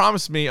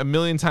 promise me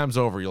 1,000,000 times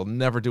over you'll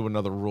never do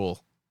another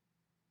rule.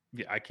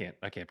 Yeah, I can't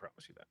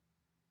promise you that.